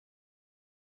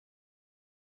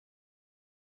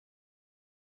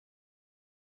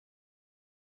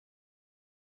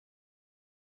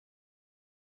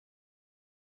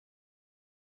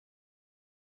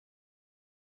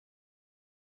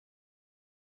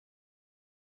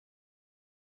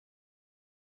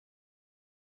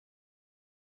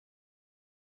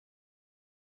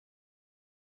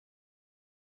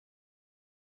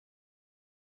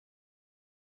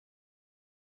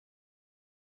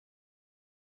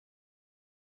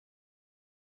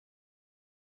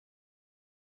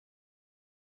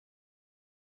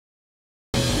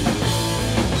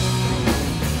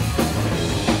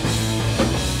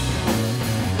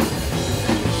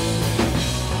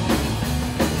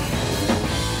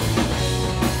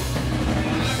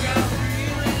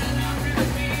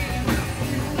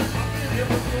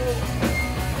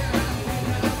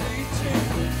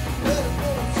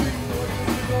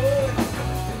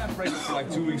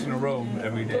row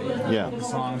every day. Yeah. The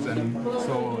songs, and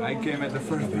so I came at the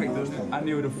first practice. I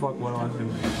knew the fuck what I was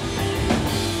doing.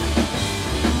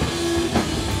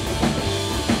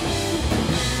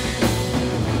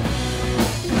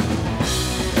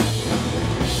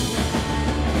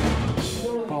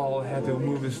 Paul had to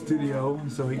move his studio,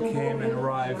 so he came and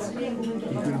arrived. He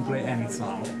couldn't play any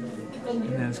song.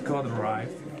 And then Scott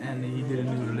arrived, and he didn't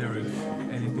know the lyrics,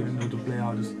 and he didn't know to play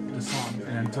out the song.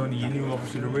 And then Tony, he knew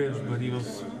obviously the riffs, but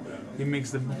he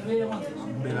mixed them a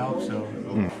bit up. So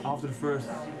after the first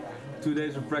 2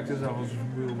 days of practice, I was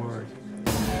real worried.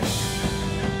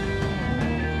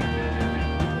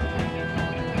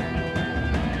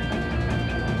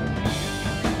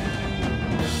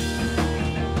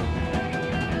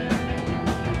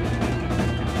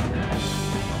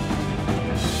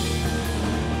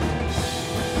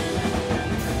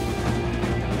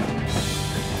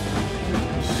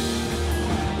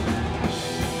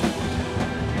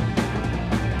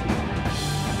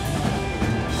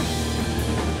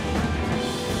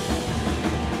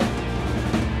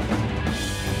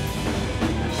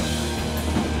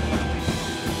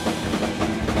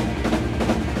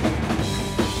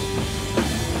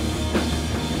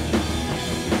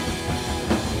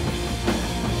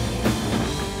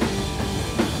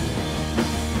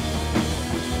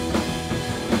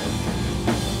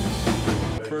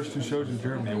 First 2 shows in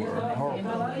Germany were horrible.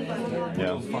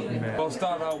 Yeah. Fucking bad. I'll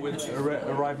start out with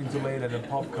arriving too late at a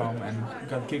popcom and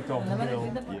got kicked off the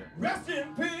bill. Yeah. Rest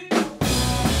in peace.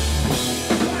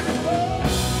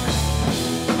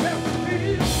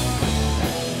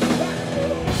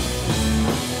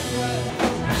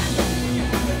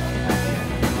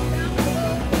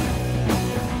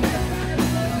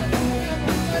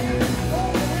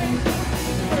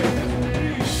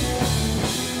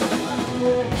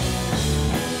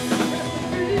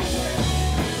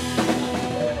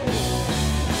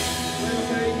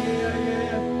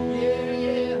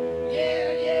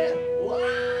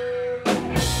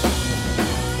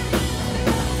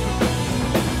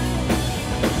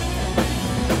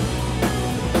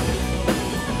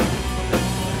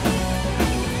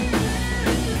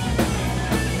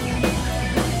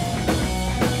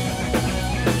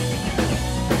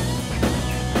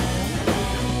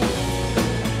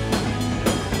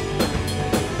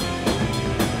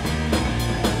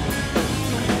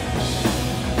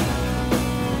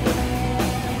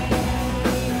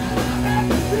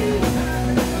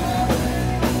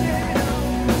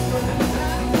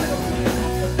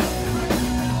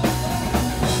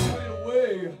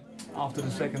 After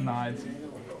the second night,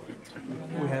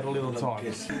 we had a little talk,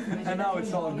 and now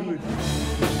it's all good.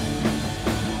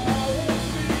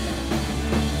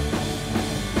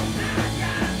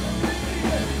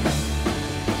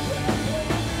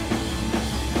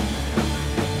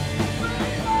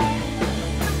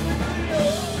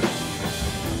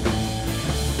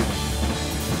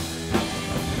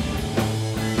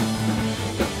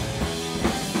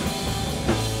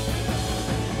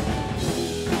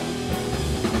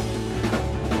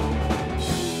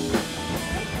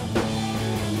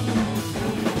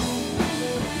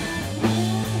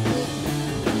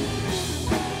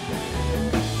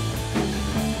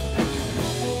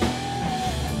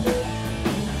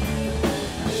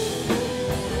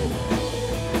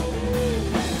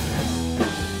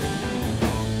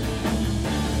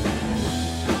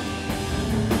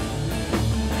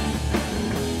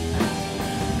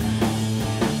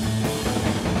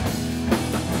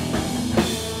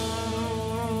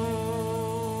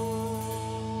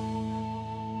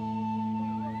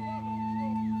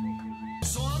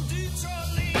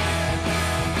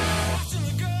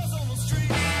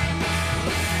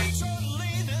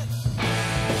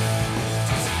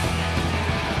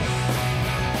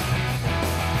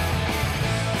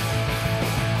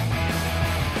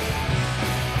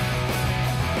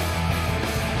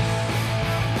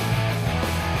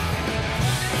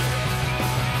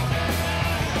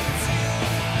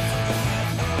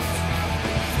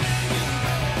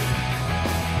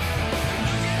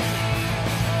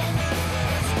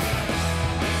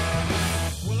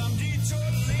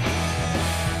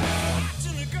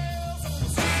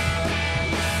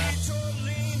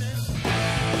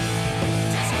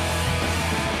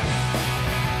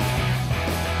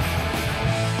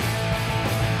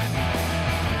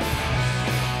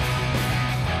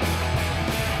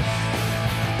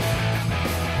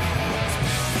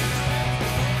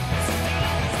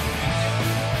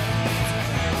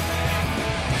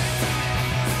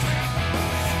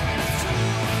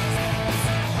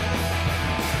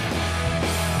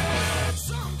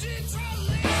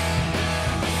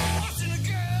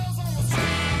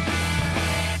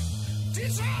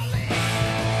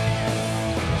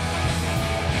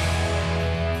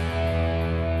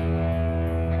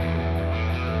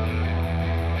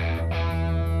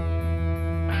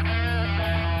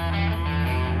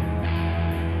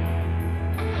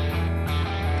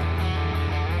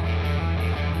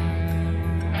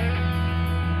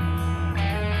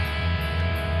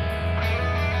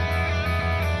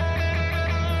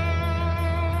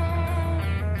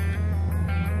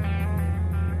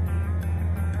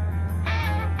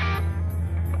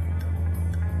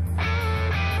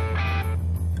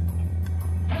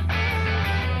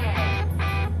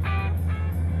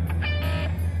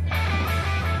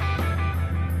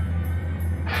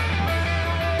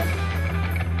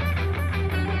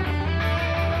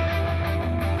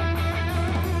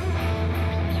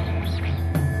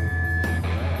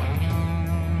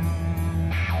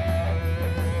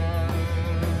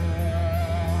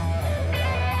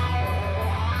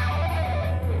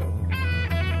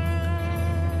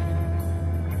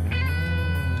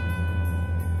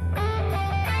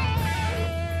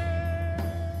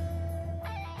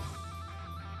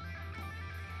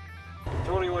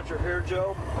 here,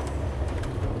 Joe?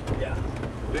 Yeah.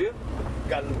 Do you?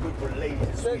 Got a little good for the ladies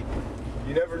this week.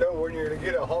 You never know when you're gonna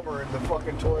get a Hummer in the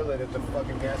fucking toilet at the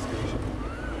fucking gas station.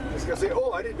 It's gonna say,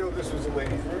 oh, I didn't know this was a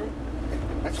ladies' room.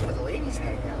 That's where the ladies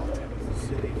hang out. It's a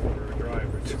city for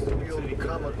drivers. It's a real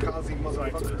kamikaze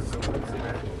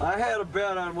motherfucker. I had a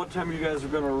bet on what time you guys were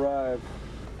going to arrive,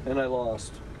 and I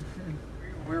lost.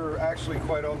 We were actually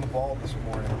quite on the ball this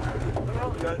morning.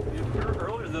 Well, you're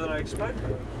earlier than I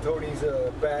expected. Tony's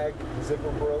bag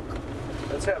zipper broke.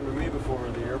 That's happened to me before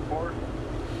in the airport.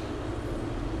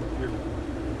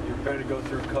 You're trying to go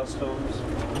through customs.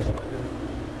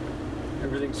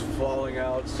 Everything's falling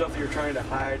out. Stuff you're trying to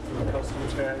hide from the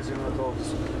customs guys, you know,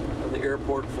 those on the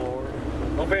airport floor.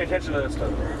 Don't pay attention to that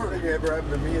stuff. The first thing that ever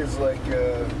happened to me is like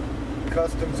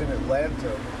customs in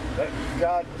Atlanta.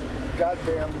 That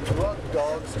goddamn drug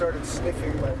dog started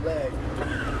sniffing my leg.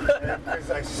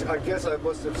 Because I guess I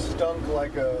must have stunk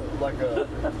like a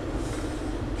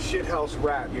shithouse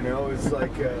rat, you know? It's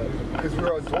like, because we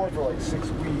were on tour for like 6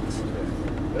 weeks.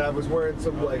 And I was wearing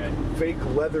some like fake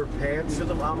leather pants. And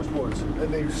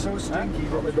they were so stinky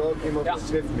that the dog came up and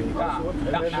sniffed me.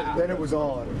 And then it was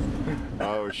on.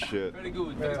 Oh shit. Very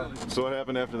good, very good. So what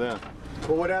happened after that?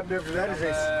 But what happened after that is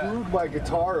they screwed my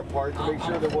guitar apart to make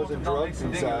sure there wasn't drugs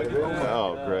inside of it.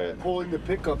 Oh, great. Pulling the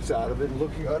pickups out of it and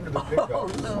looking under the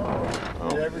pickups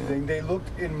and everything. They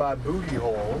looked in my booty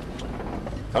hole.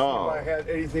 Oh. If I had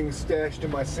anything stashed in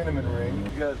my cinnamon ring.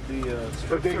 You got the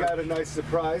But they got a nice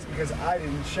surprise because I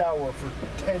didn't shower for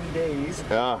 10 days.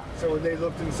 Yeah. So when they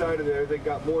looked inside of there, they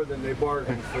got more than they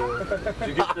bargained for. Did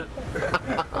you get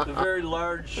the very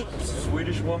large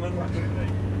Swedish woman?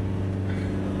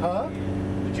 Huh?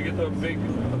 Did you get the big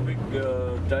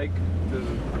dyke?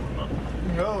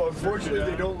 No, unfortunately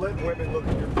they don't let women look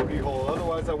in your booty hole.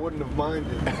 Otherwise I wouldn't have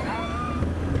minded.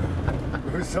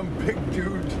 It was some big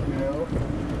dude, you know?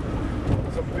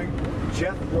 Some big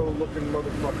Jethro looking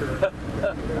motherfucker.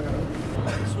 Yeah.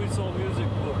 Sweet Soul Music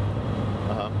book.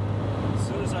 As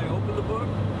soon as I open the book,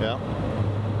 Yeah.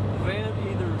 the van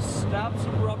either stops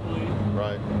abruptly,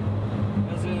 Right.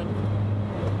 as in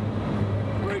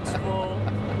brakes full,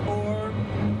 or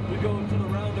we go into the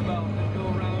roundabout and go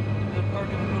around and park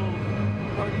in the middle,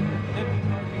 empty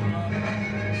parking lot.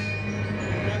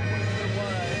 Not quite sure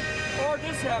why. Or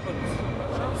this happens.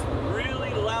 Some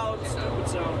really loud, stupid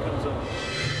sound comes up.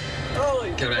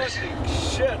 Holy fucking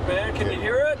shit, man! Can you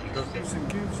hear it?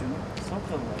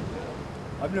 Something like that.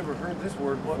 I've never heard this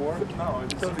word before. No,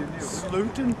 it's totally new.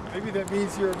 Slootin'? Maybe that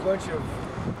means you're a bunch of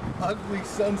ugly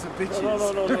sons of bitches. No.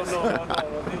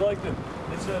 They liked it.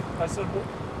 They said, I said,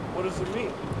 what does it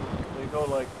mean? They go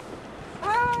like,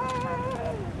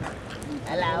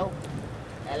 Hello.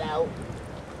 Hello.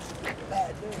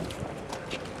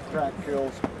 Crack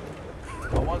kills.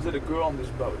 I wanted a girl on this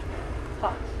boat.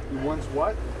 You once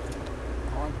what?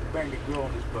 I want to bang a girl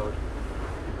on this boat.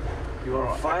 you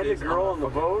want to find a girl on the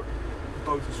boat?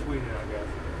 Boat to Sweden, I guess.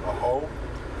 A hoe?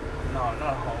 No, not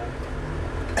a home.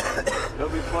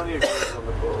 There'll be plenty of girls on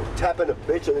the boat. Tapping a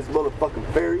bitch on this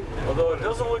motherfucking ferry. Although it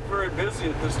doesn't look very busy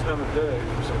at this time of day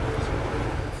for some reason.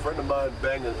 A friend of mine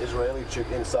banged an Israeli chick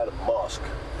inside a mosque.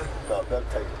 Now that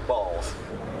takes balls.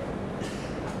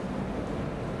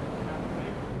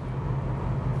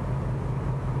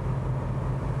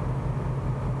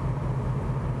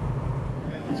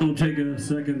 So we'll take a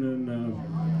second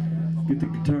and get the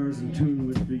guitars in tune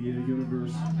with the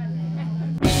universe.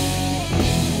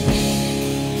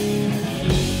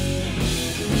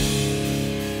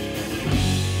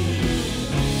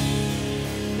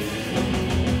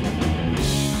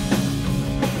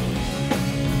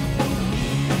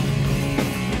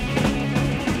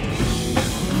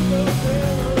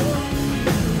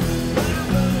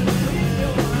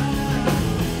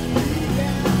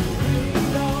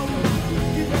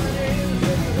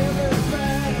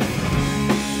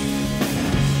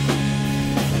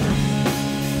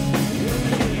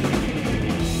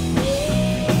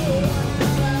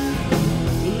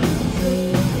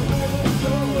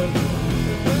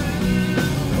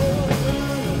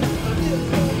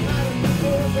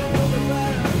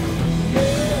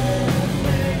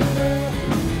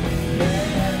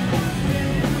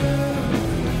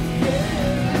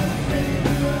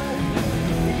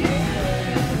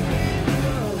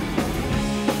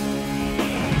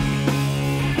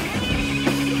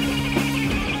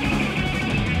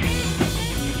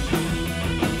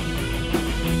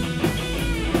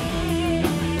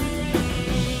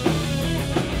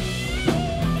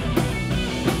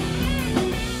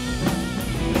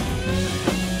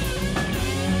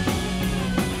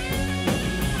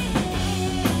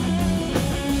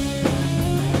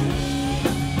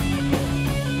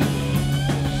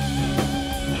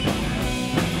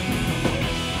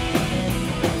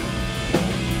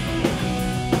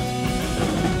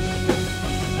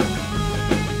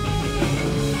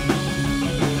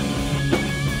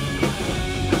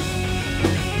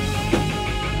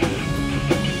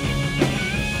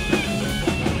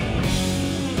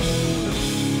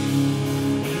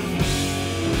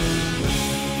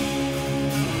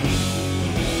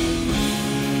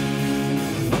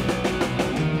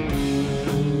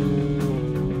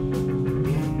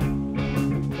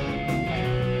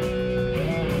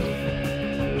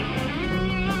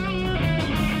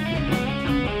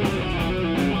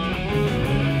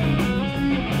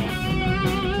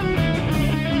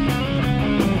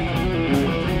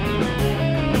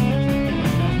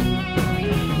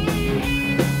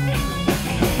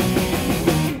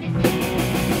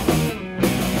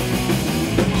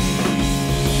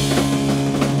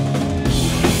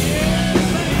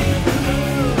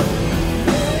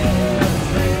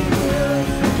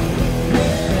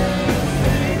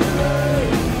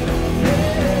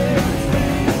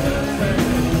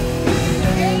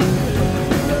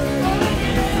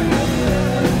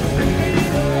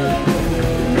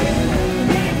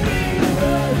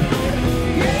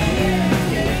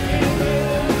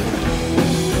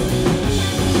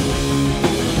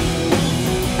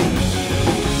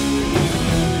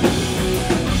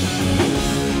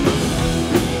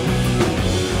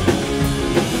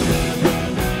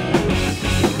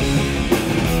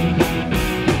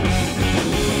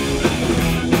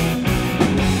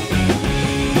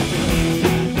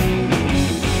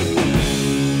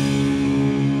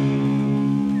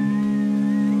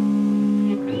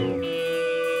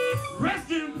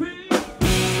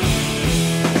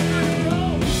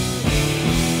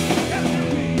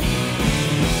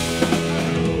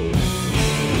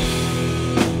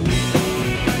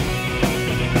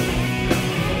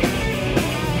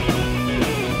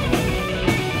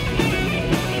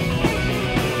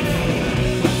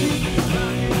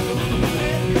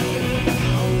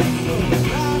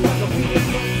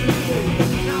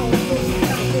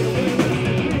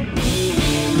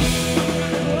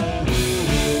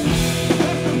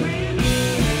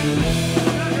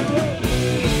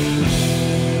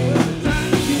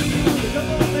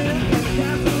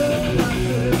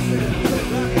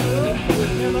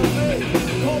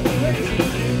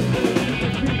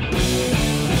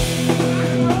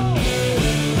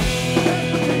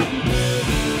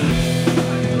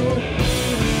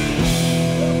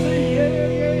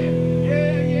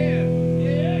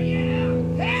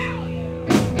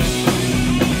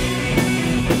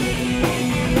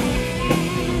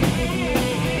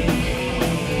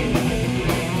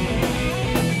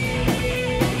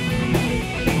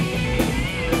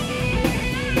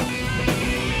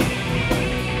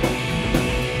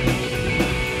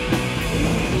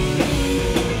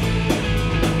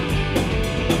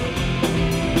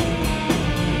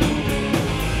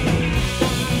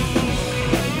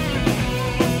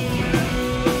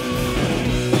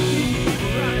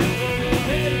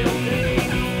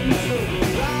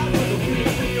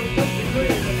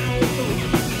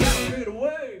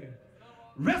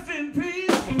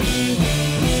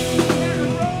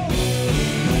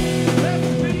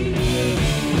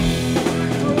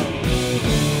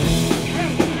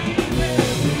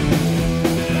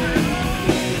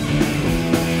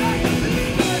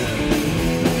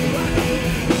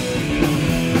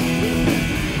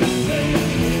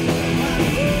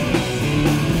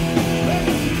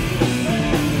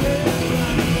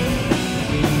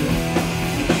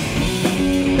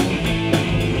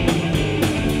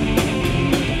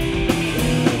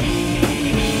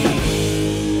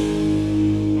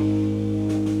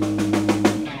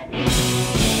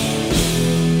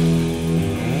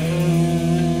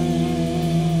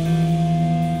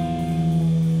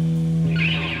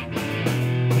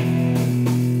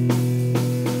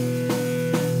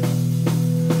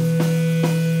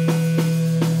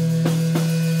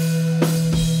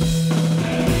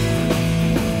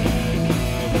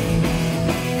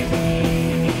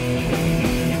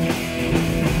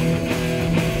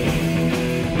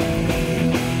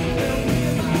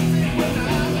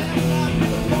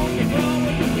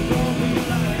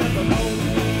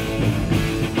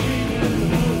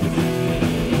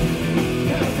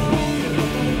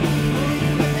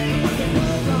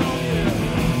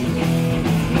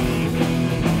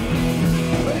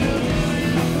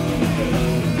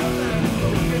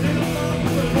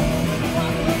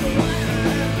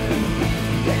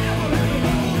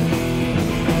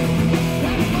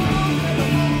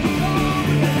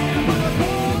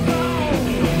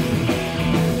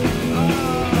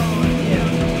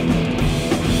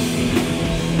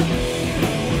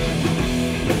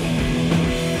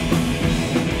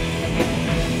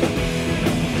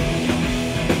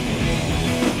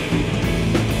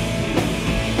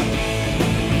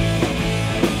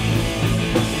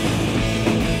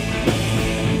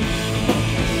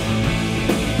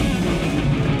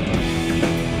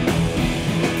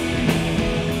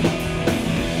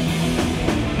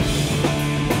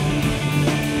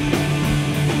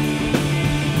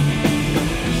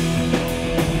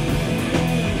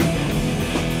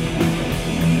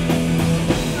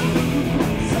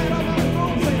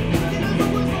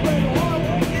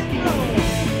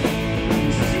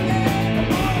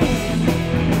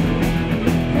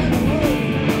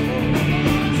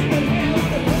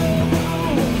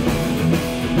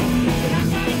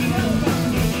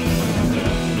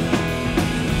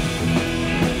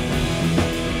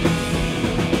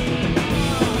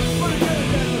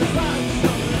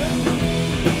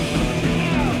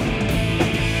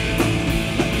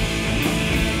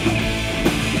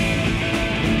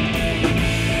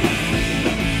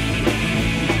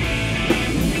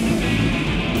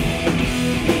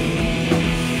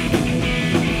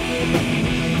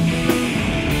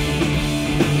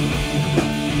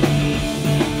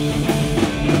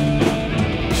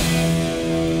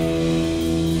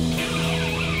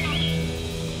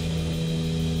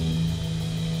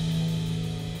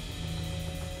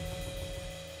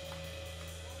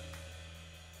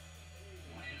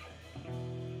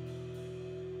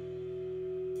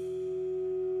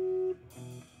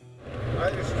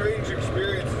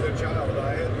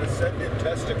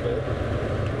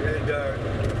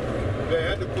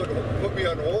 put me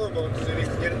on hormones so they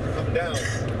could get it to come down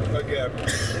again.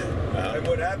 And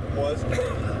what happened was,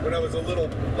 when I was a little,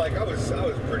 like I was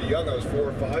pretty young. I was 4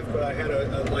 or 5, but I had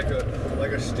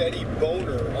a steady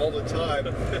boner all the time.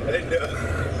 And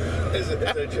as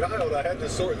a child, I had to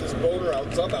sort this boner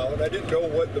out somehow, and I didn't know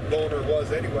what the boner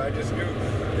was anyway. I just knew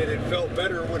that it felt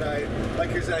better when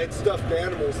because I had stuffed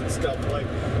animals and stuff, like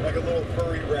a little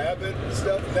furry rabbit and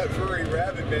stuff. And that furry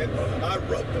rabbit, man, I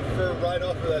rubbed the fur right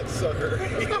off of that sucker.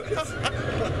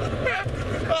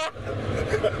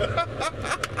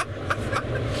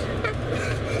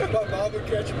 My mom would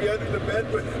catch me under the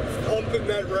bed with humping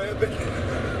that rabbit.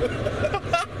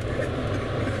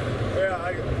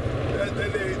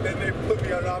 Then they put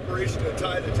me on an operation to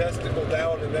tie the testicle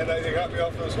down, and then they got me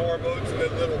off those hormones, and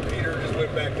then little Peter just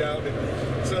went back down,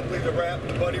 and suddenly the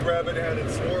bunny rabbit had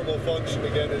its normal function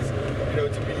again, as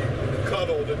to be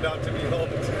cuddled and not to be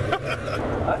humped.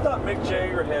 I thought Mick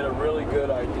Jagger had a really good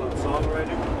idea in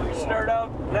songwriting. You start out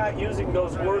not using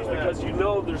those words because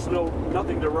there's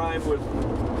nothing to rhyme with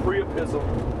priapism.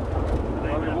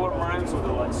 I mean, what rhymes with it,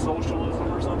 like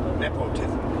socialism or something?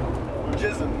 Nepotism.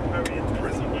 Jism.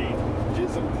 Prison.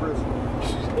 Jism prison.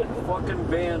 Fucking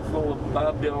van full of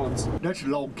Bob Dylans. That's a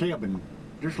log cabin,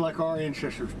 just like our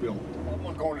ancestors built. I'm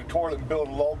gonna go in the toilet and build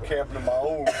a log cabin of my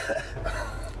own.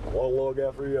 One log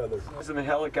after the other. I was in the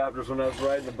helicopters when I was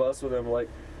riding the bus with him, like,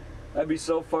 I'd be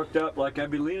so fucked up, like I'd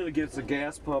be leaning against a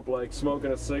gas pump, like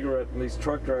smoking a cigarette, and these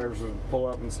truck drivers would pull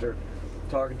up and start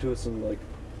talking to us in like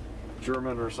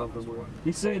German or something.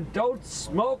 He's saying, "Don't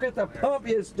smoke at the pump,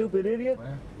 you stupid idiot."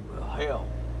 Well, hell,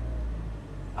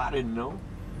 I didn't know.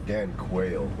 Dan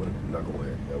Quayle, what a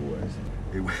knucklehead that was.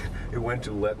 He went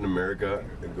to Latin America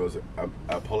and goes, I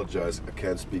apologize, I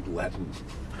can't speak Latin.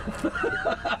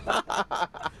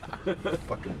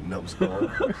 Fucking numbskull.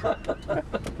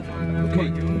 Okay,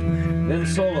 then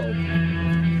solo.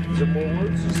 Is there more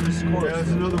words? Is this chorus? Yeah,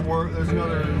 there's another word. There's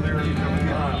another lyric coming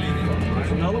in.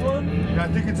 There's another one? Yeah, I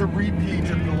think it's a repeat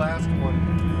of the last one,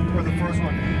 or the first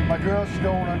one. My girl, she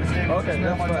don't understand. Okay, spend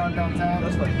that's my fine. time downtown.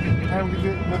 That's fine.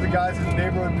 And with the guys at the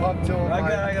neighborhood pub till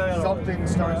something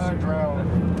starts to drown.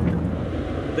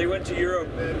 They went to Europe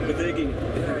with Iggy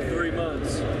for 3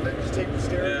 months. Then just take the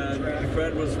stereo track. And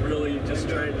Fred was really just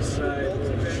trying to decide,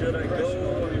 should I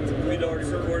go? I mean, we'd already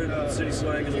recorded City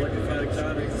Slang and Electrifying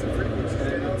Tonics,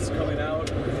 and it's coming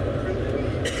out.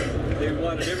 They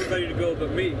wanted everybody to go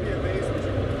but me,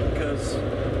 because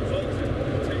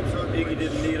Iggy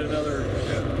didn't need another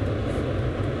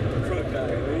front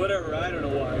guy, or whatever, I don't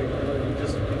know why. He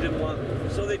didn't want me.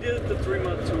 So they did the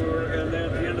 3-month tour, and then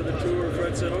at the end of the tour,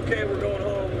 Fred said, okay, we're going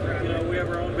home. You know, we have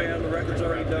our own band, the record's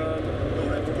already done.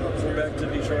 We're back to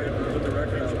Detroit and put the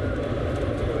record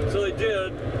out. So they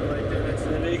did,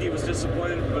 and Iggy was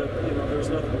disappointed, but you know, there was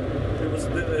nothing. It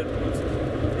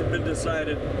had been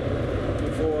decided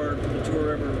before the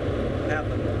tour ever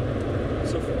happened.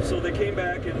 So they came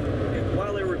back, and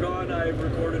while they were gone, I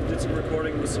did some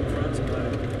recording with some friends of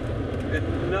mine,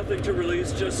 and nothing to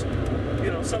release, just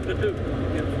you know, something to do.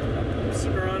 You know, I'm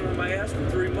sitting around on my ass for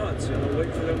 3 months, you know,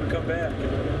 waiting for them to come back.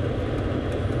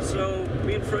 So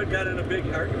me and Fred got in a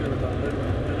big argument about it,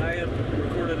 and I had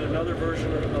recorded another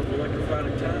version of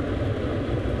Electrifying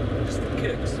Tonic, just for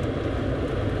kicks.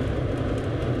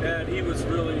 And he was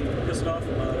really pissed off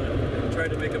about it and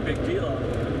tried to make a big deal out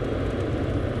of it.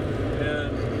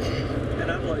 And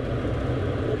I'm like,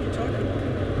 what are you talking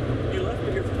about? You left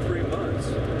me here for 3 months.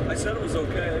 I said it was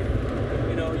okay.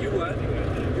 You know, you went,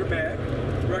 you're back,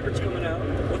 the record's coming out.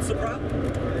 What's the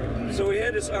problem? So we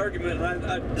had this argument, and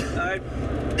I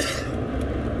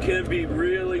can be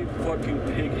really fucking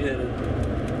pig-headed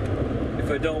if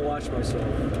I don't watch myself.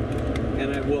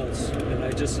 And I was. And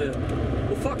I just said,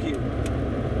 well, fuck you.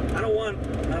 I don't want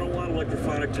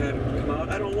Electrifying Tonic to come out.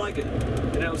 I don't like it.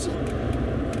 And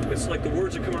it's like the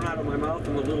words are coming out of my mouth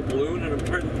in the little balloon, and I'm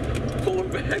trying to pull them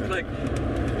back, like,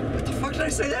 what the fuck did I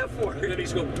say that for? And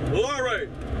he's going, well, all right,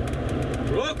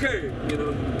 okay, you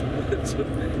know.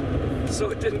 So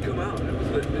it didn't come out.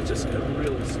 It just got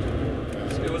really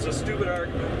stupid. It was a stupid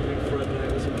argument between Fred and I.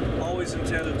 It was always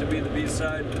intended to be the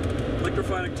B-side.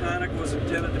 Electrifying Tonic was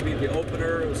intended to be the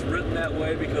opener. It was written that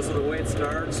way because of the way it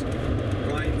starts.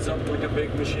 Lines up like a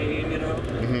big machine, you know.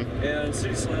 Mm-hmm. And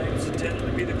City Slang was intended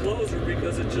to be the closer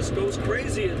because it just goes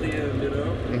crazy at the end, you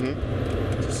know. Mm-hmm.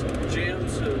 It just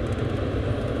jams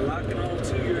rocking all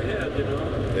to your head, you know.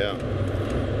 Yeah.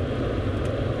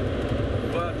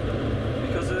 But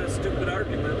because of that stupid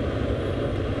argument,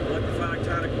 Electrifying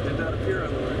Tonic did not appear on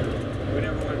the record. We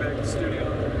never went back to the studio.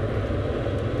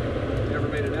 Never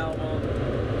made an album.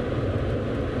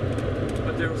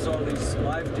 But there was all these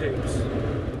live tapes.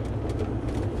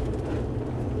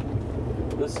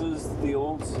 This is the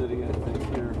old city, I think,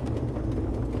 here.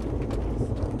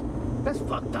 That's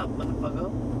fucked up, motherfucker.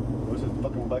 What's this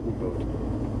fucking Viking boat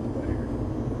right here?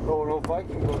 Oh, no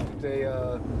Viking boat that they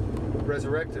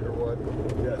resurrected or what?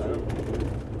 Yeah,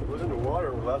 it was in the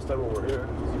water last time we were here.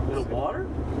 In the water?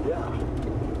 Yeah.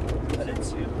 I didn't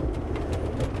see it.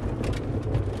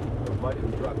 It might have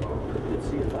been I didn't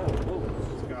see it. Oh,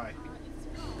 This guy.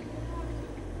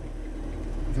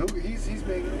 He's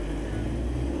making it.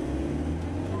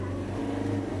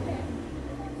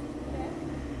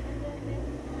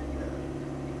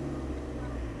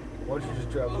 Why don't you just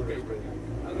drive with us, baby?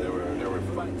 They were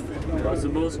fighting. that was the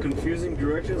most confusing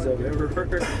directions I've ever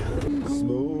heard.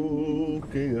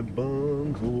 Smoking a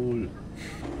bunghole.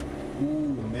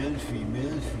 Ooh, Melfi.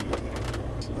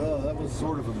 Oh, that was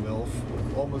sort of a MILF,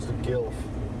 almost a GILF.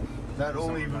 Not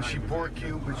only will she pork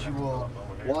you, but she will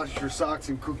wash your socks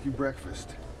and cook you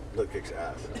breakfast. Look, kicks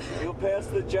ass. You'll pass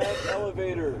the giant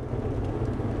elevator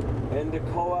and the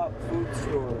co-op food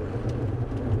store.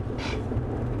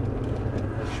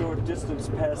 A short distance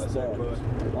past that,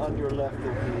 on your left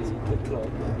will be the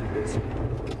club.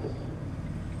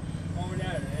 Over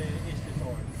there is the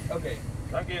door. Okay,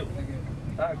 thank you.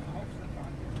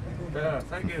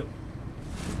 Thank you.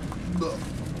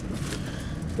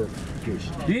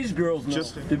 These girls know.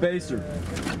 Just the baser.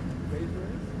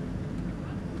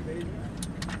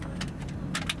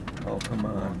 Oh, come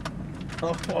on.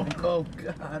 Oh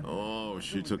God. Oh,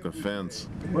 she took offense.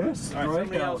 What a All right,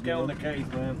 somebody else strikeout, get on the man.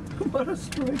 case, man. What a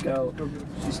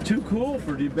strikeout. She's too cool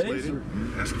for Lady,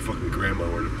 debaser. ask a fucking grandma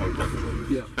where the punk rock club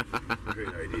is. Yeah, Great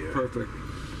idea. perfect.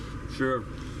 Sure.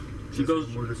 She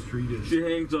goes, Where the street is. she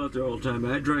hangs out there all the time.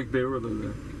 I drank beer with her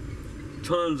there.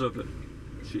 Tons of it.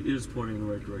 She is pointing in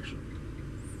the right direction.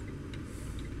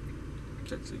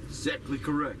 That's exactly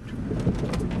correct.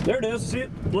 There it is. See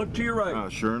it? Look to your right. Ah,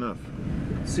 sure enough.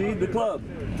 See the club.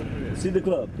 See the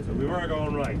club. So we were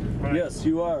going right. Yes,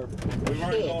 you are. We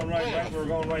weren't going right, we were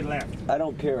going right left. I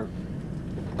don't care.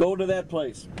 Go to that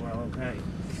place. Well, okay.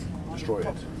 Destroy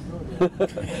it. Go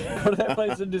to that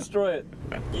place and destroy it.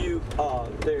 You are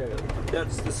there.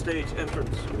 That's the stage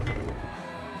entrance.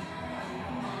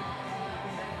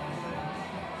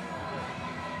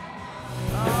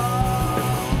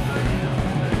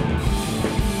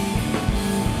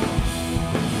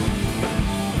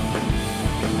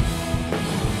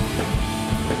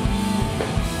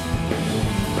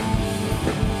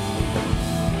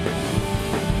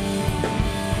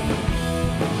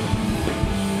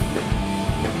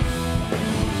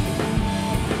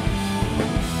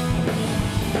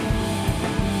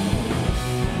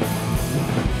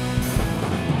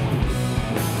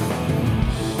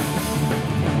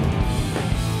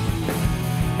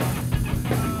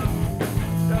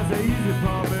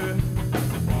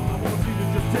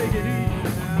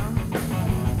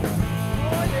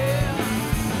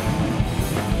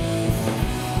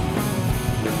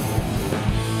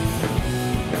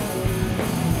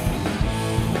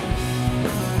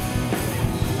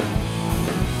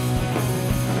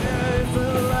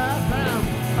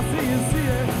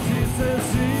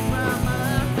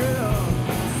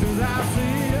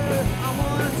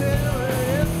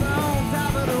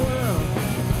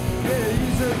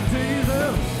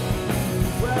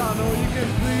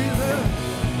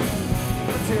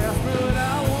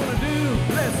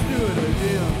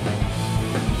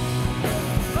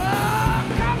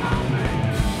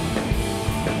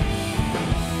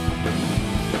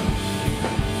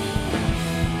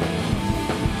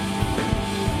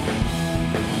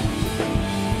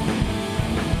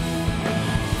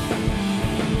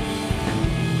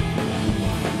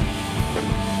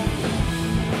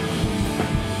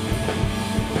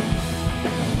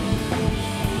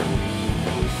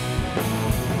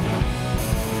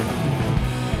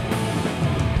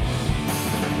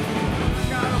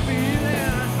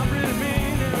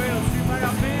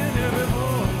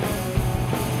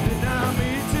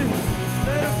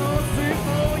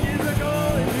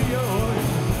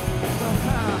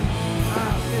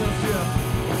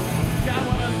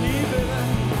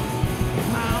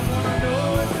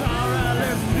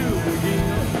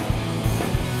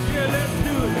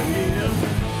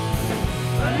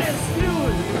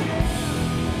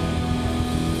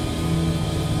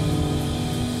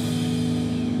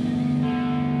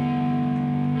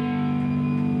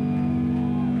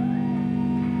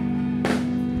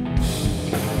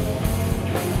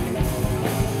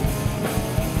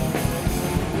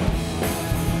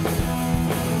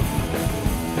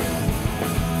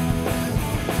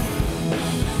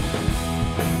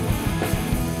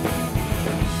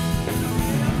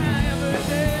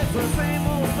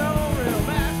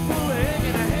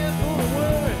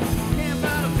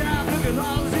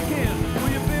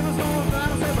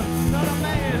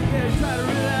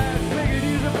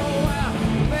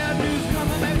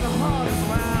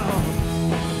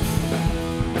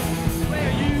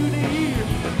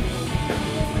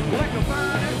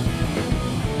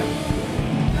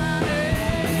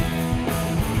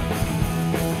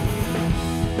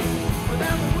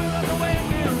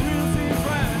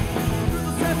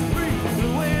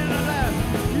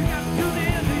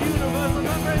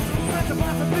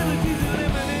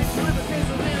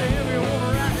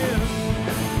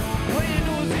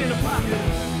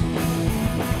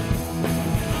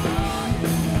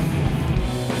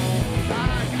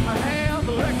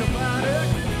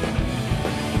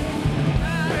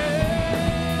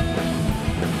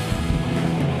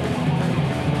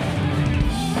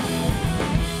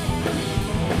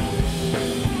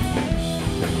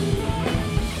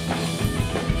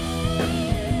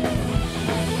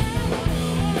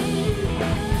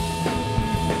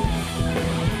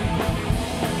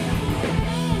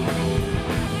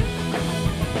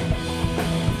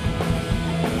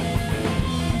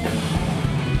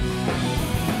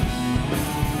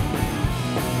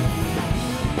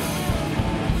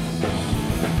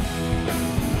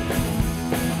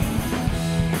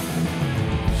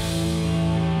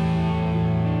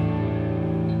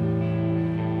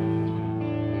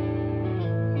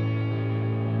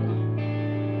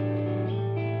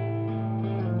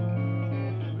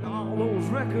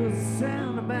 records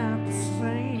sound about the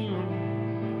same.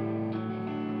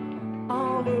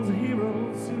 All those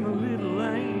heroes seem a little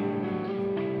lame.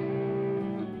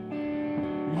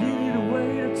 You need a way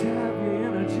to tap your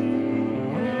energy.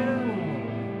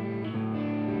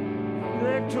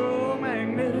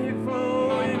 Electromagnetic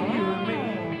flow in you and me.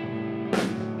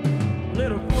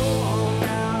 Let it flow on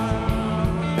down.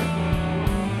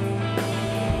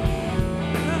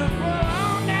 Let it flow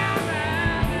on down,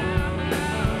 down, down,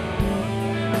 down.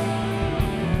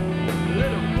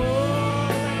 Let it flow,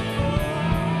 let it flow.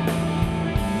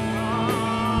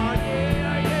 Oh,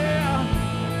 yeah, yeah.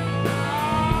 Oh,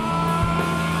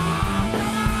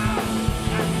 come on,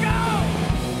 let's go.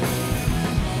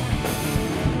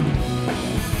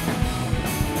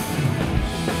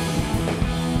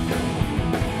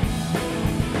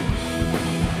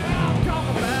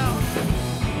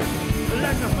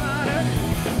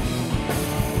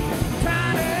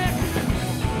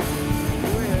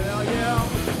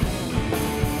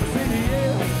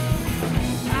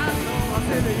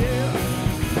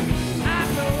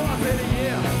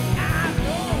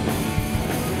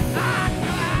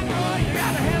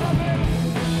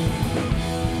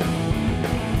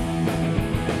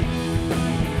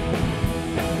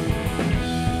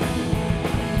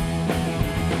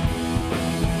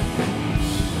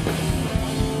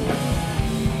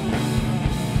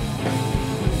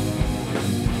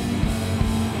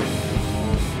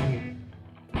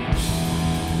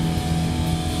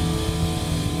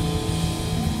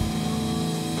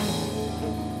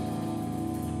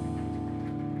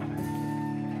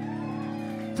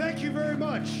 Thank you very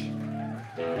much.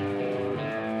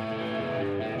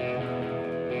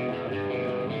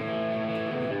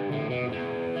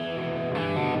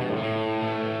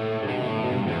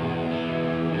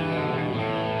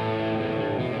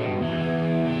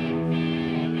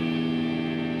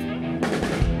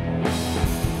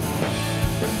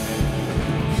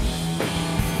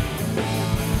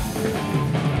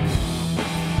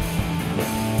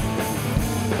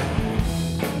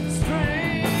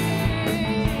 Strange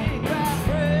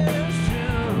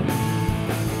vibration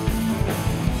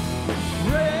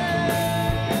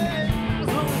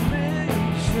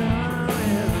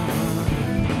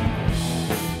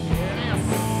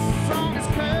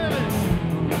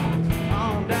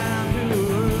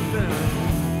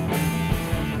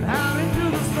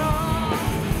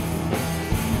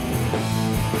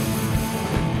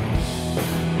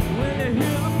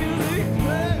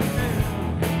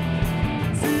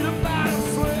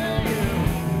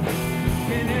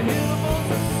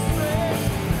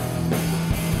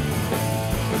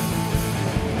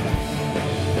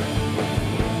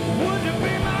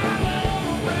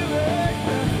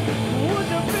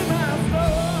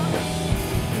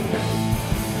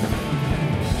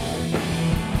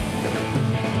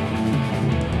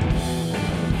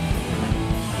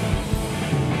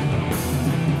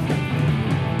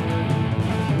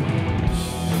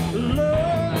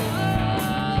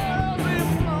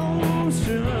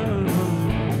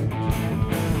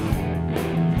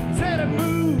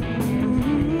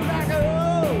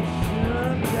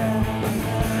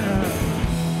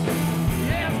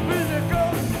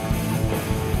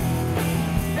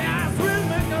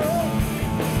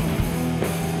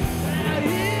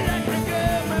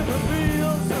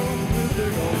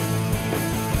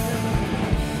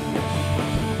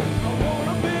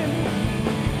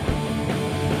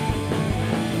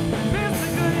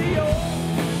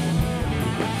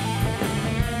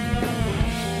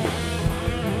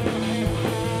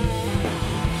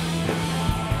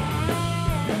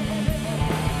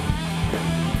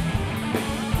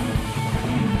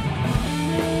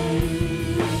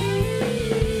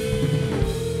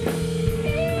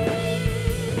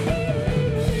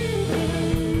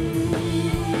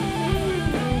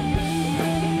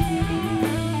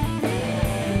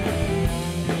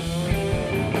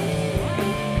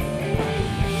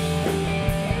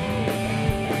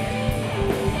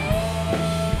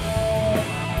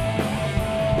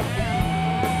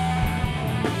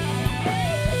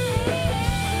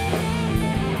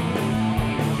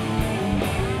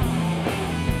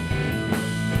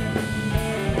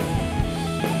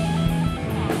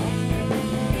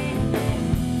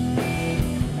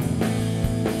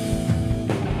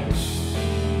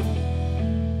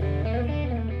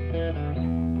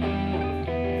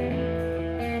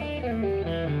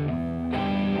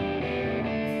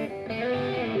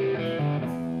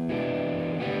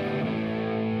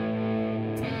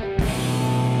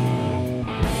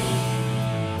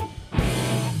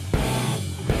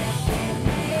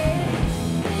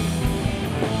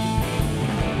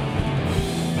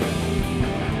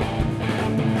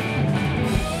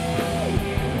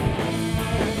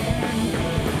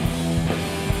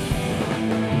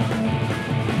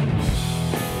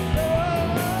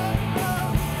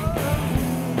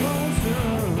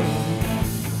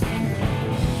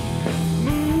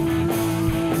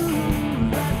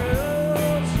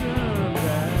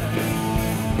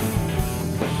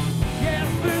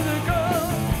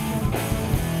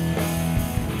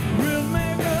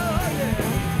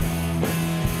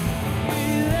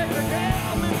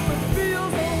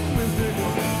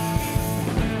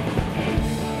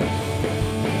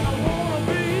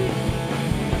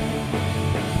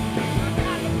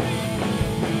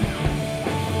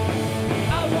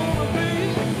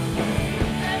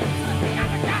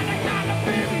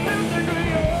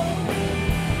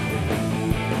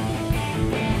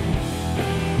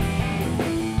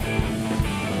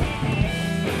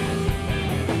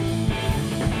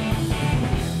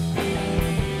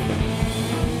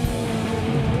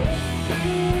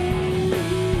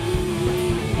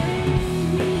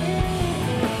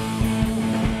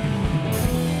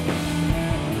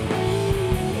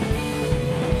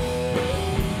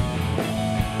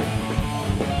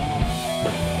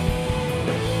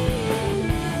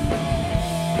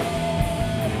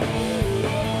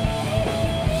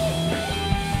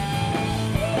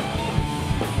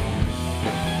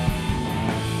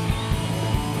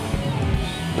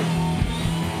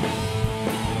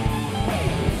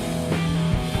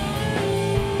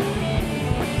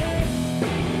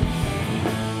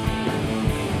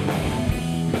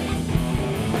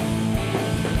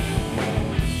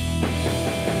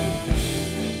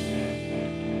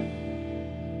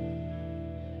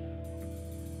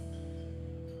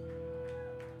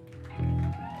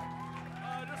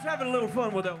having a little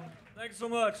fun with that one. Thanks so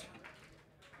much.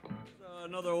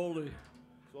 Another oldie.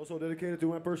 It's also dedicated to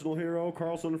my personal hero,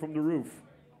 Carlson from The Roof.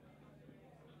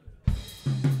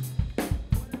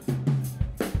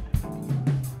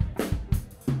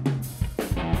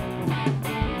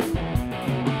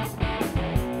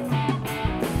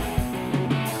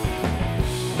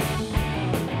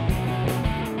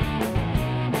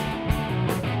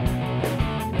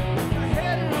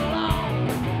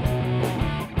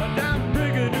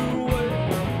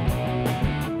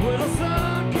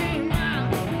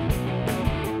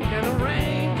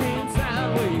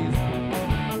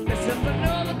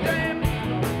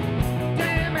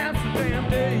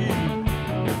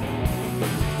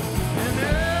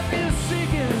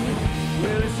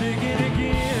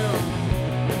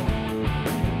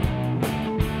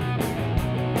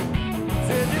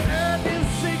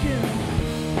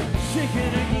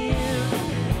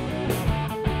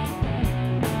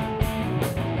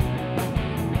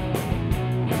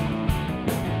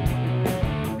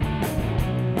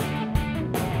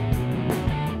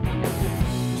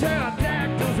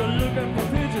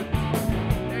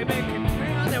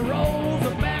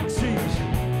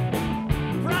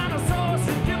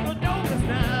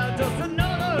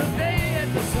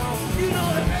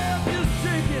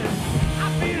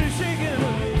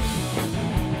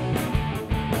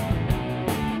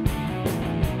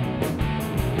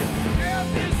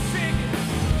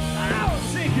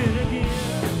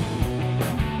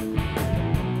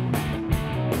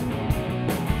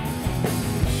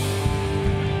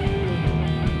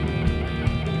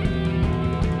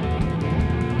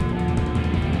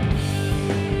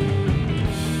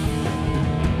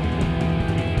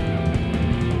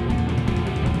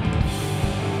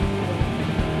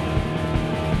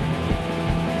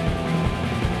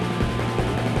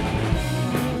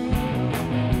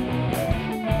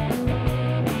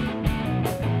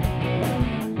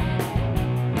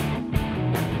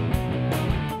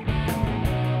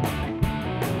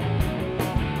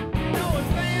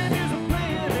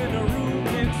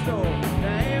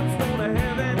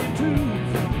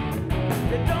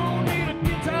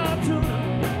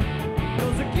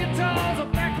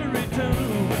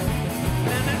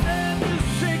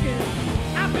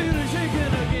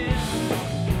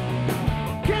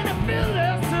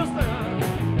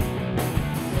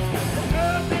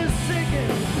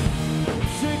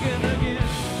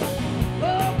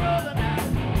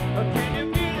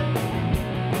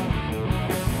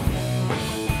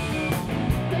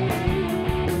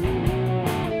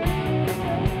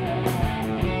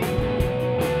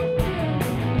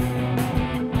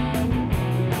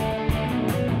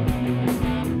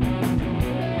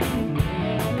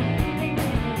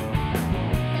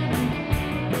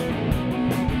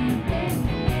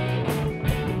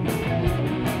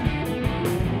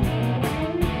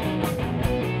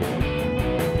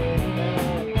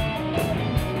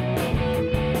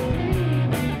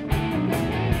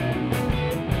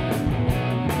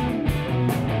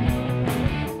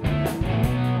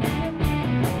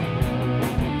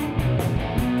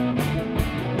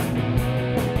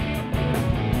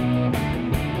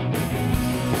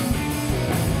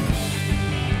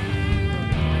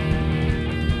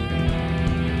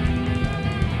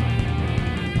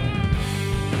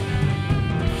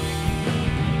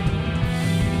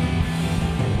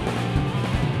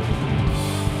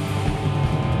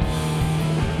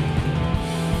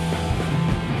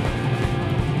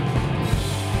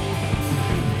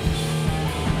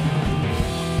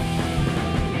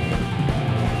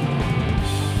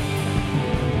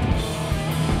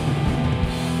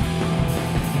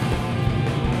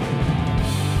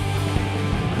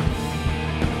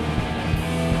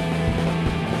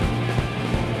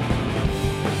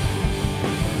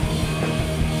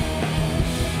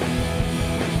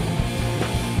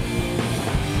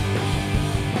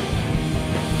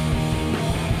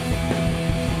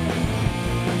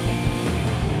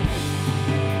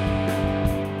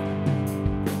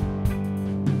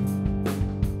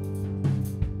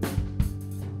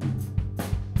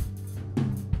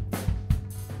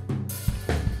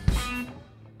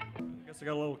 I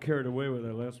got a little carried away with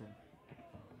that last one.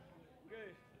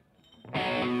 Okay.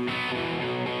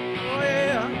 Oh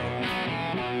yeah.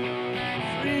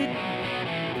 Sweet,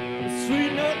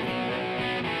 sweet nothing.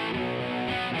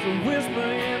 It's a whisper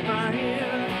in my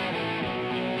ear.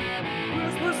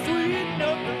 Whisper sweet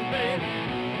nothing, baby.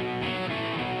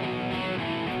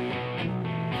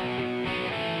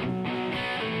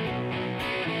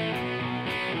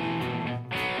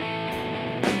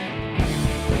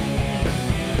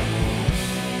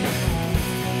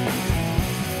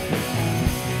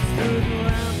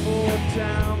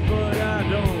 Town, but I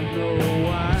don't know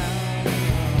why.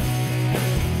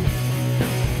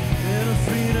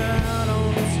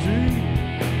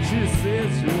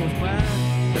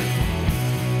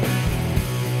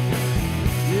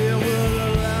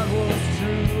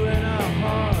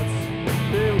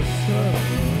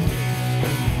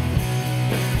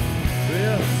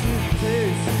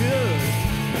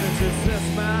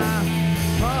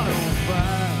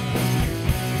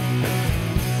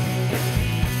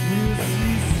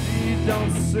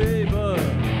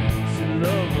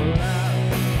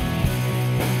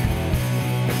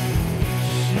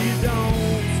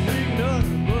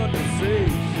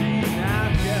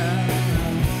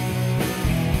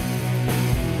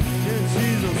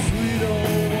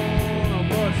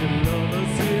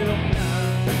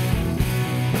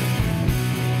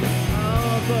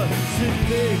 she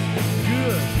makes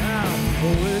good. I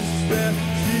wish that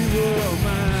she were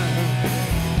mine.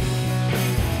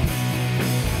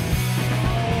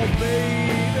 Oh,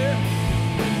 baby,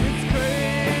 it's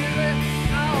crazy,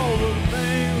 all the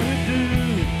things we do.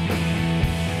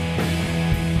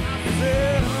 I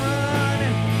said,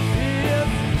 honey,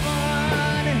 it's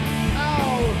funny,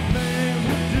 all the things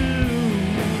we do.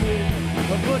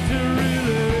 But you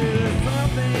really, really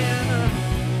something,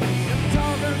 you're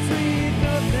talking sweet,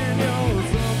 nothing, you're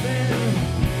something.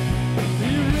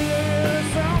 You really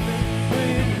something,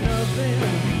 sweet, nothing.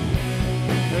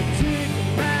 Take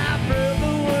my breath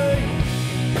away.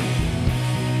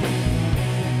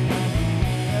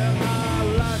 And I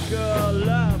like her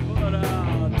life, but I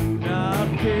do not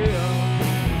care.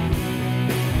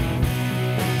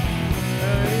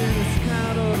 And it's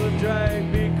kind of a drag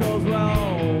because we're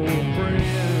all friends.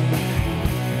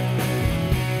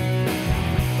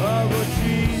 Oh, but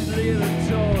she's little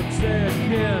George that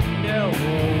can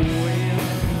never win.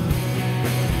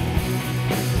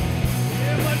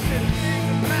 Yeah, but she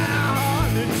takes my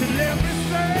heart and she let me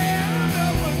stand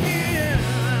up again.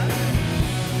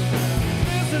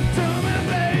 Listen to me,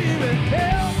 baby.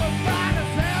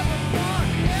 Everybody's having fun.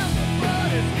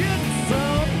 Everybody's getting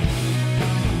some.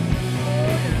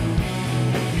 Oh, yeah.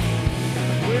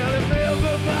 Well, if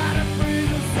everybody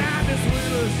freezes out this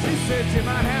winter, she said she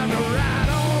might have to ride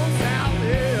on south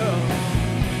here.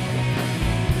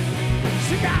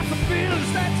 She got some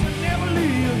feelings that she'll never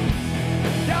leave.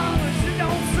 Darling, she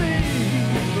don't see,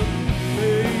 but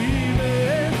baby.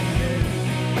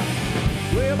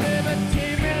 Well, baby,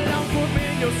 take me along, put me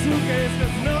in your suitcase.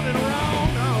 There's nothing wrong,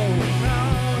 no, no.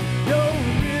 You're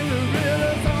really,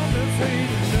 really something sweet,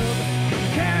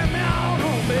 nothing. Carry me on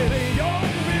home, baby. You're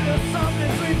really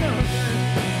something sweet, nothing.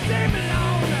 Take me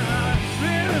along now,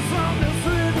 really something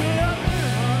sweet,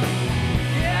 nothing.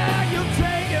 Yeah, you're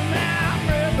taking my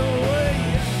breath away.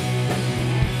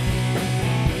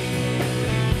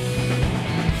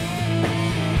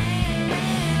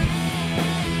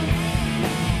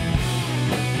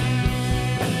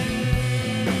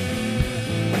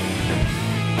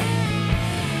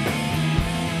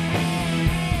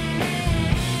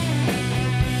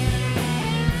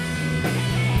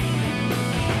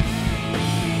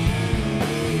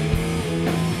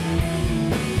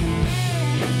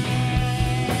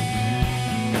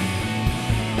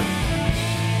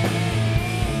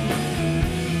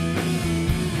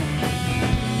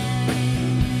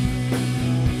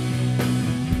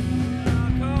 I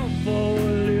come for a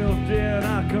lift and I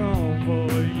come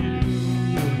for you.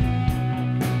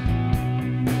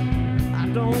 I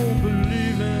don't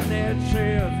believe in that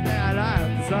chance that I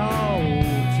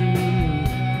exalt you.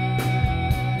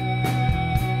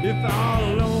 If all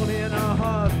alone in our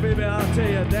hearts, baby, I'll tell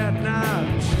you that not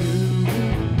true.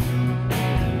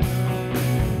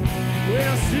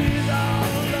 Well, she's all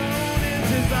alone and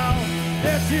she's all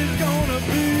that she's gonna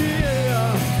be.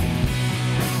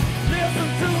 Listen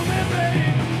to me, baby.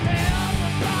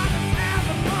 Everybody's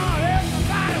having fun.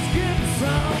 Everybody's getting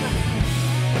some.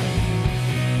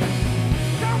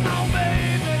 Come on,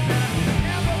 baby.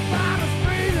 Everybody's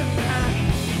breathing now.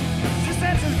 She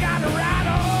said she's got to ride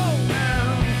on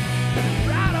down.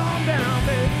 Ride on down,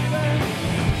 baby.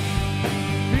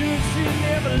 Feel she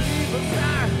never leave her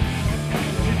side.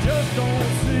 She just don't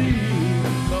see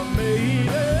the baby.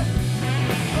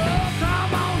 Oh,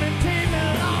 come on and take me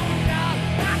along, God.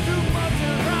 Not too much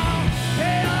is wrong.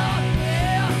 Yeah,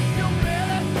 yeah, you're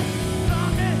really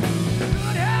something.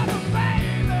 Good heaven,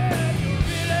 baby. You're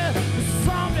really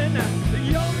something.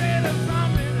 You're really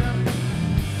something.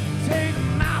 Take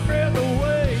my breath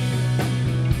away.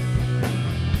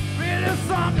 Really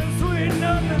something sweet,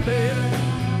 nothing, baby.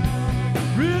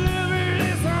 Really,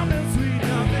 really something sweet,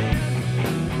 nothing.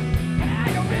 Yeah,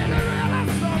 you're really, really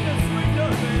something sweet,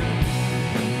 nothing.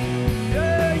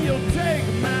 Yeah, you'll take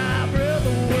my breath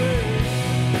away.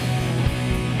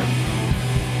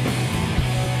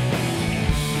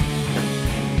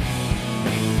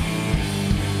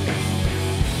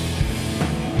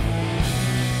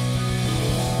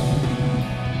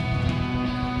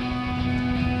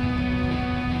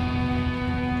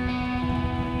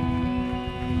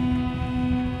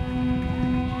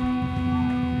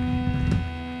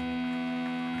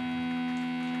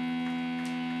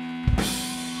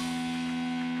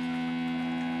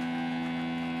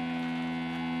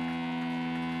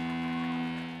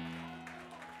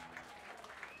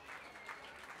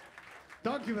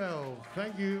 Dankjewel.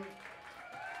 Thank you.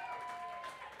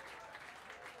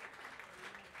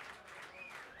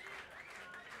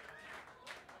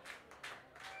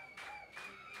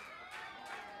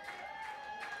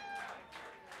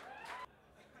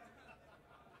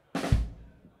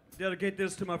 Dedicate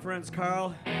this to my friends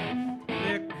Carl,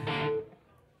 Nick,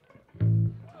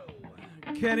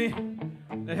 Kenny,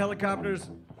 the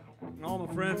helicopters, and all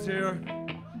my friends here.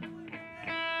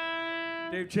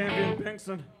 Dave Champion,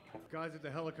 Pinkston. Guys at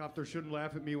the helicopter shouldn't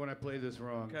laugh at me when I play this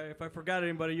wrong. Okay, if I forgot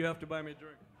anybody, you have to buy me a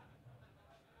drink.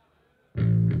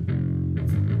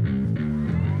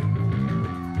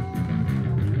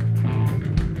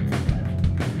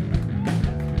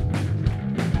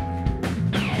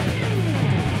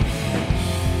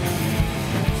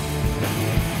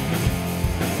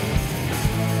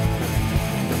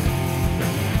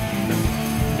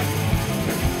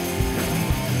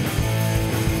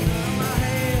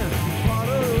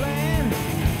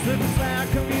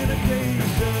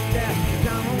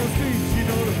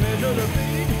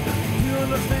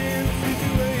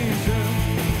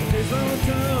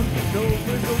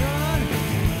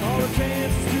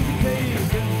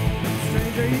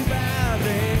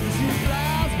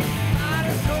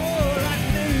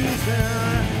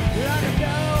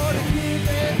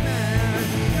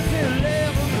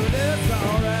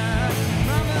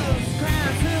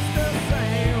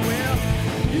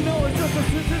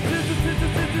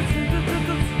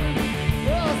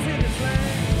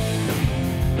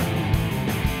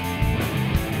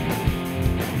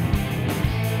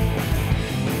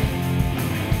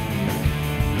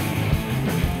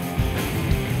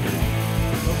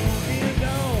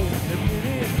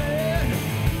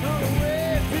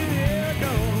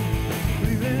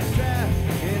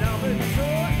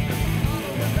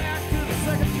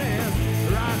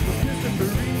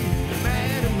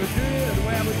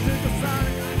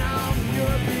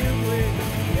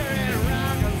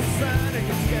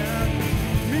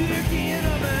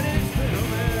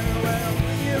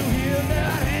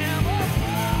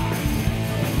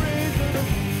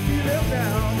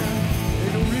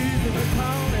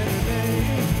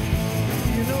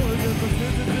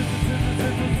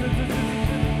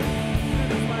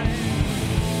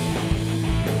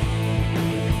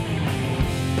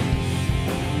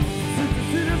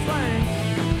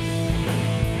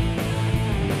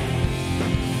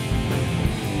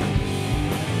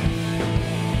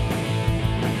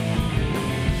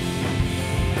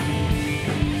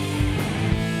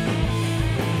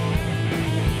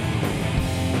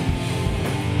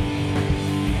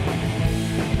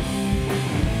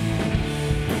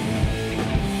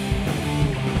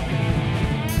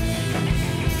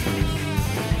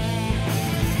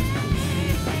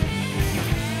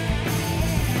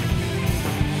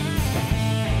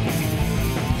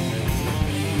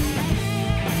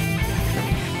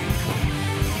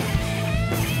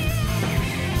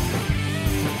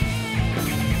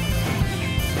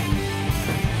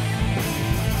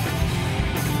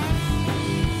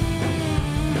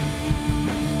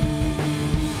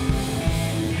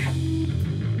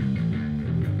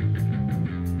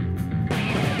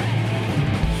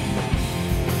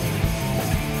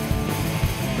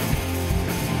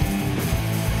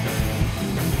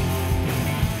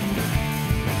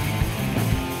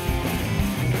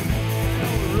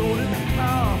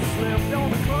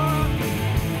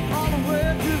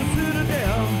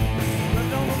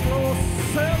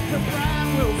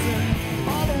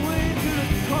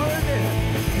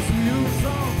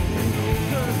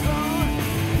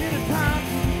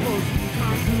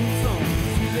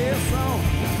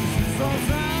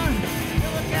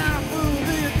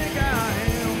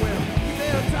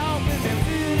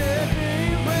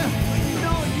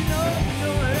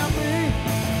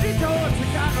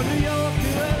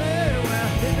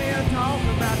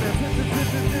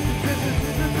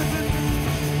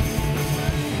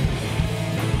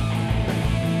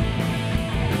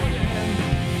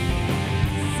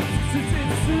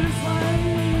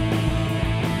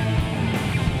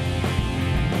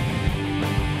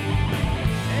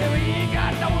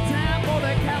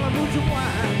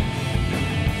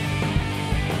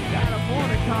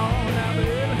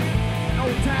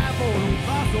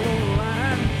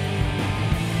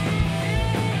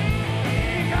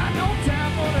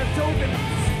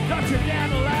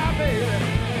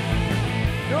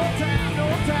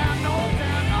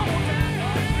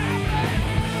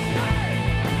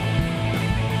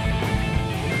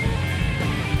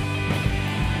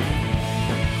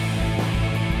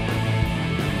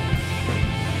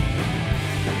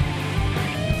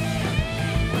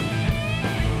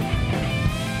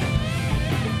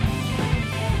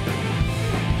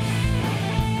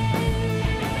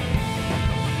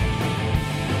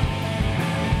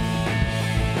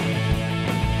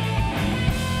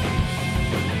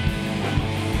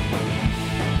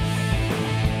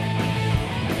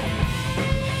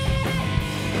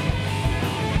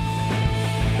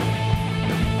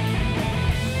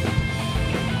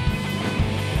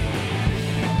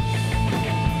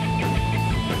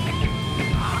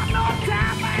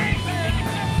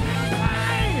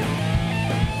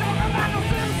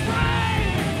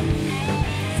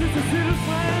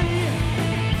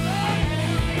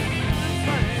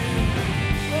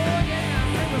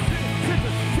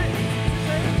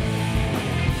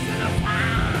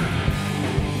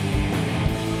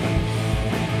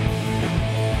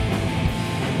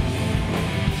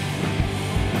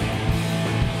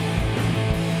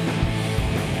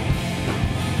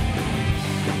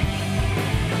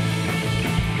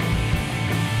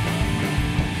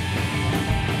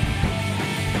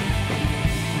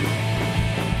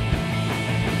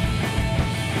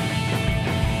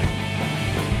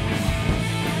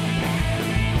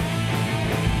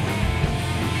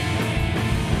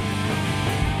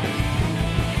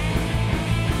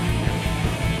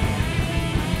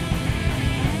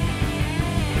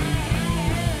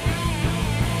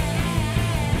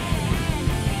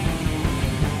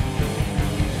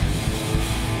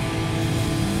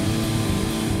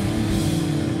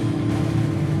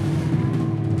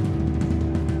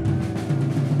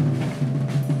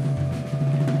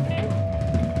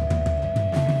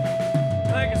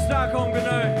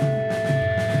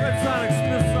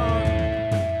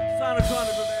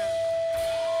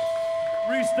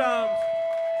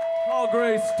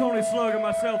 Tony, Slug, and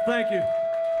myself, thank you,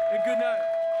 and good night.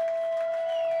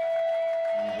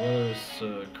 Whether it's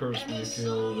Curtis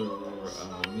Mayfield or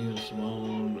Nina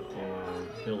Simone or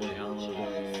Billie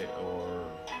Holiday or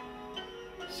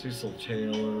Cecil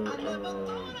Taylor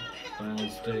or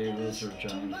Miles Davis or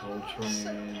John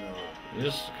Coltrane, or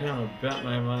just kind of bent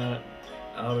my mind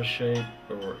out of shape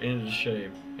or into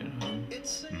shape, you know,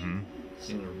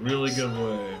 in a really good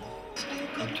way.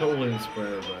 I'm totally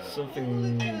inspired by it.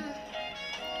 Something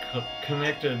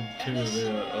connected to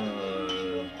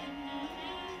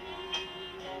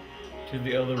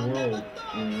the other world,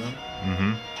 you know.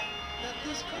 And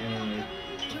I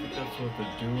think that's what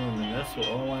they're doing, and that's what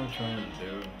all I'm trying to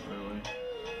do, really.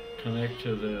 Connect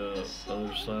to the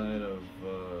other side of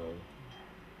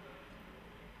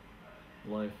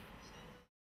life.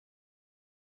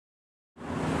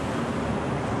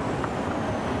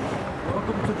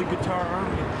 Welcome to the Guitar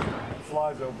Army.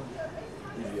 Flies open.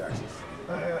 Easy access.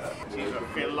 Geez, I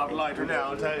feel a lot lighter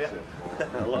now, I'll tell you.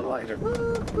 A lot lighter. Beep,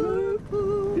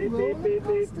 beep, beep,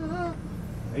 beep.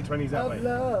 820's that way.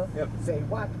 Yep. Say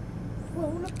what?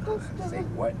 Say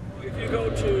what? If you go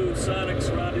to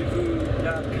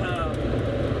sonicsrendezvous.com,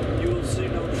 you will see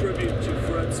no tribute to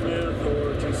Fred Smith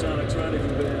or to Sonic's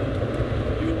Rendezvous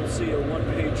Band. You will see a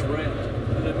one-page rant,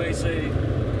 and it may say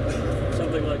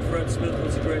something like Fred Smith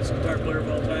was the greatest guitar player of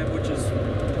all time, which is,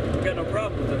 I've got no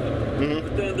problem with that.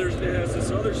 But then it has this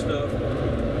other stuff,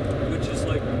 which is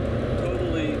like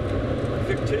totally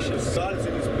fictitious. Scott is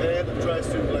in his band and tries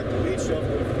to like leech off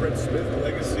the Fred Smith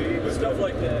legacy, but stuff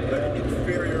like that, like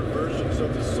inferior versions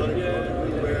of the Sonic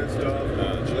Band stuff.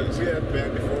 We had a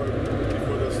band before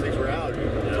those things were out.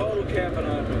 Total capping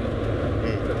on me.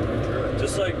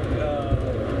 Just like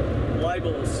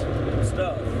libelous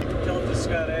stuff. Tell it to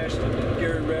Scott Asheton and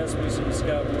Gary Rasmussen and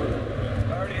Scott Asheton.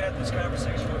 I already had this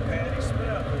conversation with Patty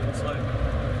Smith. It's like,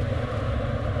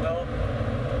 well,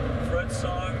 Fred's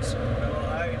songs, well,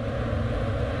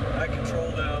 I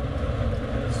control them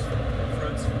as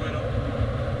Fred's widow,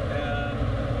 and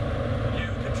you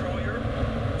control your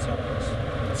songs.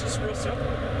 It's just real simple.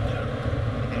 Yeah.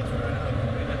 That's right. I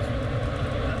mean,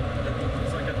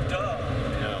 it's like a duh.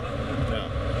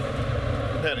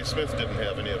 Yeah. Patty Smith didn't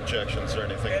have any objections or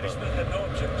anything. Patty Smith had no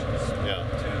objections to the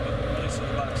release of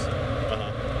the box set.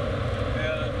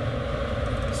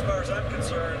 As far as I'm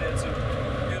concerned, it's a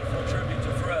beautiful tribute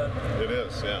to Fred. It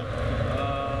is, yeah.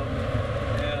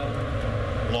 And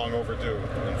long overdue,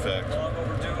 in fact. Long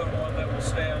overdue, and one that will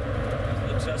stand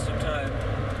the test of time.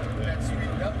 That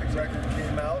Sweet Nothing record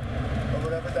came out, or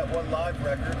whatever, that one live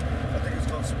record. I think it's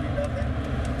called Sweet Nothing.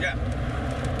 Yeah.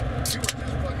 You were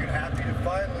just fucking happy to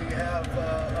finally have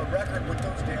a record with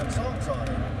those damn songs on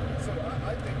it. So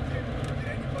I think that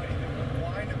anybody that would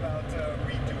whine about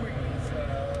redoing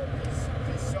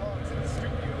these songs in the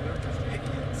studio, they're just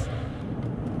idiots.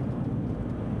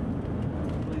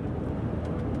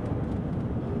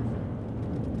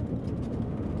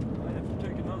 I have to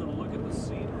take another look at the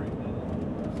scenery.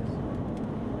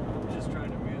 I'm just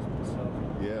trying to amuse myself.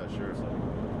 Yeah, sure.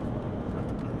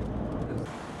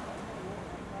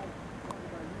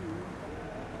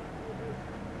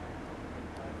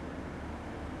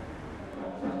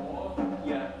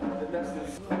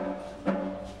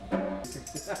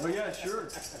 Oh yeah, sure. I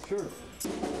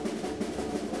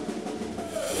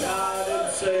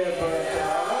didn't say it, but I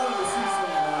wanted to see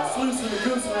some sluicing and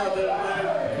goosing out there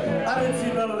tonight. I didn't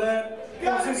see none of that. I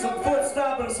want to see some foot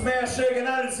stomping and some ass shaking.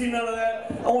 I didn't see none of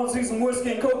that. I want to see some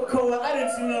whiskey and Coca-Cola. I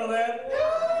didn't see none of that.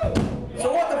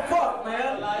 So what the fuck,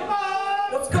 man?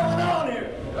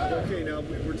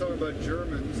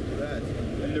 Germans, that,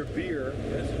 and their beer.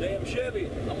 That's a damn Chevy.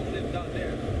 I'm gonna live down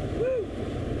there. Woo!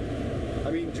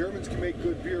 I mean, Germans can make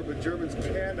good beer, but Germans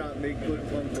cannot make good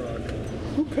punk rock.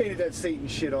 Who painted that Satan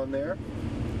shit on there?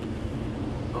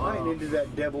 I ain't into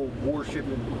that devil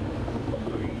worshiping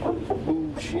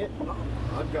bullshit.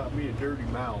 I've got me a dirty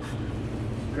mouth.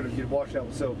 Gonna get washed out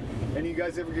with soap. And you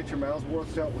guys ever get your mouths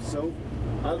washed out with soap?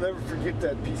 I'll never forget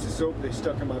that piece of soap they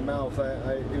stuck in my mouth.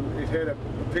 It had a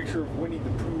picture of Winnie the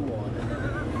Pooh on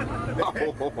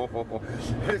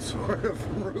it. It sort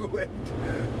of ruined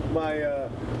my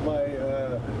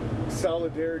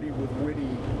solidarity with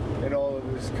Winnie and all of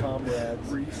his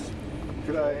comrades.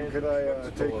 Could I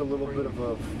take a little bit of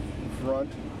a front?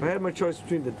 I had my choice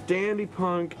between the dandy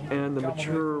punk and the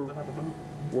mature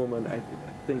woman. I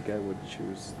think I would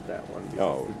choose that one.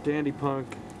 Oh. The dandy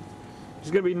punk,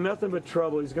 he's gonna be nothing but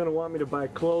trouble. He's gonna want me to buy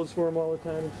clothes for him all the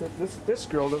time and shit. This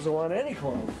girl doesn't want any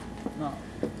clothes. No.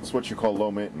 It's what you call low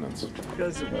maintenance.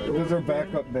 Because they're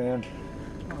backup band.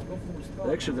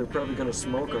 Actually, they're probably gonna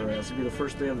smoke our ass. It'd be the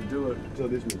first day to do it. So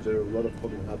this means there are a lot of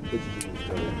fucking hot bitches in this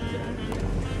town.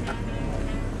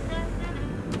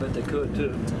 I bet they could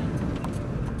too.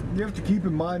 You have to keep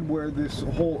in mind where this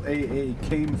whole AA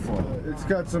came from. It's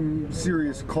got some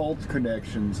serious cult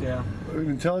connections. Yeah. An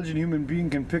intelligent human being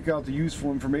can pick out the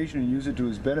useful information and use it to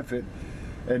his benefit,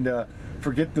 and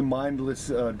forget the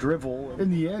mindless drivel. In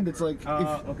the end, it's like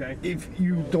if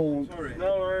you don't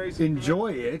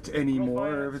enjoy it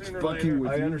anymore, if it's fucking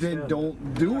with you, then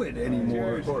don't do it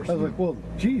anymore. I was like, well,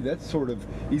 gee, that's sort of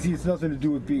easy. It's nothing to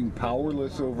do with being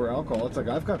powerless over alcohol. It's like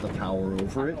I've got the power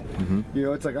over it. You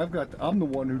know, it's like I'm the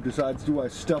one who decides, do I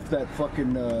stuff that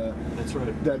fucking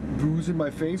that booze in my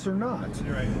face or not?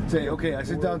 Say, okay, I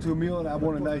sit down to a meal and I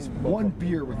want a nice one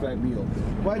beer with that meal.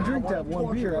 If I drink that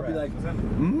one beer, I'll be like,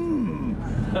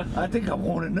 I think I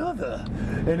want another,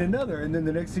 and then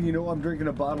the next thing you know, I'm drinking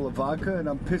a bottle of vodka and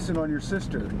I'm pissing on your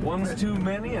sister. One's too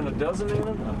many and a dozen ain't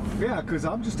enough. Yeah, because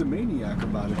I'm just a maniac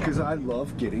about it, because I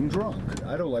love getting drunk.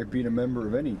 I don't like being a member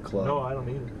of any club. No, I don't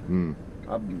either.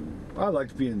 I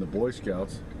liked being in the Boy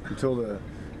Scouts until the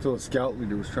scout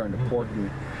leader was trying to pork me,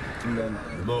 and then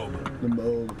the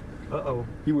Moog. Uh-oh.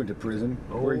 He went to prison,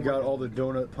 where he got all the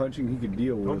donut punching he could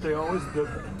deal with. Don't they always do?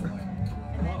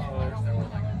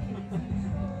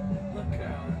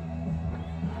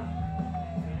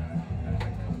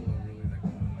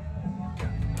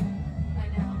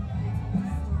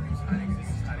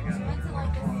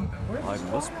 I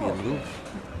must be aloof.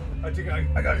 I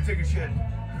gotta take a shit.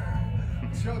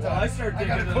 Showtime. Well, I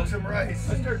gotta cook some rice.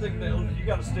 I start thinking that you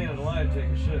gotta stand in line and take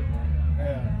a shit.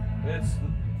 Yeah. It's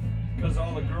because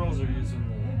all the girls are using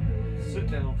the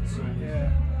sit-down facilities.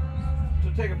 Yeah.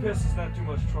 To take a piss is not too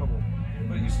much trouble,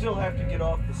 but you still have to get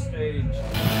off the stage.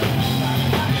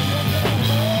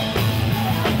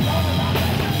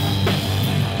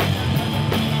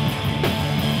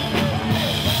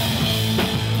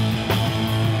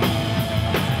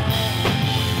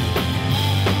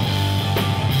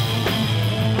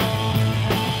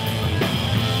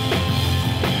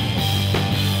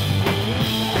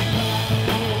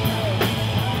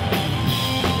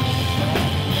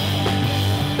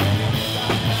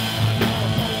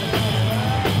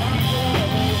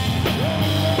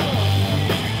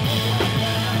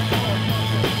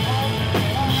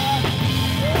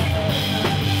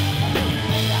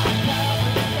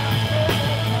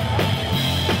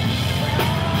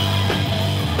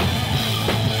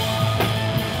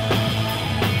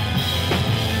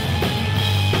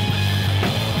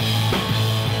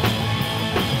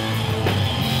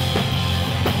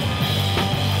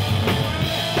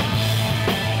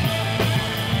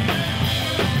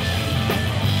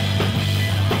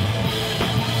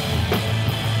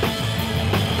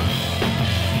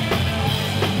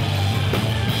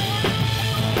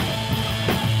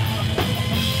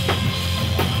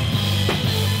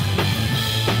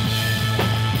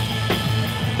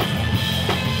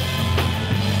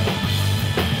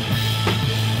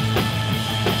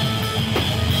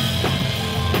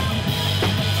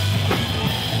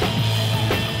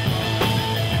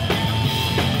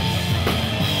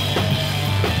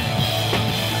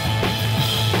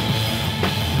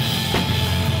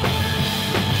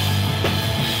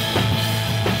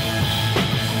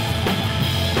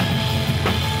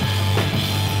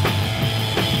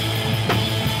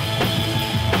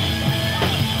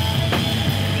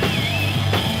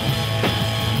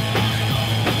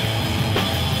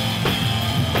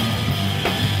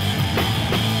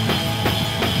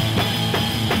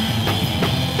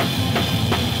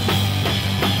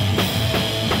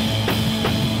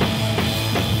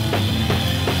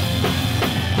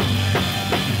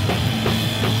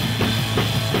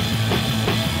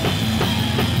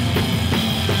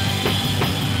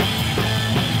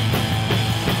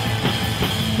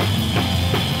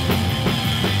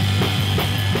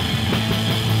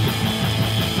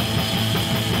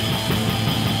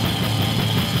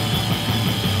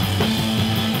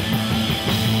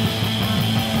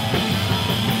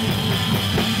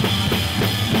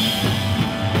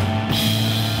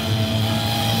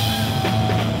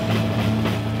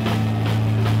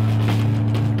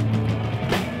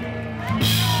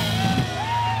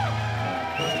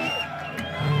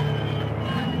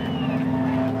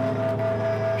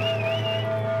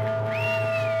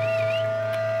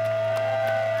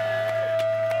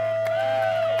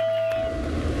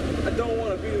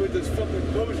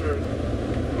 composer.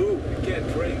 Ooh, you can't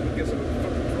drink. You get some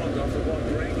fucking drunk after one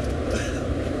drink.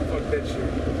 Fuck that shit.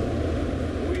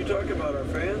 Who are you talking about? Our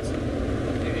fans?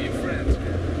 Yeah, your friends.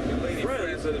 Your lady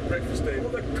friends at the breakfast table. Oh,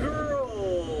 the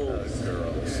girls! The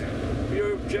girls. Yeah.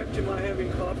 You object to my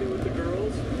having coffee with the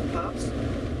girls? Pops?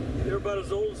 They're about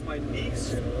as old as my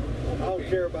niece. I don't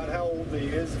care about how old he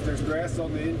is. If there's grass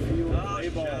on the infield, Oh, play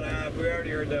ball. shut up. We already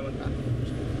heard that one.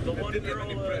 The one girl,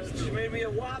 she made me a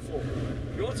waffle.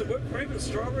 You want some whipped cream and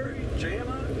strawberry jam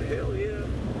on it? Hell yeah.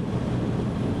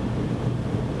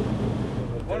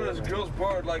 One of those girls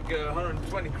borrowed like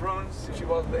 120 crowns. If she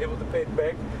wasn't able to pay it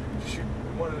back,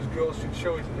 one of those girls should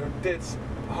show her tits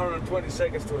 120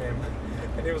 seconds to him.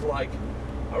 And he was like,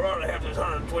 I'd rather have this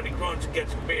 120 crowns and get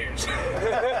some beers.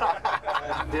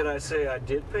 Did I say I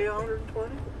did pay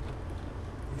 120?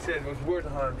 He said it was worth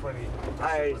 120.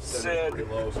 I said,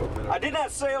 I did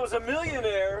not say I was a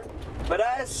millionaire, but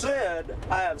I said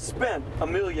I have spent $1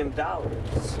 million.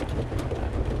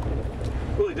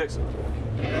 Willie Dixon.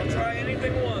 I'll try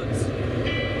anything once.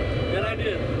 And I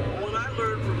did. What I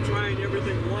learned from trying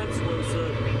everything once was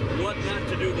what not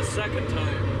to do the second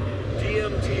time.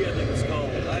 DMT, I think it's called.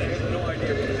 I have no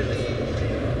idea what it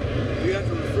is. You have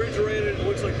to refrigerate it. It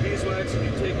looks like beeswax, and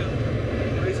you take a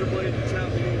razor blade and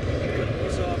chop a little, cut a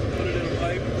piece off, and put it in a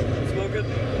pipe, smoke it,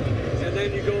 and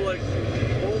then you go like,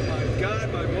 oh my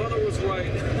God, my mother was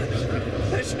right.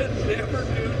 I should never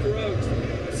do drugs.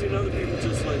 I've seen other people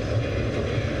just like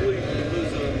completely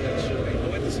lose it on that shit. I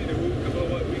went to see the Who a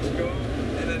couple of weeks ago,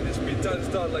 and then this guitar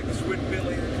started like this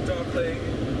windmilling guitar playing.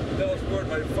 That was worth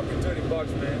my fucking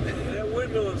 $30, man. That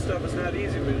windmill and stuff is not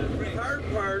easy, man. The hard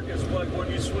part is like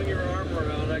when you swing your arm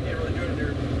around, I can't really do it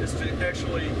here, is to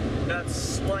actually not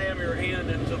slam your hand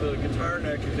into the guitar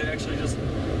neck and to actually just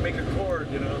make a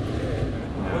chord, you know.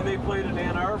 When they played in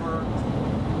Ann Arbor,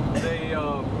 they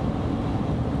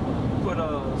put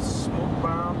a smoke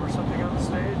bomb or something on the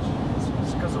stage.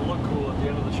 It's because it looked cool at the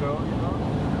end of the show, you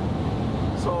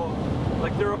know. So,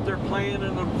 like they're up there playing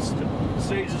and the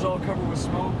stage is all covered with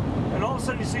smoke. And all of a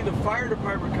sudden you see the fire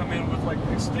department come in with like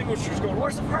extinguishers going,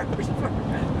 where's the fire? Where's the fire?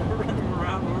 Running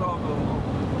around, we're all going, oh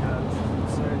my God, it's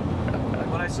insane.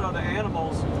 When I saw the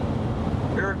Animals,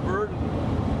 Eric Burden,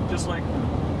 just like,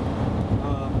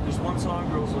 there's one song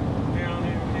goes like,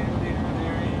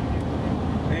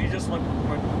 and he just like,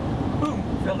 went, boom,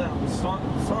 fell down. The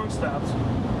song stops,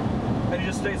 and he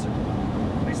just stays there.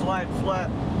 And he's lying flat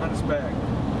on his back.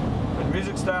 And the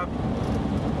music stopped,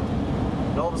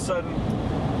 and all of a sudden,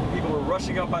 people were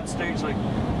rushing up on stage like,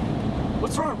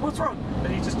 what's wrong, what's wrong?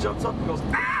 And he just jumps up and goes,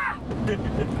 ah!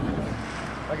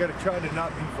 I gotta try to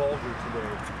not be vulgar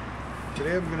today.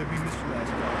 Today I'm gonna be Mr.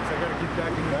 Nice Guy, because I gotta get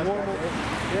back into normal,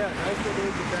 yeah, nice guy day,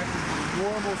 get back into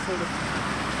normal sort of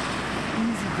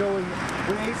easygoing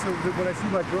way, so that when I see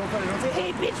my girlfriend, I don't say,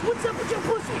 hey bitch, what's up with your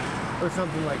pussy? Or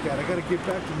something like that. I gotta get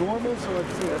back to normal, so I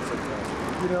say, that's okay.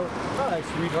 You know, hi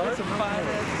sweetheart. That's a fine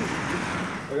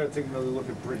I gotta take another look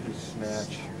at Bridget's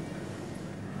Snatch.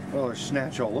 Well, there's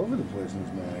Snatch all over the place in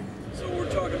this mag. So we're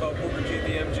talking about Booker T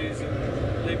the MGs,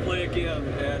 and they play again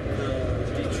at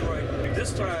Detroit.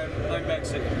 This time, I'm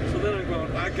backstage. So then I'm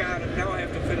going, I got it. Now I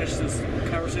have to finish this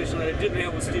conversation that I didn't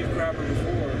have with Steve Cropper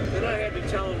before. Then I had to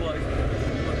tell him, like,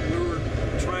 we were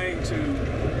trying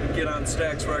to get on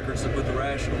Stax Records with the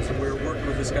Rationals, and we were working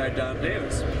with this guy, Don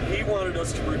Davis. He wanted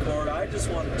us to record. I just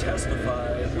wanted to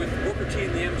testify with Booker T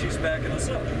and the MGs backing us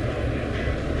up.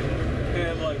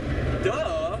 And, like,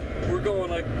 duh, we're going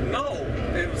like, no.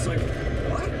 And it's like,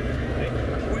 what?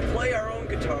 We play our own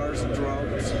guitars and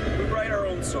drums. We write our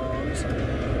own songs.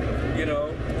 You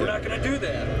know, we're not going to do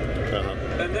that.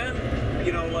 And then,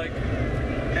 you know, like,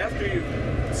 after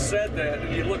you've said that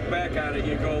and you look back on it,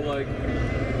 you go like,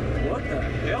 what the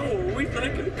hell were we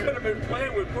thinking? We could have been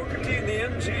playing with Booker T and the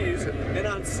MGs and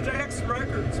on Stax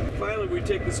Records. Finally, we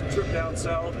take this trip down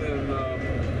south and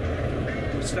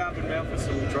we stop in Memphis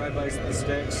and we drive by the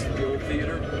Stax, the old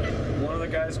theater. One of the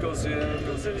guys goes in and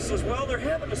he says, well, they're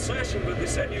having a session, but they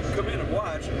said you can come in and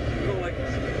watch. We go like,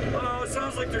 oh, it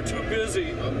sounds like they're too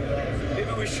busy.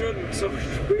 Maybe we shouldn't. So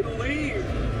we leave.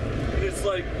 And it's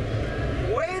like,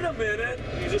 wait a minute.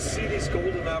 You just see these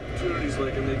golden opportunities,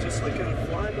 like, and they just like kind of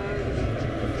fly by.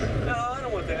 No, I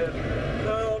don't want that.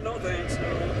 No, no thanks.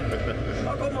 No.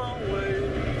 I'll go my own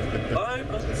way. I'm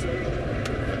uncertain.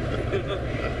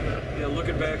 Yeah,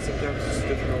 looking back sometimes it's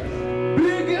difficult.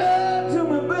 Big up to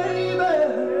my baby,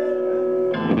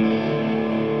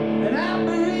 and I'll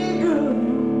be good.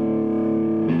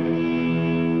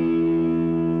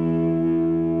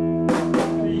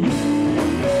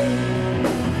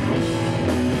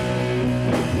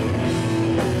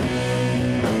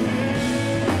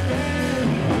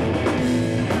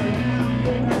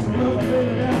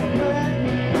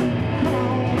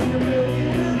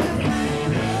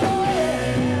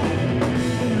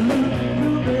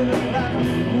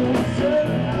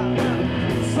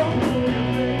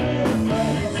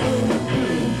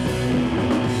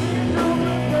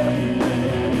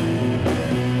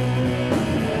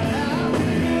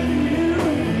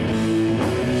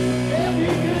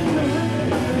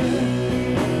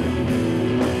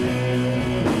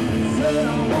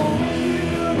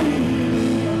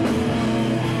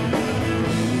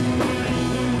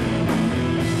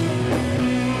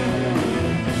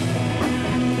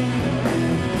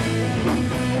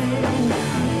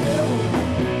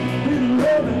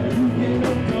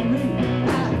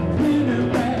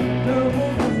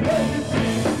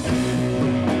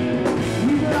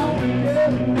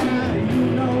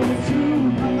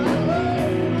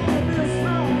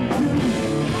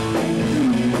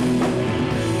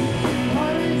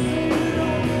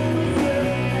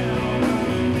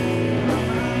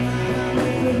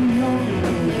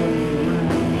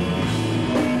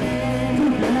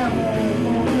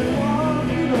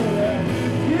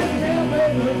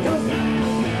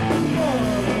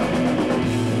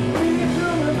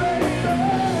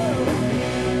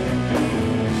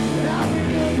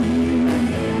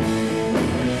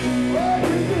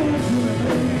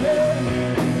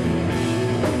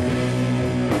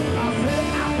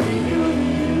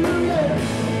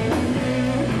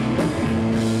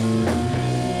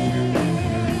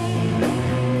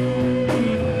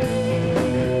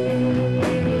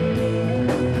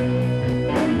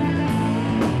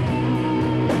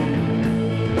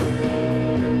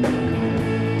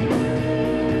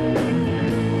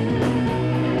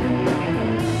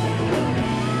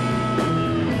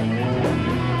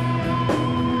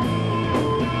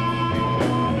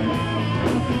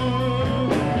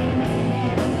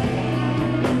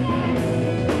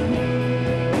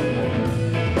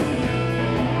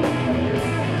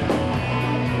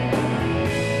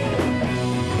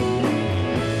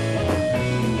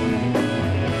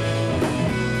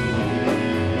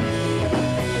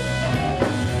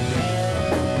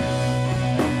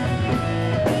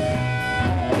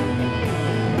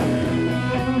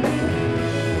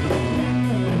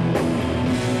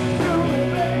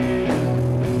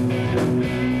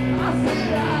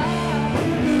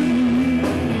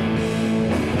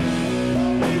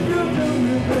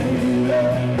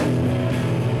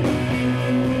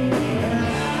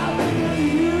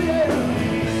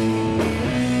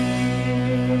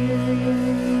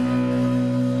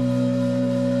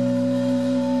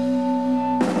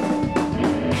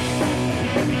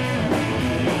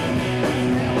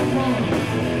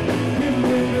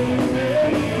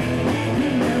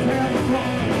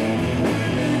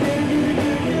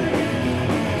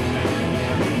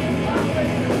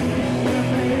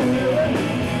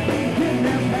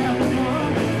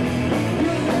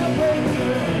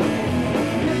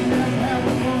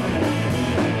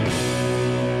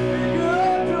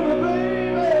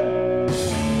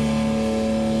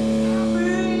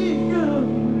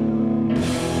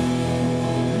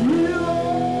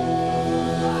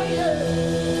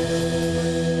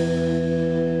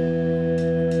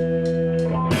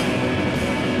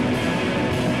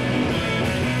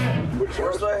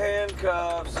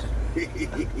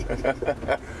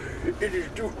 It is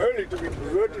too early to be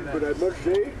converted, but I must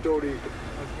say, Tony,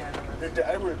 that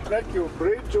I will crack your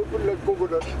brains open like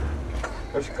coconut.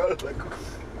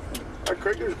 I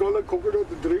crack your skull like coconut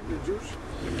and drink the juice.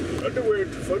 Underwear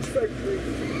at the fudge factory.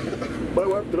 My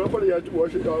wife dropped it, I had to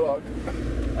wash it all out.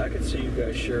 I can see you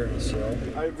guys sharing a cell.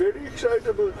 I'm very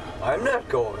excitable. I'm not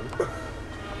going.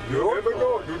 You never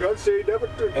know. Do not say never.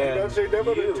 Do not say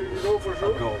never until you know for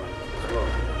sure. I'm going as well.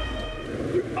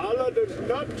 Allah does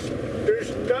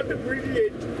not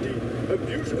abbreviate the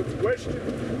abuse of Western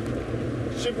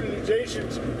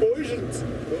civilization's poisons.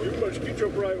 You must get your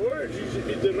priorities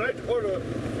in the right order,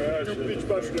 you bitch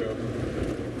buster.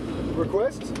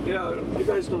 Request? Yeah, you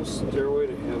guys know Stairway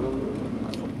to Heaven?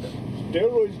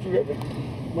 Steroids to Heaven?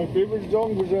 My favorite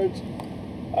song besides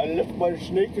I Left My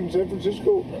Snake in San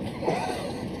Francisco.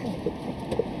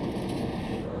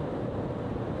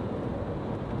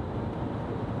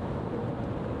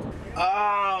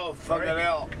 Oh, fucking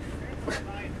hell.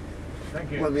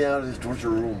 Thank you. Let me out of this torture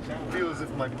room. I feel as if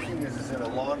my penis is in a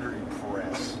laundry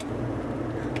press.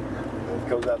 It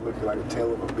comes out looking like a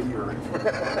tail of a beaver.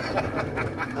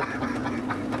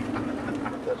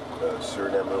 That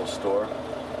Suriname little store.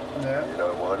 Yeah. You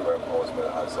know, one where I'm always been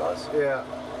a hot sauce. Yeah.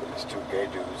 These two gay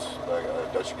dudes, like a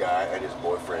Dutch guy and his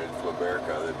boyfriend from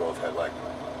America, they both had like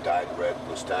dyed red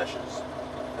mustaches.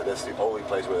 And that's the only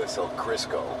place where they sell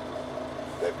Crisco.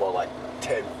 They bought like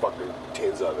 10 fucking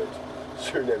tins of it.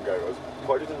 Suriname guy goes,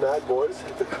 "Party tonight, boys."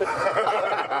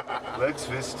 Let's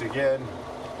fist again.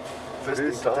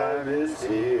 Fisting time is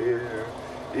here.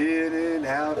 In and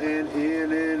out and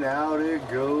in and out it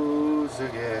goes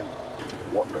again.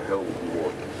 What the hell would you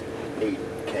want 8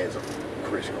 cans of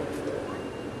Crisco?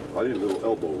 I need a little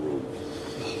elbow room.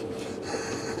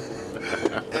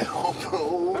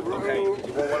 Elbow room. Okay, you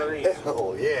want one of these?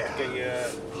 Oh, yeah. Okay,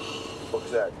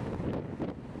 What's that?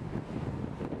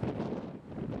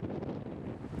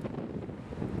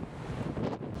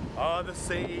 Ah, the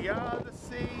sea,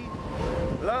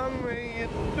 long may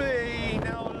it be,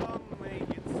 now long may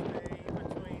it stay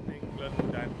between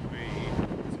England and we.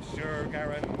 It's a sure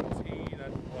guarantee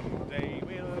that one day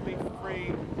we'll be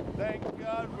free. Thank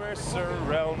God we're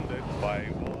surrounded by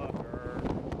water.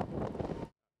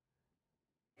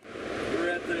 We're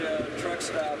at the truck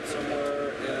stop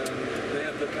somewhere, and they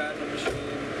have the condom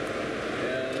machine,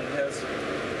 and it has,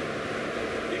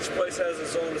 each place has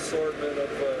its own assortment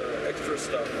of extra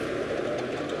stuff.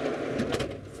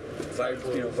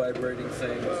 Vibrating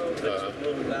things,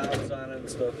 little knobs on it and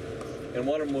stuff. And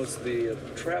one of them was the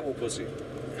travel pussy.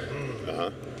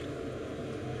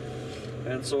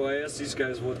 And so I asked these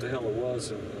guys what the hell it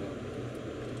was, and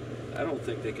I don't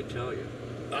think they could tell you.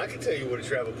 I can tell you what a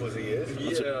travel pussy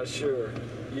is. Yeah, sure.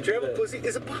 Travel pussy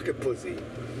is a pocket pussy.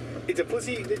 It's a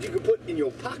pussy that you can put in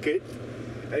your pocket,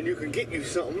 and you can get you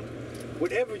something,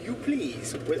 whatever you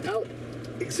please, without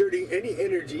exerting any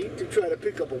energy to try to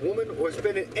pick up a woman or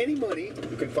spending any money.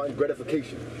 You can find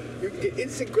gratification. You can get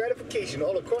instant gratification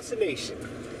all across the nation.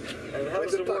 And how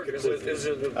does it work? Is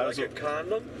it like a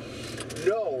condom?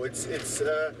 No, it's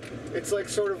like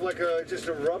sort of like just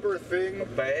a rubber thing. A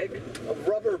bag? A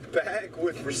rubber bag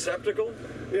with receptacle?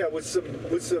 Yeah, with some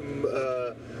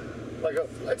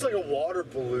it's like a water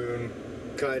balloon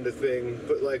kind of thing,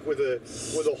 but like with a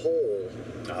hole.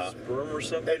 Sperm or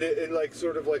something? And like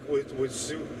sort of like with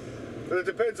soup. But it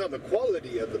depends on the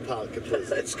quality of the pocket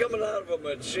pussy. It's coming out of a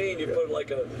machine. You put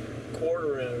like a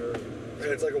quarter in it. And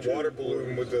it's like a water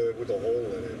balloon with a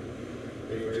hole in it.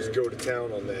 And you just go to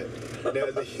town on that.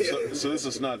 Now, so this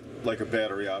is not like a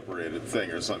battery operated thing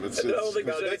or something. It's, I don't think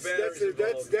there's any batteries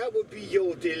involved. That would be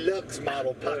your deluxe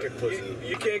model pocket pussy.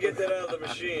 You can't get that out of the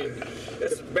machine.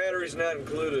 The battery's not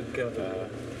included, kind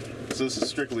of. So this is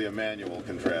strictly a manual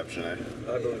contraption, eh?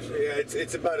 I believe so. Yeah,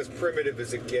 it's about as primitive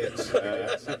as it gets.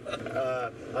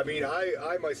 I mean,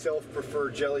 I myself prefer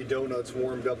jelly donuts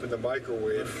warmed up in the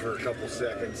microwave for a couple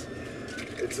seconds.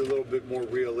 It's a little bit more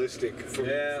realistic.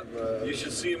 You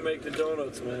should see him make the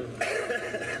donuts, man.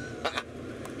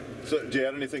 So, do you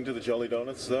add anything to the jelly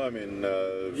donuts, though? I mean,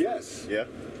 yes. Yeah?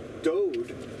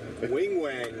 Dode. Wing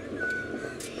wang.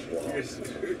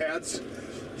 Adds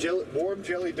warm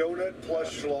jelly donut plus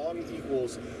schlong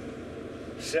equals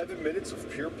 7 minutes of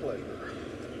pure pleasure.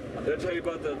 Did I tell you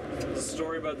about the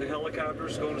story about the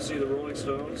helicopters going to see the Rolling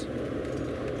Stones?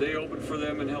 They opened for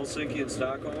them in Helsinki and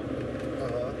Stockholm.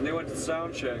 And they went to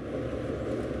sound check.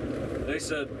 They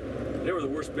said they were the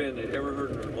worst band they'd ever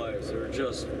heard in their lives. They were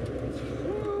just,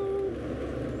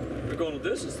 they're going,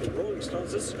 this is the Rolling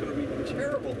Stones, this is going to be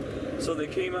terrible. So they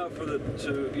came out for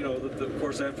of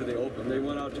course after they opened, they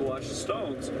went out to watch the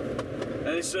Stones. And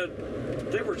they said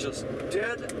they were just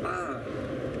dead on.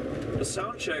 The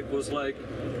sound check was like,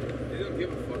 They don't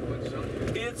give a fuck about sound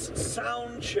check. it's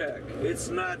sound check. It's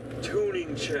not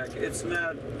tuning check. It's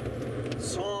not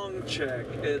song check.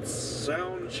 It's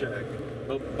sound check.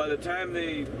 But by the time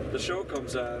the show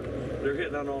comes on, they're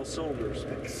hitting on all cylinders.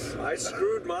 I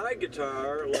screwed my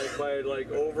guitar by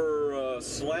over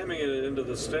slamming it into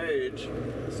the stage.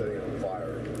 Setting it on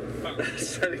fire.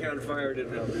 Setting on fire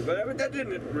didn't help me, but I mean, that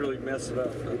didn't really mess it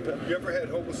up. You ever had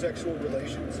homosexual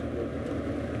relations?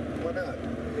 Why not?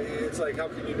 It's like, how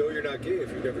can you know you're not gay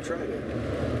if you've never tried it?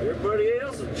 Everybody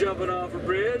else is jumping off a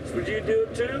bridge. Would you do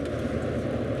it too?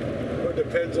 Well, it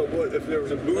depends on what. If there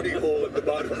was a booty hole at the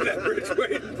bottom of that bridge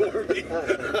waiting for me.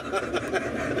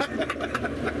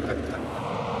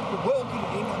 The world can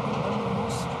end up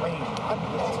being strange. I'm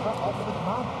blessed right off with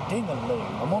my ding-a-ling.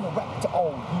 I'm gonna rap to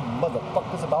all you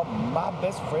motherfuckers about my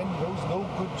best friend, those no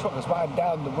good truckers riding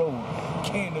down the road,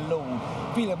 carrying the load,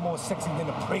 feeling more sexy than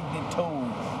a pregnant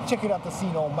toad. Check it out the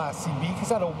scene on my CB,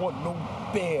 cause I don't want no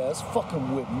bears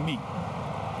fucking with me.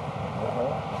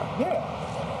 Yeah.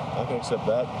 I can accept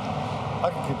that. I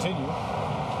can continue.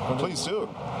 Please do.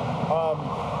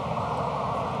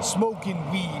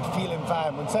 Smoking weed, feeling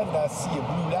fine. When suddenly I see a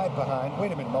blue light behind.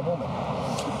 Wait a minute, my woman.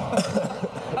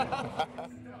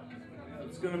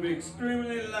 It's gonna be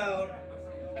extremely loud.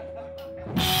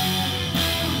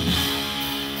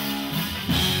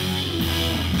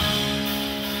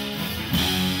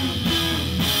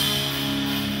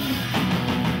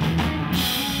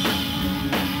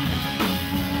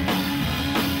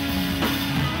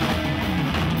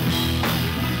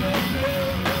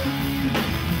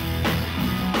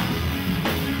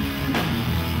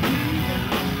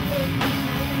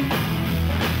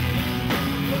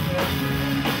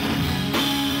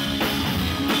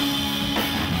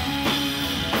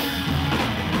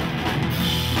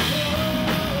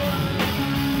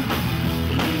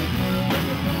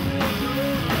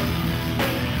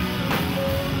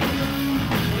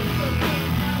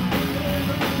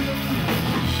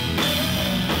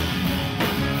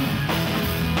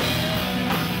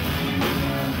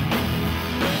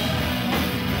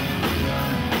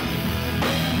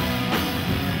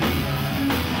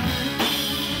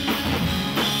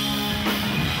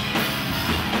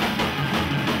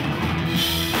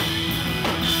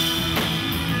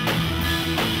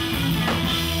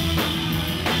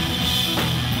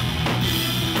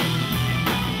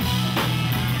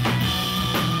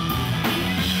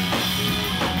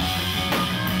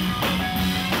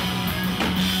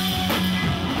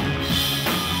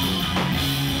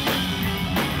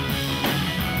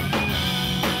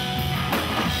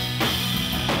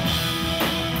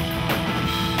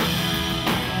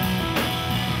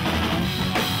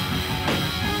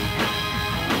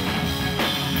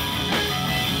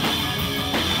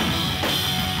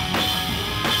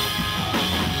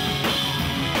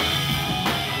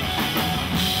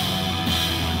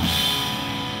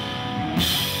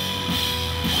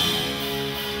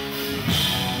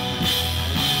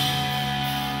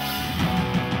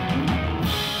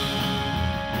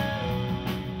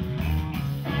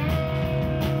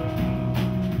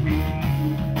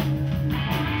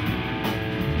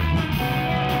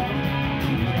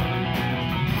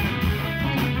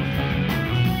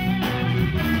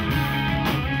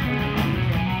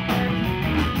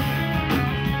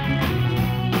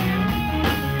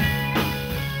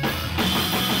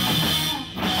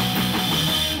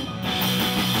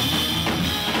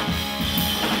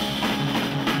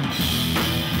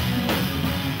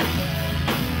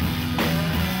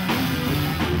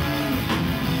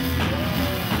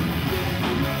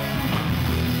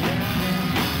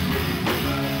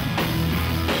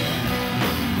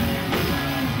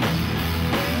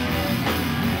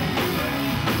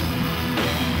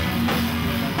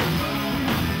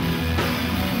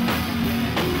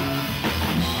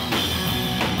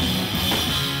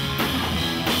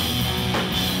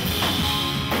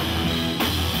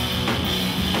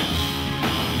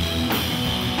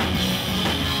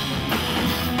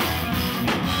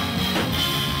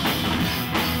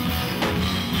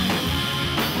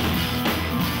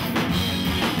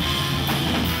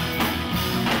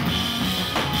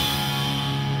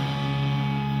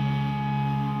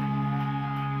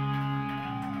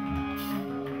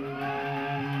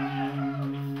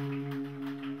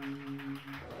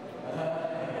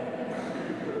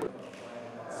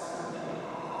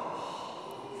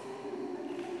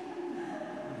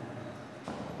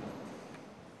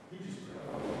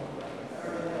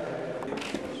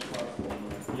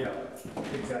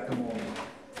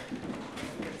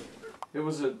 It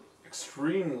was an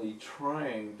extremely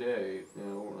trying day, you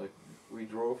know, like we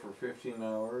drove for 15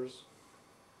 hours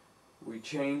We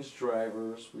changed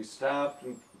drivers. We stopped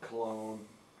in Cologne.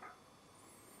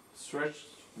 Stretched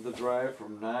the drive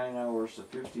from 9 hours to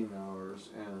 15 hours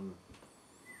and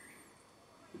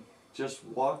just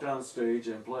walked on stage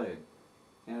and played.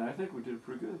 And I think we did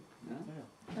pretty good. Yeah.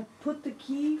 I put the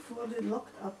key for the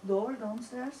locked up door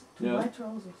downstairs to my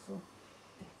trousers. So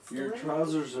your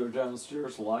trousers are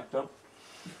downstairs locked up?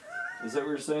 Is that what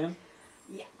you're saying?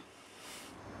 Yeah.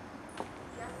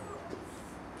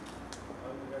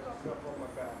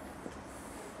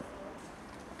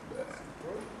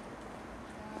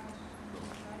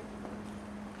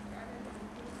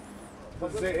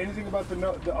 Does it say anything about the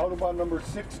Autobahn number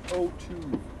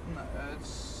 602?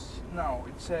 No,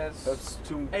 it says That's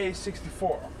too...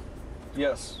 A64.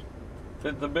 Yes.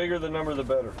 The bigger the number, the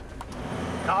better.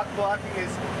 Cock blocking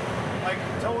is like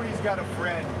Tony's got a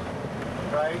friend,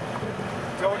 right?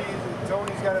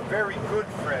 Tony's got a very good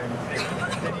friend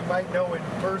that he might know in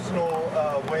personal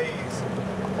ways.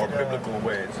 Or biblical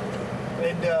ways.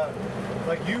 And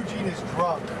like Eugene is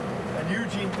drunk, and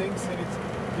Eugene thinks that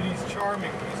he's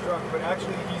charming when he's drunk, but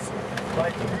actually he's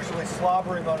like usually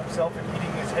slobbering on himself and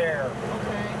eating his hair.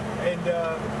 Okay.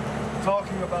 And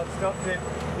talking about stuff that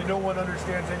no one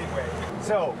understands anyway.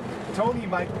 So Tony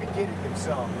might be kidding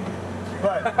himself.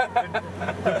 But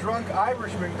the drunk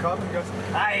Irishman comes and goes,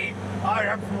 I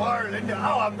am from Ireland.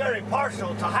 Oh, I'm very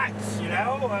partial to hats, you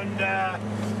know, and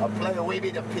I'll play a wee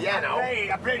bit of piano.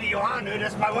 I play the Johanna,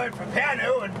 that's my word for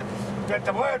piano, and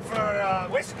the word for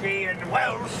whiskey in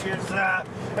Welsh is,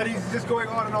 and he's just going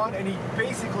on, and he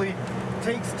basically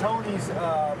takes Tony's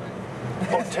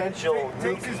potential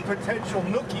takes his potential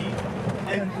nookie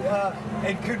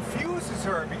and confuses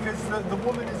her, because the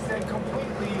woman is then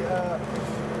completely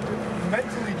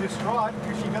mentally distraught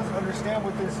because she doesn't understand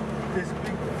what this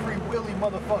big free willy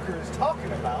motherfucker is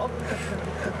talking about.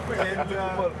 And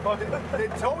then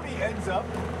Tony ends up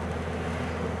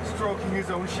stroking his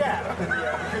own shaft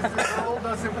because the girl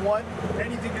doesn't want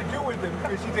anything to do with him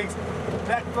because she thinks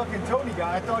that fucking Tony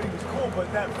guy, I thought he was cool,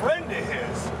 but that friend of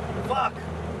his, fuck.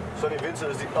 Sonny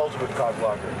Vincent is the ultimate cock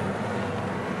blocker.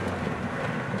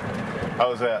 How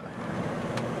was that?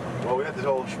 Well, we had this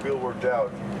whole spiel worked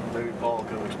out. Maybe Paul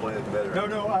can explain it better.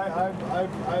 No,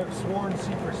 I've sworn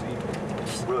secrecy.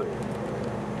 Really?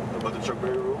 About the Chuck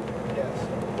Berry rule? Yes.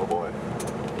 Oh boy.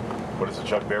 What is the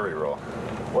Chuck Berry rule?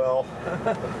 Well,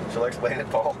 shall I explain it,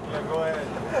 Paul? Yeah, go ahead.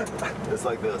 It's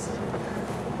like this.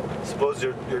 Suppose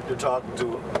you're talking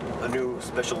to a new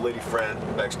special lady friend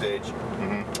backstage,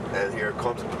 and here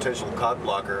comes a potential cock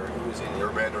blocker who's in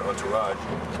your band or entourage.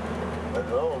 And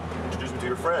introduce me to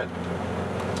your friend.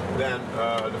 Then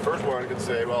the first one could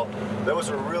say, well, that was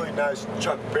a really nice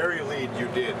Chuck Berry lead you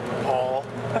did, Paul.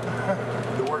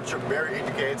 The word Chuck Berry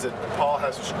indicates that Paul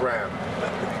has to scram.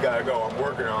 You gotta go, I'm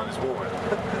working on this woman.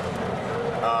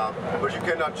 But you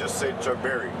cannot just say Chuck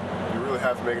Berry. You really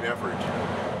have to make an effort.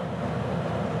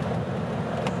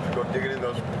 If you go digging in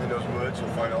those woods, you'll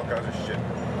find all kinds of shit.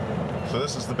 So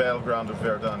this is the battleground of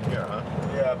Verdun here, huh?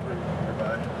 Yeah, pretty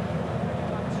bad.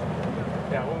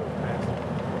 Yeah, what was fast?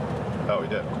 Oh, we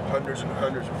did. Hundreds and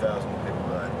hundreds of thousands of people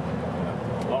died.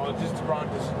 Oh, just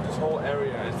around this whole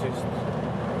area is just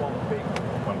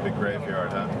one big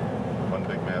graveyard, huh? One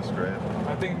big mass grave.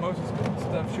 I think most of the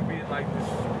stuff should be in like this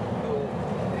little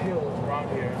hill around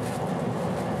here.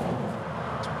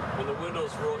 When the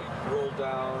windows roll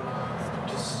down,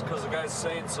 just because the guy's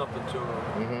saying something to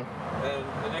him, and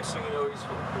the next thing you know, he's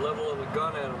leveling a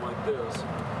gun at him like this.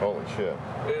 Holy shit.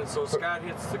 And so Scott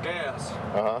hits the gas.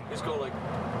 He's going like,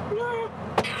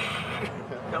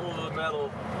 pedal to the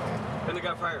metal, and the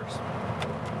guy fires.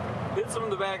 Hits him in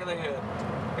the back of the head.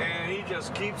 And he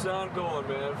just keeps on going,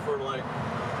 man, for like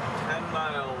 10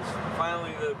 miles.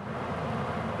 Finally,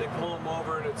 they pull him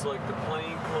over, and it's like the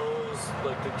plain clothes,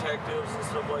 like detectives and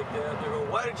stuff like that. They go,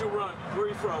 why did you run? Where are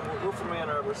you from? We're from Ann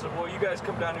Arbor. I said, well, you guys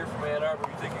come down here from Ann Arbor.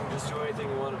 You think you can just do anything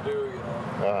you want to do, you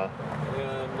know?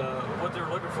 And what they were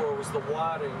looking for was the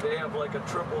wadding. They have like a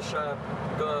triple shot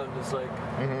gun. It's like,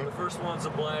 the first one's a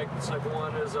blank, the second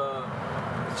one is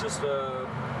it's just a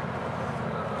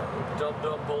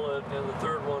dumb bullet, and the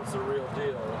third one's the real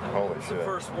deal. And Holy it's shit. The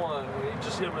first one, he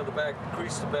just hit him in the back,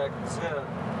 creased the back of his head.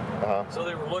 So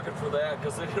they were looking for that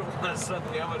because they didn't want to send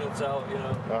the evidence out, you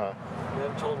know. And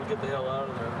then told him to get the hell out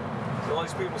of there. So all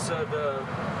these people said,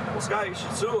 well, Scott, you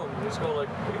should sue him. And he's going like,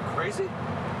 are you crazy?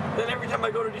 Then every time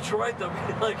I go to Detroit, they'll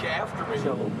be like after me.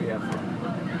 They'll be after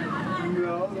me.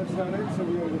 No, that's not it, so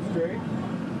we gotta go straight.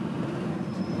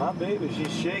 My baby, she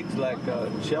shakes like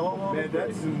a cello on Man,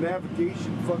 that's some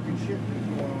navigation fucking shit that's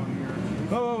going on here.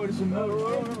 Oh, it's another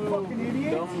fucking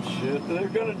idiot. dumb shit. They're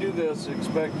gonna do this,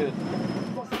 expect it.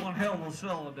 One hell of a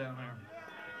cello down there.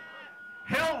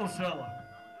 hell of a cellar.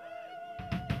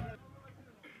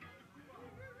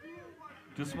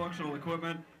 Dysfunctional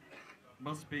equipment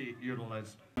must be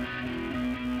utilized.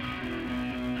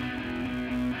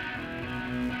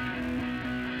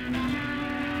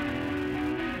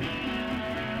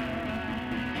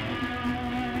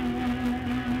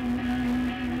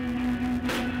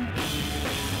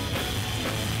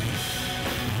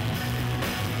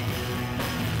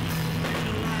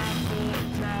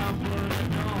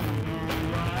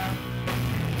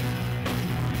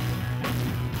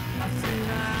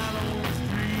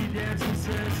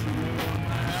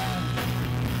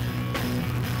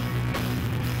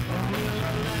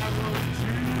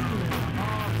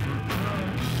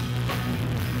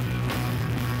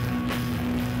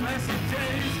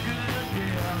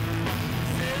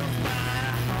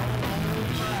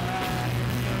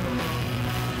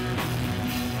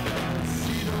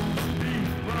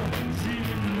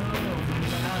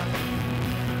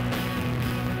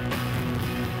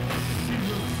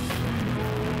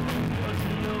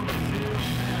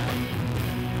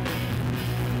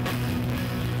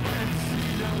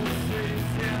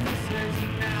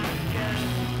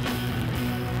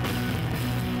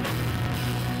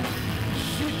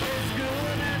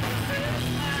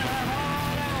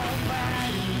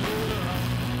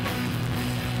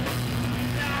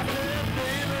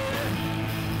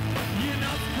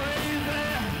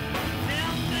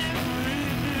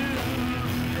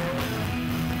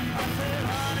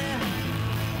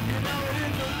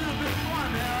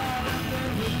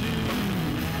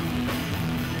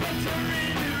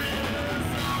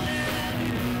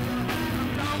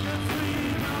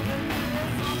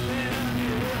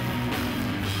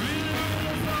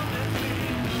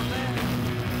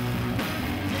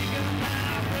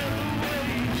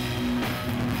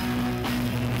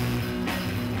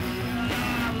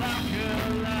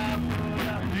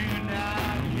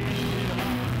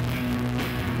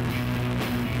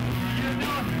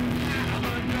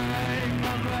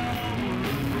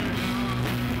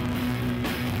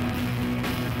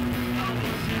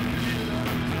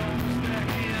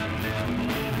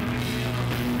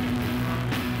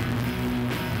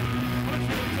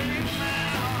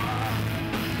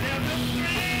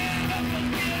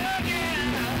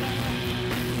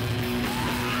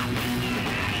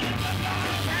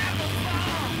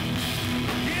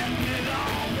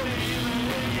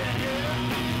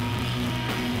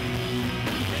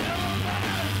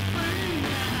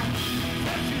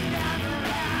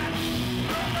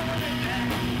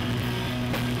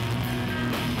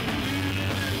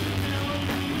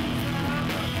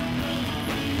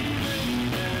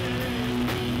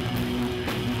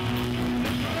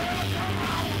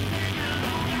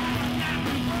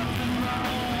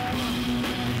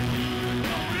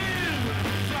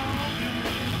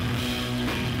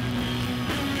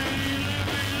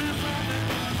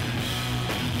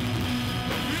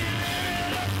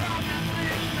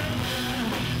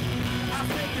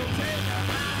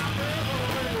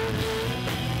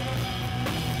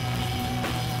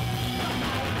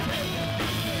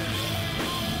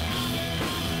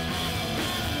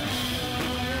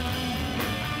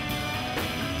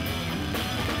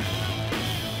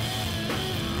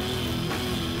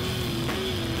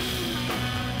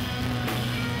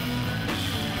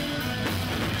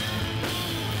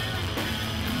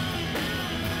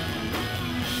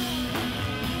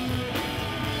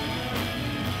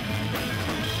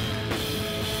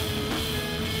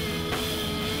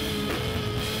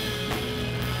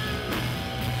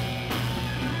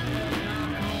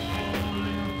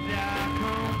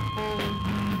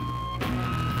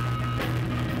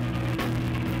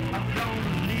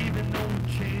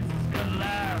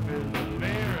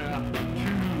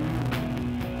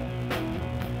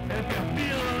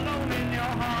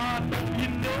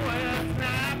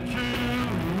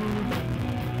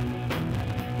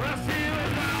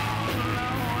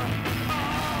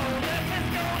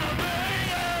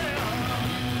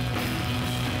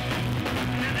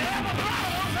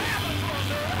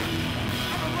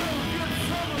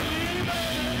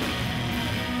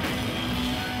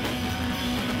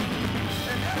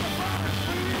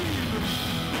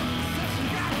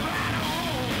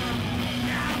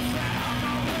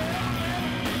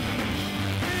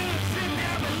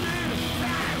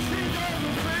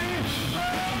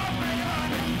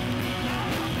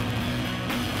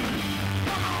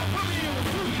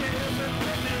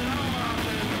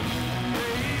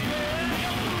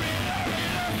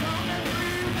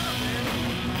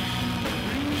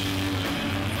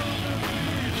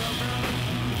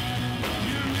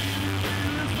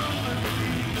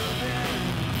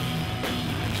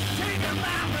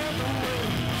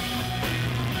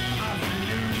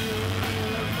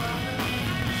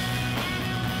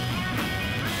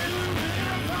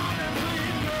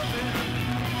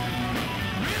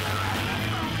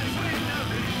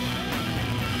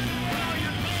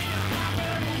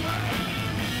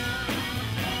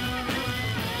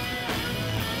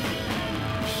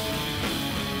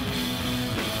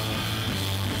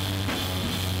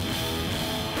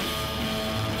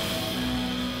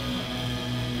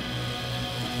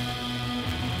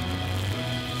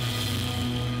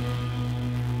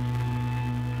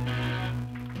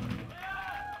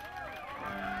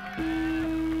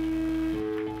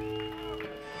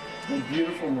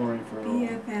 beautiful Maureen for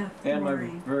BFF. and my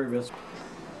Maureen. very best.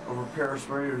 Over Paris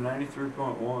Radio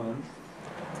 93.1.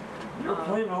 You're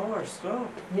playing all our stuff.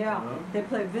 Yeah, you know? they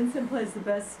play. Vincent plays the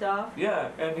best stuff. Yeah,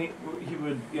 and he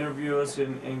would interview us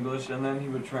in English and then he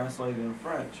would translate in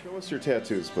French. Show us your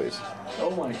tattoos, please.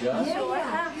 Oh my gosh. Yeah.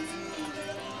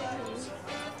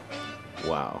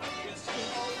 Wow.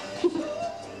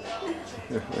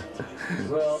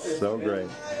 Well, so great.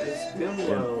 It's been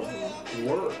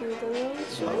work.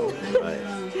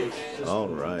 All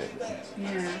right.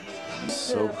 Yeah.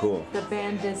 So cool. The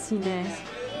band dessinée.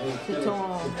 C'est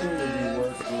ton.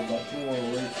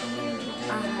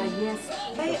 Yes.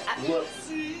 Hey,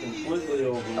 completely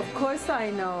over. Of course I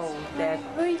know that.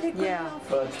 Yeah.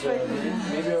 But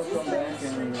maybe I'll come back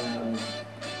and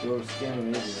go to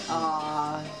Scandinavia.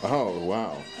 Oh,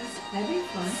 wow. That'd be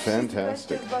fun.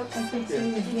 Fantastic.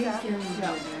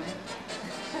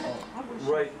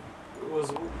 Right. It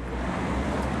was.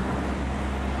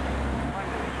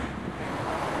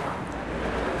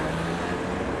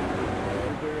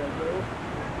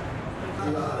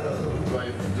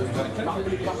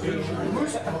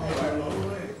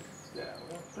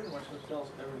 Pretty much hotels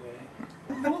every day.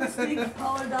 Lustig,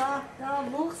 oh da,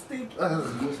 lustig.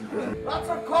 Lots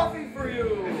of coffee for you.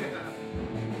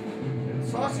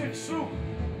 Sausage soup.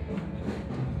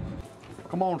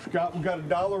 Come on, Scott, we got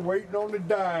 $1 waiting on the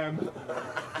dime.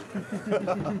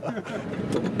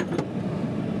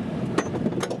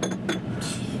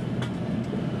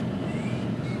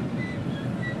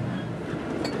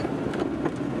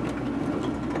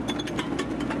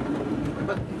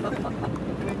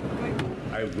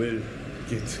 I will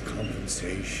get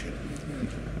compensation.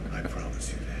 I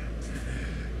promise you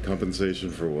that.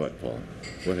 Compensation for what, Paul?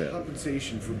 What happened?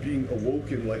 Compensation for being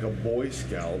awoken like a Boy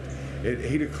Scout at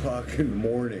 8 o'clock in the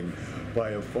morning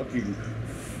by a fucking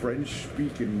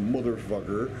French-speaking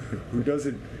motherfucker who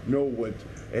doesn't know what,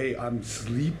 hey, I'm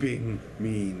sleeping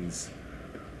means.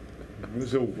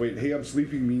 So wait, hey, I'm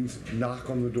sleeping means knock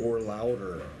on the door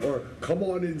louder, or come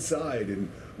on inside and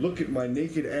look at my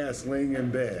naked ass laying in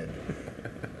bed.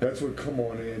 That's what come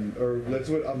on in, or that's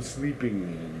what I'm sleeping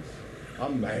means.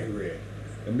 I'm angry.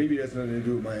 And maybe it has nothing to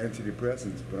do with my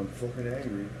antidepressants, but I'm fucking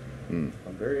angry. I'm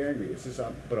very angry. It's just,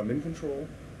 but I'm in control.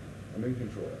 I'm in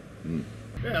control.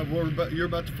 Yeah, you're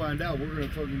about to find out. We're gonna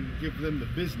fucking give them the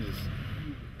business.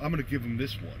 I'm gonna give them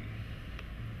this one.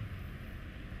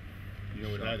 You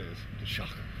know what that is? The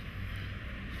shocker.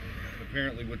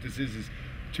 Apparently what this is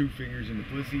 2 fingers in the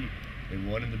pussy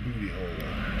and 1 in the booty hole.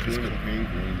 2 in the pink,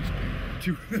 1 in the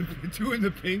stink. 2 in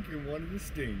the pink and 1 in the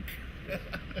stink.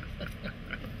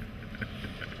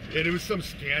 And it was some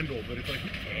scandal, but it's like, who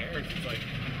cares? It's like,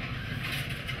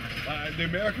 the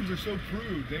Americans are so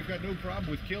prude. They've got no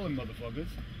problem with killing motherfuckers.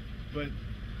 But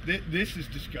this is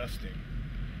disgusting.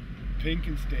 Pink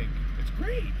and stink. It's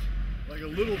great. Like a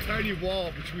little tiny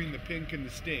wall between the pink and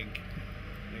the stink.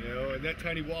 You know, and that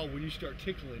tiny wall, when you start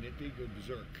tickling it, they go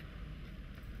berserk.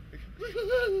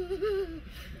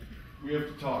 We have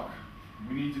to talk.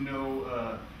 We need to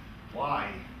know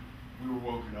why we were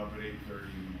woken up at 8:30 in the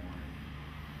morning.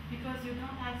 Because you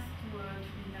don't ask to be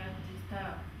not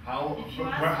disturbed.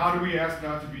 How do we ask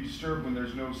not to be disturbed when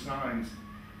there's no signs?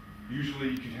 Usually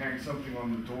you can hang something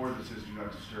on the door that says do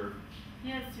not disturb.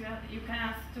 Yes, you can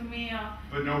ask to me.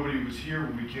 But nobody was here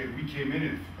when we came. We came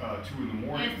in at 2 in the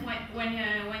morning. Yes, when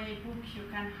you book, you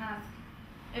can ask.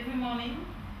 Every morning,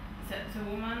 the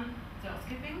woman, the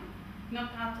housekeeping,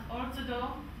 knock at all the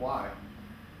door. Why?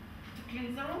 To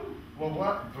clean the room. Well,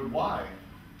 what? But why?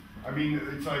 I mean,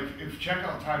 it's like if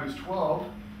checkout time is 12,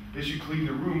 they should clean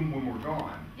the room when we're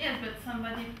gone. Yes, but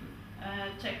somebody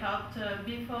check out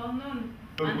before noon.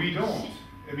 But we don't.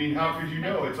 I mean, how could you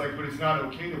know? It's like, but it's not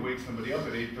okay to wake somebody up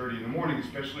at 8:30 in the morning,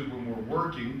 especially when we're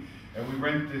working and we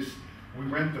rent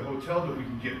the hotel that we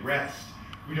can get rest.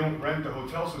 We don't rent the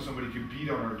hotel so somebody can beat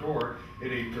on our door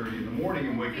at 8:30 in the morning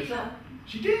and wake us up.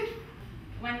 She did.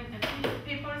 When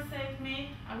people say to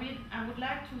me, I would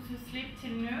like to sleep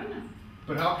till noon.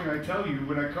 But how can I tell you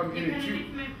when I come in at 2?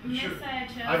 Messages.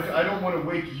 I don't want to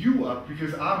wake you up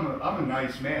because I'm a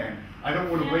nice man. I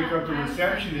don't want to wake up the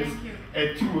receptionist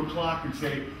at 2 o'clock and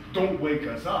say, don't wake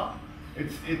us up.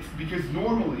 It's because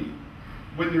normally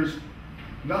when there's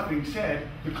nothing said,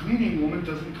 the cleaning woman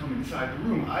doesn't come inside the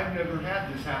room. I've never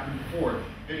had this happen before.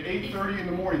 At 8:30 in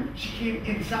the morning, she came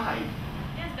inside.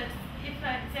 Yes, but if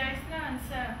there is no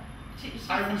answer,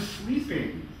 I was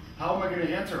sleeping. How am I going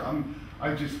to answer?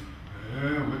 I just,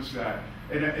 what's that?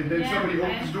 And then somebody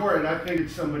opens the door and I think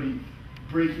it's somebody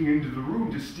breaking into the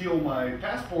room to steal my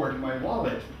passport and my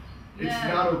wallet. It's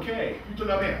not okay. It's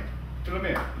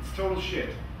total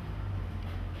shit.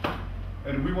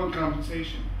 And we want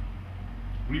compensation.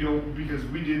 We don't, because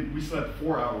we slept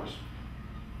 4 hours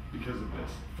because of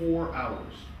this. 4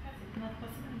 hours. It's not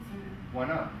possible, sir. Why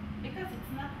not? Because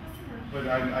it's not possible. But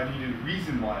I need a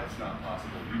reason why it's not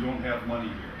possible. We don't have money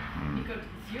here. Because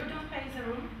you don't pay the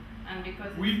room, and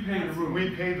because We pay the room. We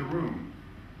pay the room.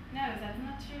 No, that's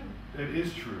not true. That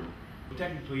is true.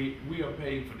 Technically, we are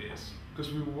paying for this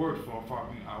because we worked for our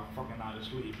fucking night of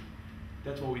sleep.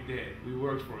 That's what we did. We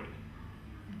worked for it,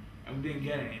 and we didn't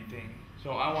get anything.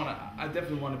 So I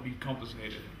definitely want to be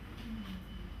compensated.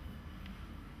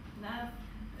 No,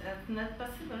 that's not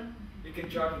possible. You can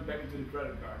charge it back into the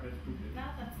credit card. Let's prove it. No,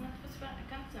 that's not possible. I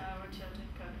can't recharge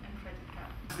a card and credit card.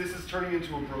 This is turning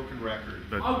into a broken record.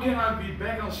 How can I be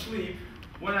back on sleep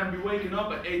when I be waking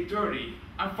up at 8:30?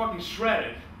 I'm fucking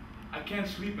shredded. I can't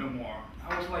sleep anymore.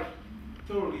 I was like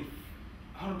totally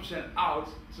 100% out,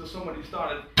 so somebody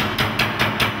started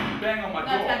bang on my door.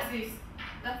 Not like this.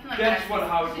 That's not That's like what this.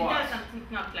 how it She was. doesn't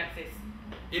think not like this.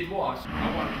 It was.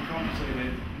 I want to be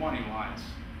compensated money-wise,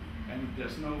 and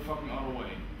there's no fucking other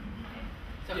way.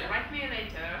 So write me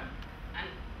later, and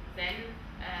then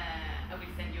I will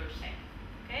send you a check.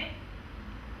 Okay?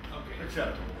 Okay.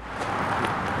 Acceptable.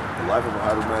 The life of a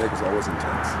hydromatic is always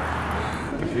intense.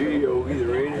 Gee, Yogi, the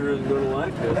Ranger isn't going to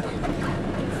like this.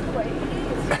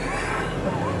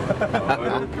 I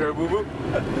don't care, boo-boo.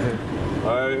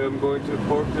 I am going to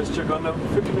pork this chick on the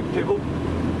picnic table.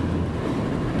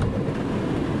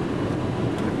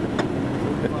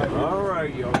 All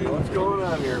right, Yogi, what's going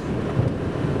on here?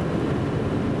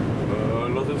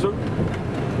 Nothing, sir?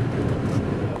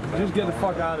 Just get the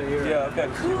fuck out of here. Yeah, okay.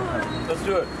 Let's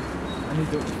do it.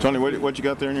 Tony, what you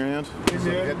got there in your hand? It's a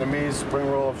Vietnamese spring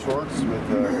roll of shorts with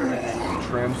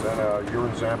trims and a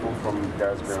urine sample from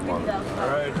Dad's grandmother. All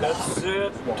right, that's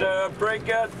it. Break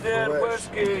out that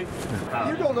whiskey.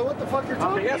 You don't know what the fuck you're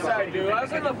talking about. Yes, I do. I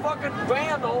was in the fucking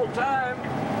van the whole time.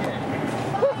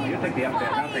 You take the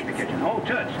upstairs, I'll take the kitchen. Oh,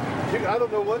 Judge. I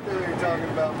don't know what they're talking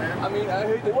about, man. I mean, I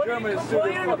hate the Germans too.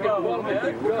 They're fucking well,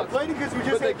 man. We're complaining because we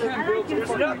just had to... There's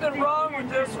nothing wrong with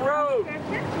this road.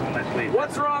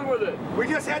 What's wrong with it? We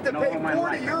just had to pay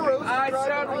 40 euros. I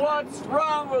said, what's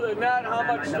wrong with it? Not how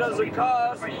much does it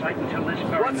cost.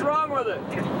 What's wrong with it?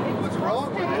 What's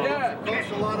wrong with it? Yeah. It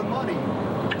costs a lot of money.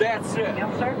 That's it.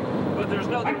 But there's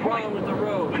nothing wrong with the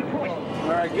road. All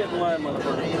right, get in line,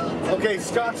 motherfucker. Okay,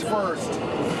 Scott's first.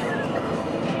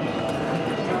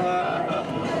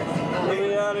 Get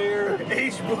me out of here.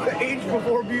 Age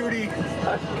before beauty.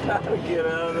 I gotta get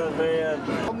out of the van.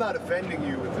 I'm not offending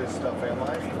you with this stuff, am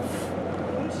I?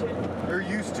 You're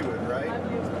used to it, right?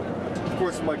 Of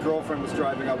course, if my girlfriend was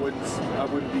driving, I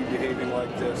wouldn't be behaving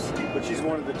like this. But she's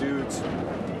one of the dudes.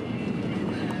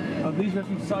 At least we have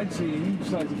some sightseeing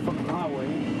besides the fucking highway.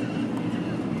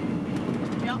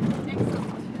 Yeah, excellent.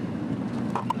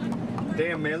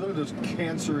 Damn, man, look at those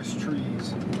cancerous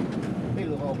trees. They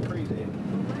look all crazy.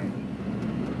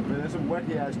 Man, there's some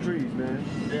wacky-ass trees, man.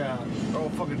 Yeah, they're all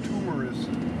fucking tumorous.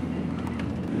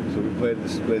 So we played at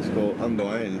this place called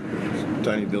Andoin,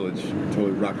 tiny village,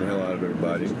 totally rocked the hell out of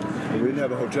everybody. But we didn't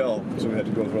have a hotel, so we had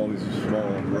to go through all these small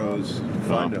rows to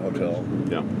find a hotel.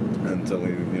 Yeah. And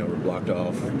suddenly, we're blocked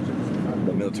off.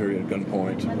 The military at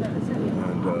gunpoint, and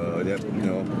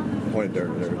they pointed their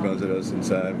guns at us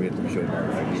inside. We had to show them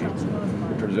our ID.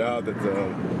 It turns out that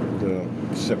the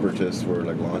separatists were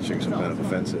like launching some kind of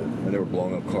offensive, and they were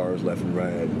blowing up cars left and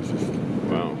right. It was just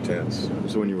intense.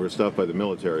 So when you were stopped by the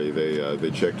military,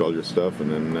 they checked all your stuff, and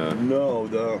then no,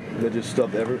 they just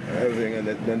stopped everything, and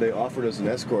then they offered us an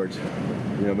escort.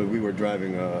 But we were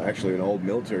driving actually an old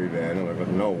military van. I'm like,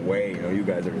 no way, you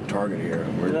guys are a target here.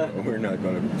 We're not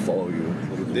going to follow you.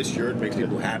 This shirt makes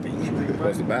people happy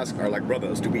because the Basque are like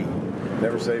brothers to me.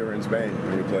 Never say you're in Spain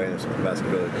when you play in a Basque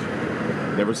village.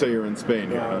 Never say you're in Spain.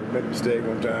 Yeah, I made a mistake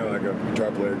one time. Like a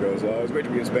guitar player goes, "Oh, it's great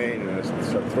to be in Spain," and I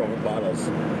start throwing bottles.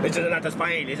 This is not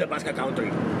Spain. It's a Basque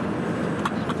country.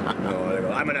 No, they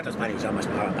go, "I'm not Spanish. I'm a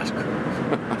Basque."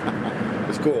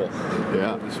 It's cool.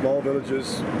 Yeah. The small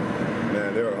villages,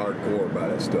 man, they were hardcore about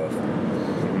that stuff.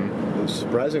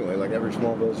 Surprisingly, like every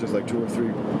small village, there's like 2 or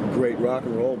 3 great rock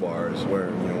and roll bars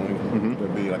where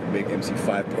there'd be like a big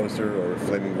MC5 poster or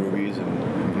Flaming Rubies,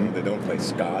 and they don't play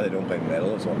ska, they don't play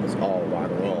metal. It's all rock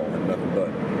and roll and nothing but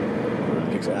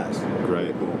it kicks ass.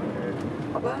 Great. Cool.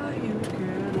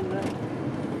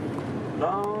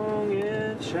 Long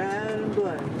and shining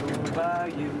black,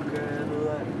 Bayou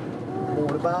Cadillac. I'm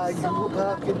gonna buy you a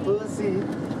pocket pussy.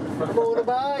 I'm gonna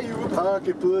buy you a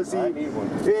pocket pussy. I need one.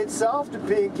 It's soft and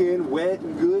pink and wet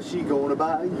and gushy. Gonna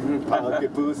buy you a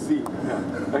pocket pussy.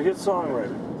 A good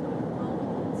songwriter.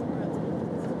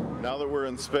 Now that we're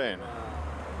in Spain,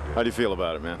 how do you feel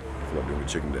about it, man? I love doing a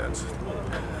chicken dance.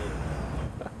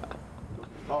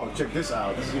 Oh, check this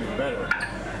out. This is even better.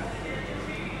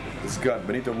 It's got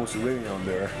Benito Mussolini on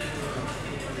there.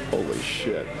 Holy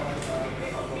shit.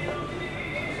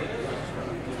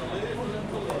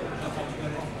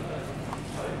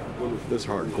 This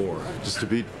hardcore. Just to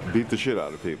beat the shit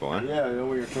out of people, huh? Yeah, you know,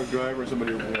 when you're a truck driver,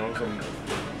 somebody, you know, some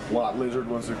lot lizard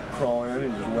wants to crawl in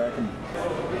and just whack him.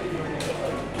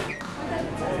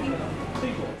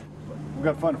 We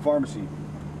gotta find a pharmacy.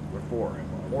 What for?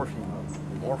 Morphine.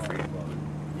 Morphine?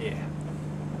 Yeah.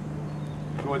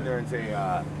 Go in there and say,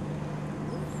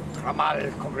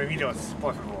 ramal comprimidos,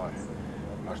 por favor.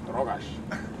 Las drogas.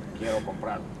 Quiero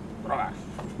comprar drogas.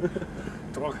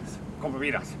 Drogas.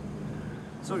 Comprimidas.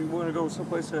 So you want to go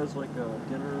someplace that has like a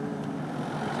dinner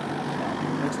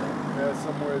next time? Yeah,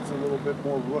 somewhere it's a little bit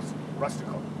more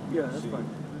rustical. Yeah, that's fine.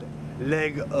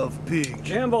 Leg of pig.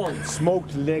 Jambone.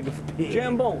 Smoked leg of pig.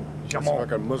 Jambone. It's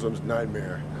like a Muslim's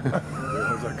nightmare.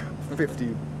 There's like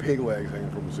 50 pig legs hanging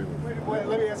from the ceiling. Wait,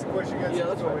 let me ask a question. You guys, yeah,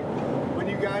 that's right. When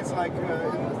you guys like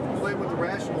played with the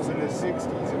Rationals in the 60s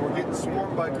and were getting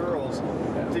swarmed by girls,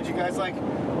 did you guys like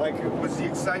was the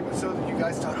excitement so that you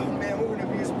guys thought, oh man, we're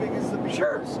gonna be as big as the Beatles?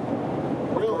 Sure.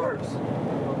 Really? Of course.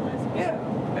 Yeah.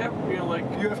 You know, like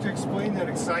you have to explain that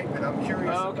excitement. I'm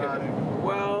curious about it.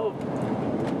 Well,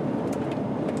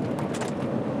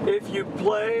 if you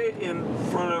play in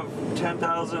front of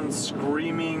 10,000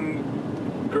 screaming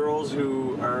girls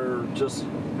who are just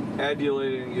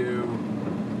adulating you,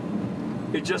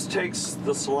 it just takes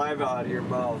the saliva out of your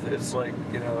mouth. It's like,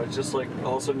 you know, it's just like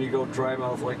all of a sudden you go dry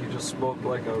mouth like you just smoked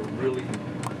like a really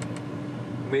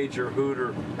major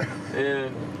hooter.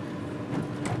 And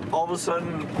all of a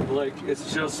sudden, like,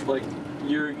 it's just like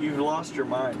you've lost your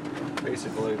mind,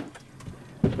 basically.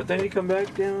 But then you come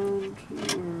back down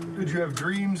to... Did you have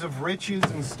dreams of riches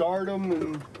and stardom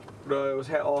and... No, it was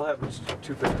all happens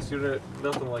too fast. You know,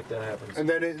 nothing like that happens. And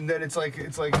then it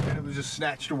was just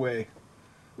snatched away.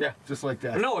 Yeah, just like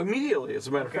that. No, immediately. As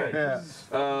a matter of fact.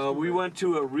 Yeah. We went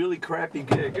to a really crappy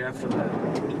gig after that,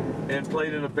 and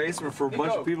played in a basement for a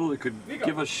bunch of people that could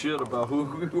give a shit about who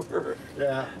we were.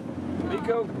 Yeah.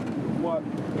 Nico, what?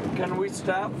 Can we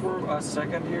stop for a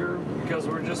second here because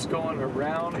we're just going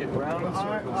around and round in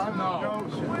circles? No.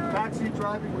 Backseat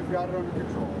driving, we've got it under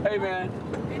control. Hey man,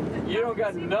 you don't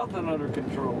got nothing under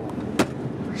control.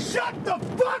 Shut the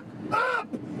fuck up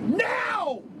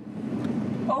now!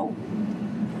 Oh.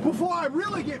 Before I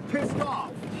really get pissed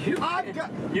off. I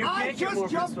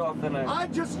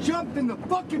just jumped in the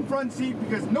fucking front seat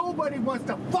because nobody wants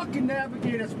to fucking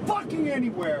navigate us fucking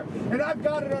anywhere. And I've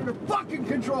got it under fucking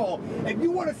control. If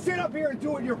you want to sit up here and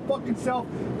do it your fucking self,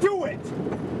 do it!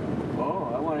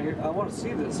 Oh, I want to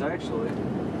see this actually.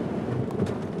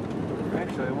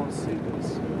 Actually, I want to see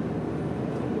this.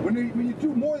 When you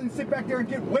do more than sit back there and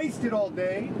get wasted all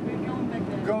day,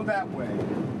 go that way.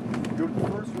 Go to the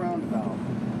first roundabout.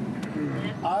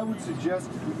 I would suggest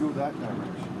we go that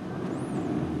direction.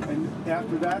 And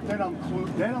after that, then I'm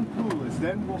clueless.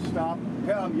 Then we'll stop.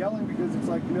 Yeah, I'm yelling because it's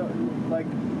like, you know, like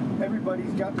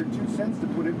everybody's got their 2 cents to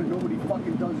put in, but nobody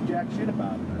fucking does jack shit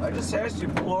about it. I just asked you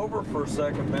to pull over for a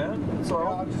second, man. That's all.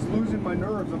 Yeah, I'm just losing my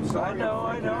nerves. I'm sorry.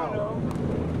 I know.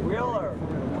 Wheeler.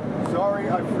 Sorry,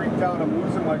 I freaked out. I'm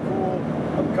losing my cool.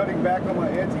 I'm cutting back on my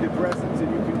antidepressants,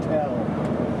 and you can tell.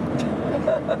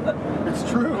 It's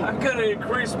true. I'm gonna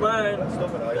increase mine.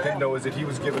 Stuff that I didn't know is that he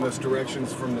was giving us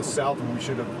directions from the south, and we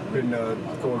should have been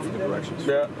going for the directions.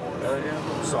 Yeah.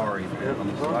 Sorry. Yeah.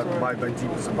 My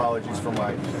deepest apologies for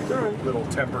my little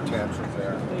temper tantrums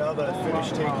there. Now that I've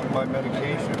finished taking my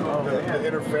medication, the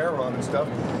interferon and stuff,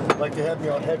 I'd like to have me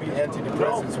on heavy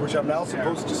antidepressants, which I'm now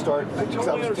supposed to start because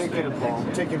I was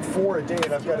taking 4 a day,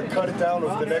 and I've got to cut it down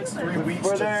over the next 3 weeks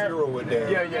to 0 a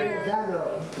day. Yeah.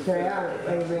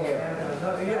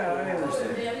 Yeah, I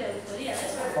understand.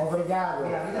 Obrigado.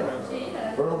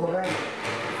 Quello corretto.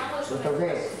 Tutto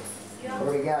che?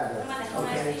 Obrigado.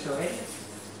 Okay, so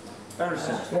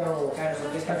Anderson. Pero,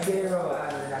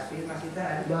 las firmas y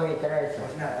tal. No me interesa.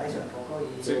 Pues nada, eso un poco.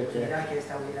 Y ya que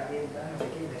esta hubiera abierta, no sé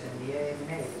qué, les envié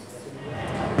mails.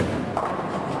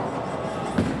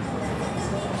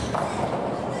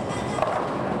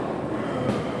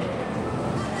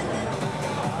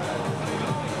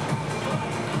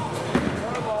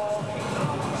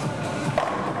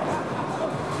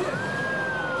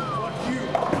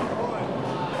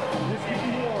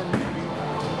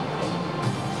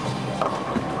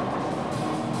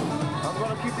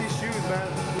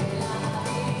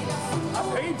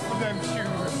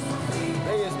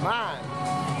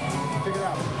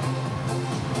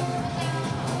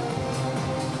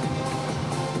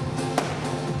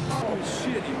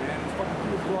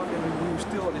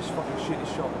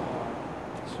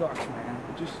 sucks, man.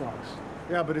 It just sucks.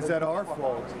 Yeah, but is that our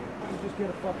fault? You just get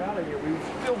the fuck out of here. We're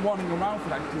still wandering around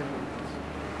for activities.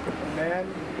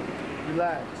 Man,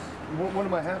 relax. You want one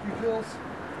of my happy pills?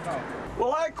 No.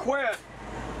 Well, I quit.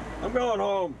 I'm going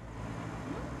home.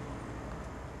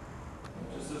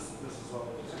 This is all.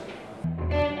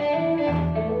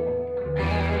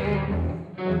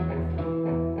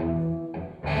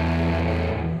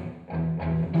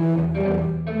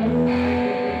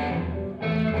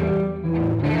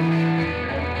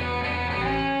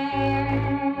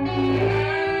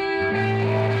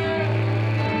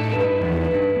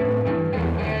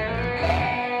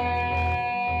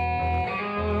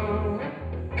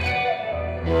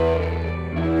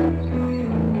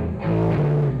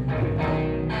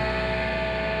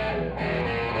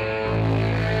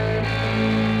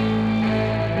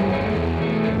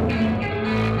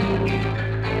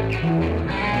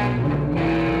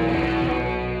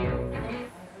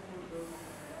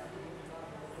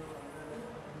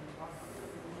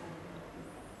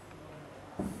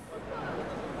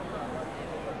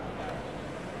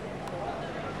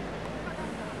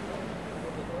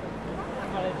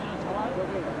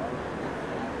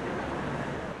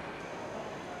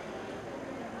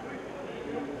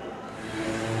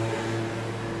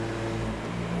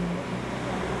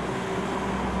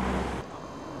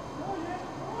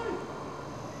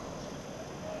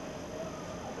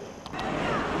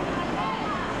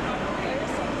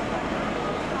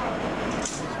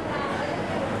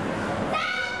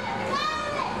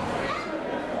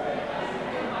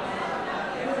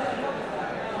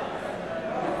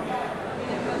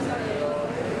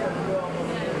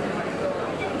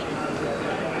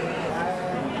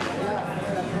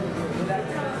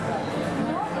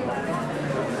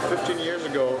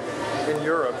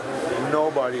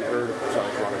 Nobody heard of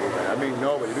Sonic Rendezvous Band. I mean,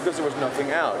 nobody, because there was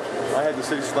nothing out. I had the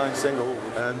City Slang single,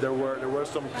 and there were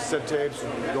some cassette tapes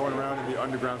going around in the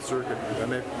underground circuit, and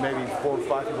maybe 4 or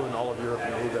 5 people in all of Europe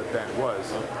knew who that band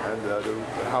was. And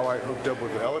how I hooked up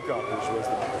with the Helicopters was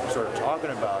that we started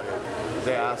talking about it.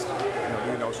 They asked,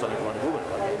 do you know Sonic Rendezvous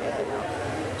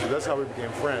Band? So that's how we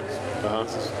became friends.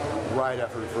 This is right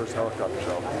after the first Helicopters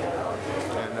album.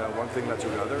 And one thing led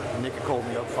to another. Nick called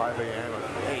me up 5 a.m. and,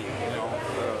 hey,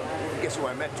 guess who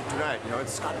I met tonight?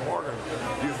 It's Scott Morgan.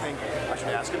 Do you think I should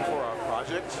ask him for our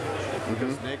project?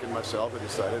 Because Nick and myself had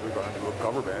decided we're going to do a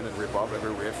cover band and rip off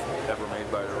every riff ever made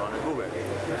by the Rendezvous Band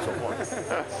at some point.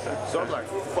 So I was like,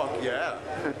 fuck yeah.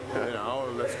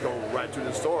 Let's go right to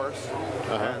the stores.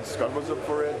 And Scott was up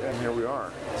for it, and here we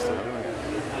are. Still doing it.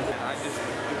 I just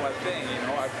do my thing,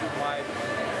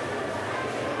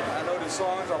 I know the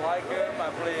songs, I like them, I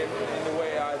play it in the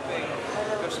way I think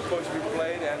they're supposed to be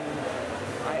played, and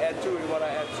I add to it what I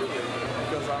add to it,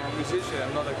 because I'm a musician,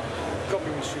 I'm not a copy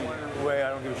machine. In a way, I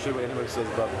don't give a shit what anybody says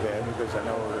about the band, because I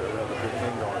know we have a good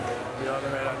thing going. You know what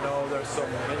I mean? I know there's some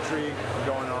intrigue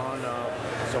going on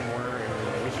somewhere in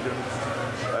Michigan,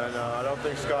 and I don't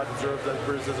think Scott deserves that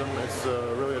criticism. It's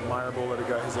really admirable that a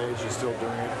guy his age is still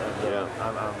doing it, and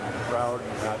I'm proud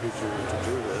and happy to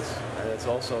do this. And it's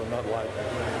also not like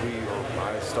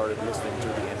I started listening to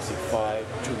the MC5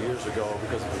 2 years ago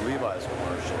because of the Levi's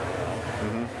commercial.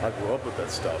 I grew up with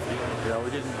that stuff.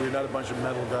 We're not a bunch of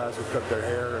metal guys who cut their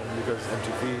hair, and because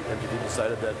MTV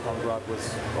decided that punk rock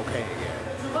was okay again.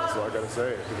 So I gotta say,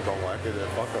 if people don't like it, then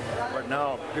fuck them. Right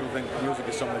now, people think music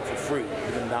is something for free.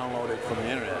 You can download it from the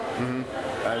internet. And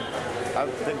I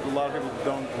think a lot of people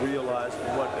don't realize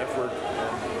what effort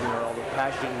and all the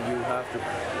passion you have to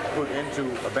put into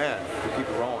a band to keep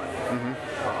it rolling.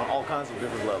 On all kinds of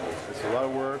different levels. It's a lot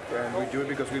of work, and we do it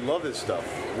because we love this stuff.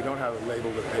 We don't have a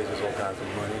label that pays us all kinds of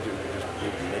money to just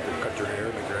cut your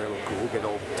hair, make your hair look cool, get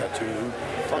all tattooed.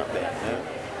 Fuck that, man.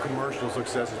 Commercial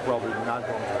success is probably not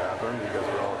going to happen because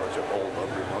we're all a bunch of old,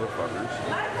 ugly motherfuckers.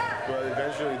 But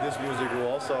eventually this music will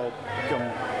also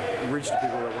reach the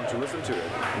people that want to listen to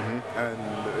it. And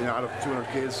out of 200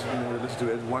 kids who listen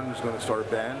to it, one's going to start a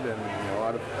band, and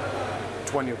out of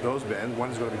 20 of those bands,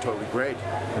 one is going to be totally great,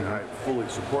 and I fully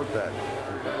support that.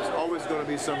 There's always going to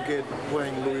be some kid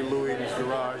playing Louie Louie in his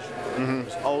garage.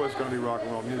 There's always going to be rock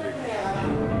and roll music.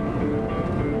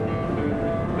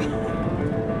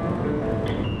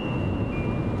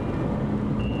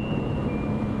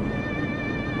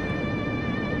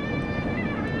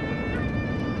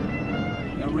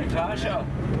 Natasha,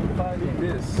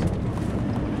 this. I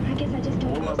guess I just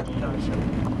don't understand.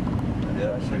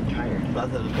 Yeah, I'm so tired.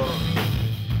 That's the phone.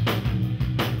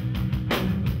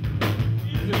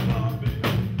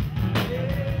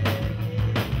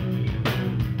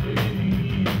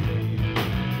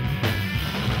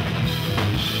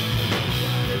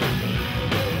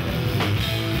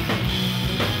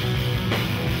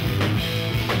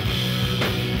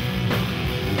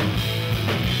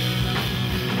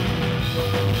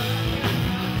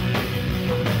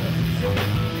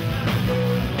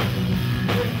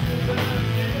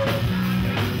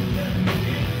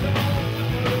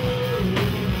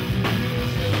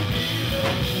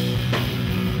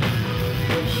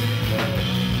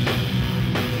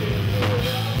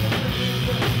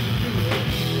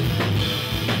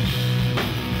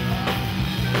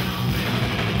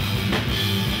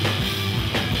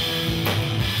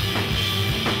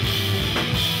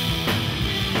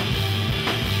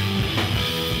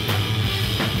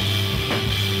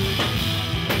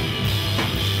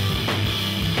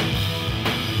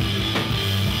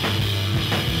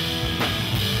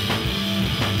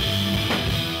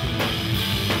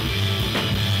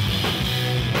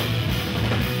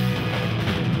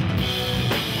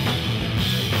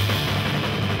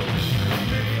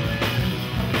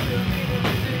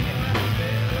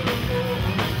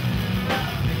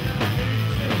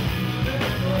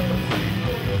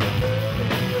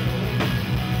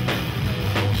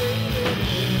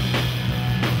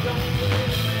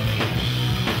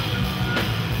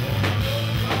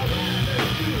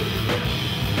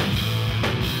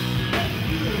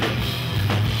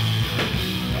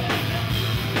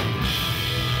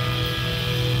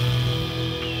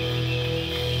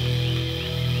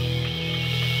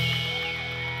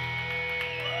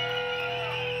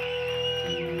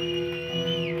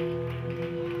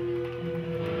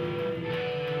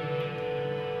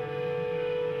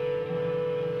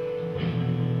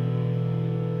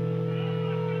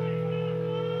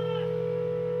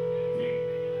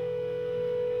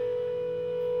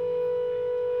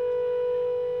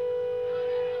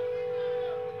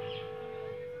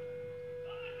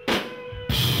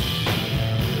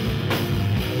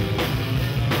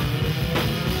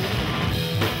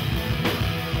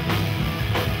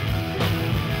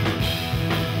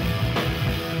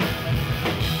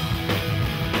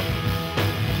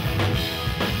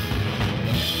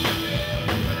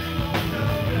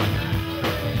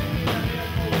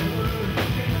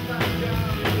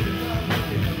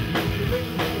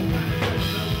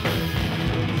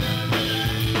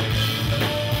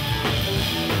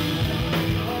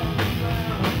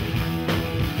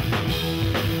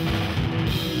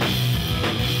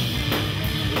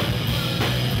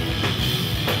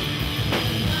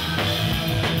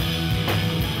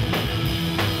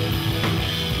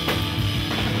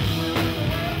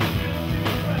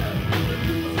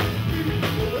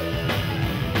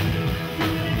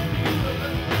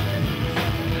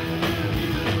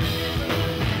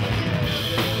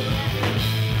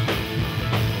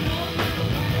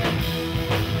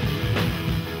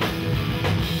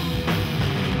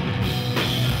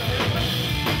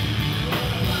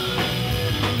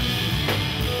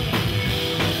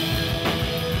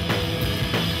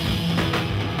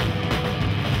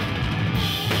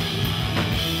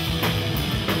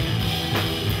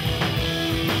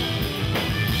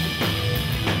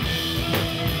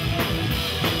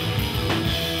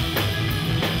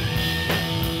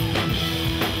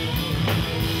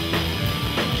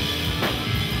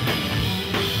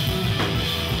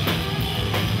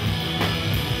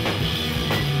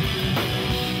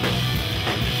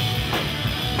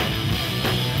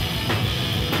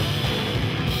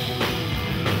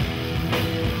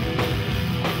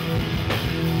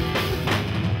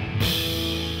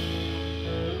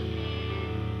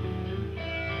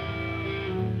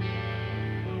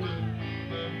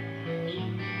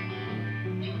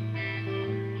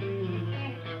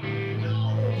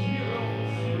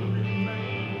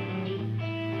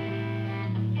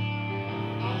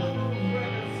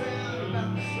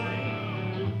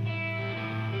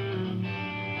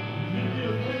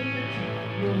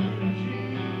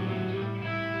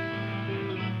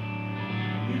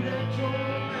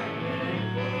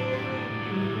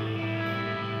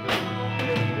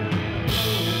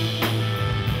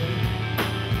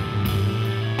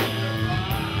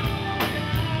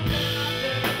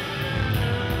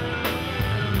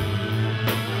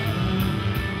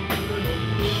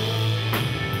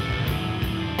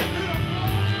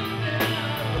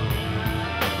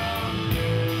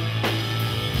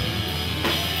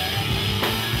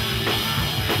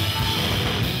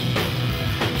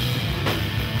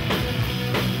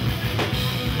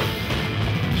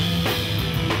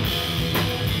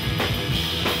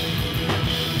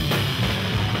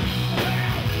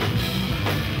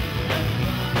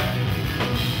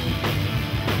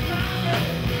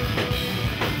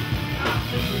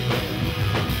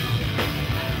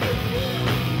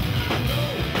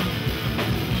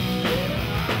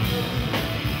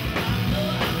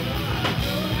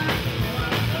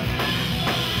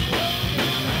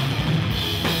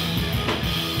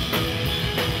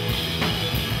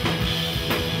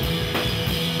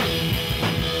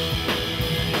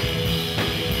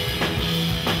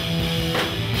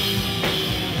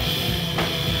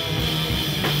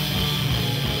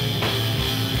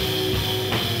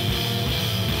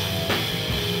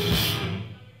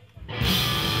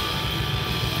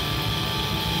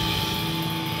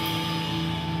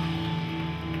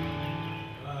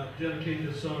 Dedicate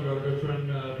this song to our good friend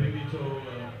Benito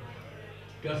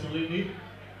Gasolini,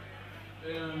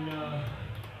 and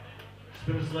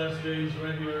spent his last days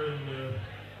right here in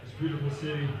this beautiful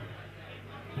city.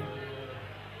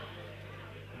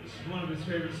 This is one of his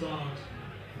favorite songs,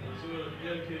 so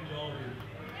dedicated to all of you.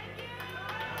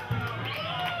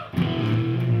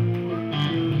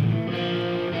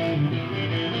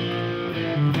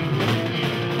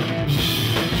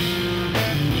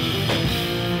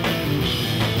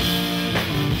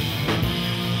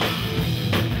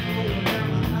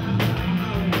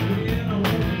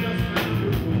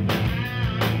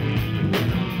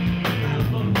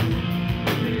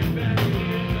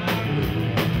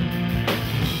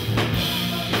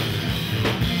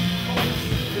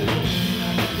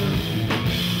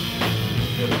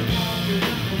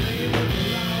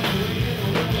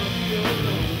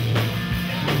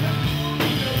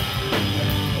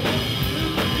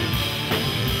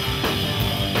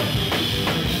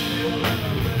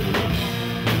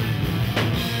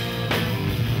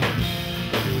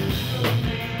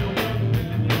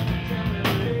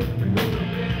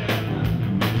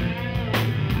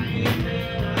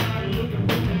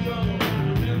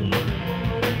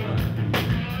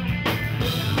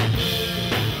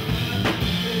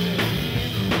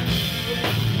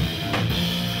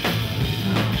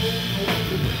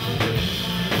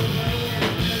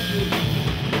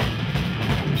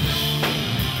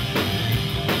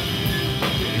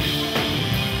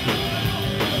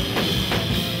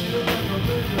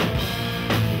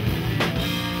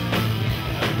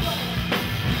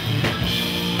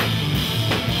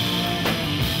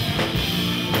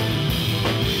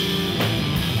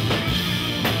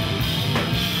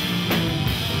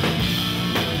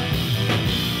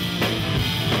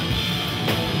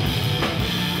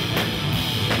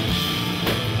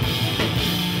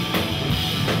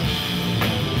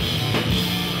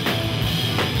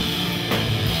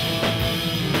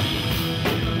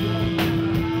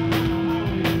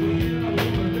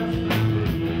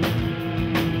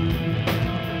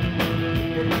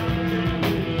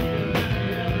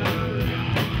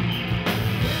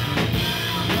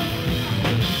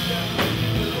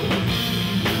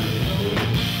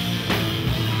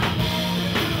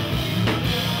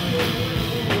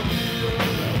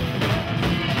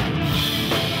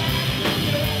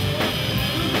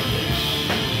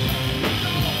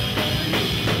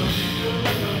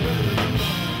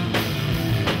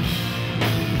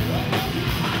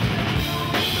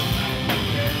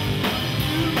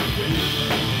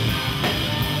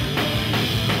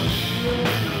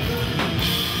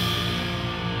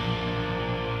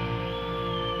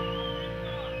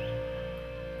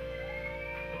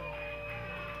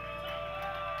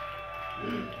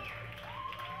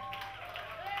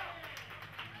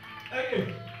 Thank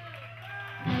you.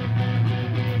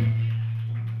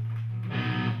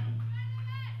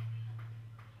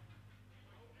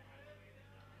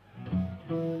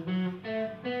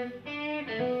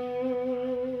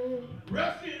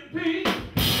 Rest in peace.